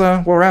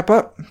 we'll wrap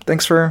up.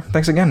 Thanks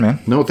again, man.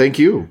 No, thank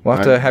you. We'll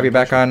have to have you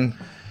back on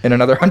in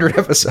another 100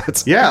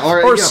 episodes. Yeah,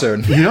 or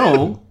soon.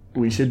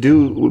 We should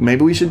do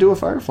a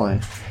Firefly.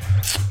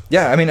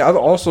 Yeah, I mean,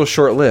 also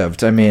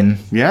short-lived. I mean,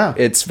 yeah,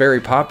 it's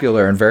very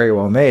popular and very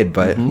well made,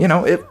 but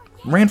it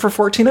ran for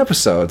 14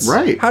 episodes.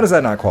 Right. How does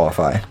that not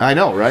qualify? I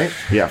know, right?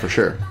 Yeah, for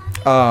sure.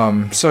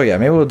 So yeah,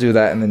 maybe we'll do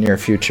that in the near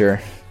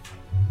future.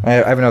 I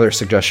have another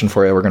suggestion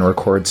for you. We're going to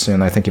record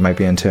soon. I think you might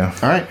be into.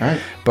 All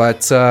right.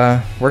 But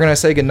we're going to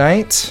say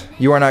goodnight.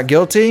 You are not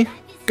guilty.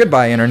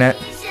 Goodbye, Internet.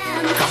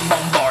 Come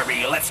on,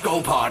 Barbie, let's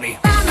go party.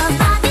 I'm a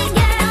Barbie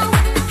girl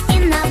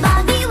in the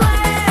Barbie world.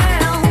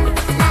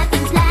 Life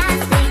is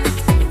plastic,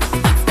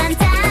 it's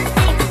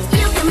fantastic.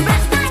 You can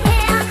brush my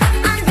hair,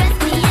 undress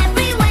me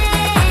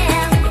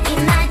everywhere.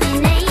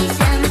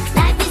 Imagination,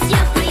 life is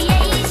your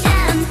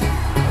creation.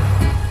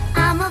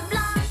 I'm a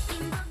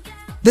blonde.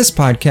 This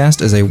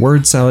podcast is a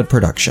Word Salad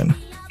production.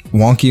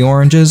 Wonky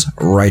Oranges,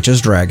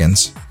 Righteous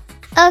Dragons.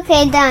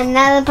 Okay, done.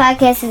 Now the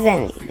podcast is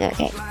ending.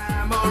 Okay.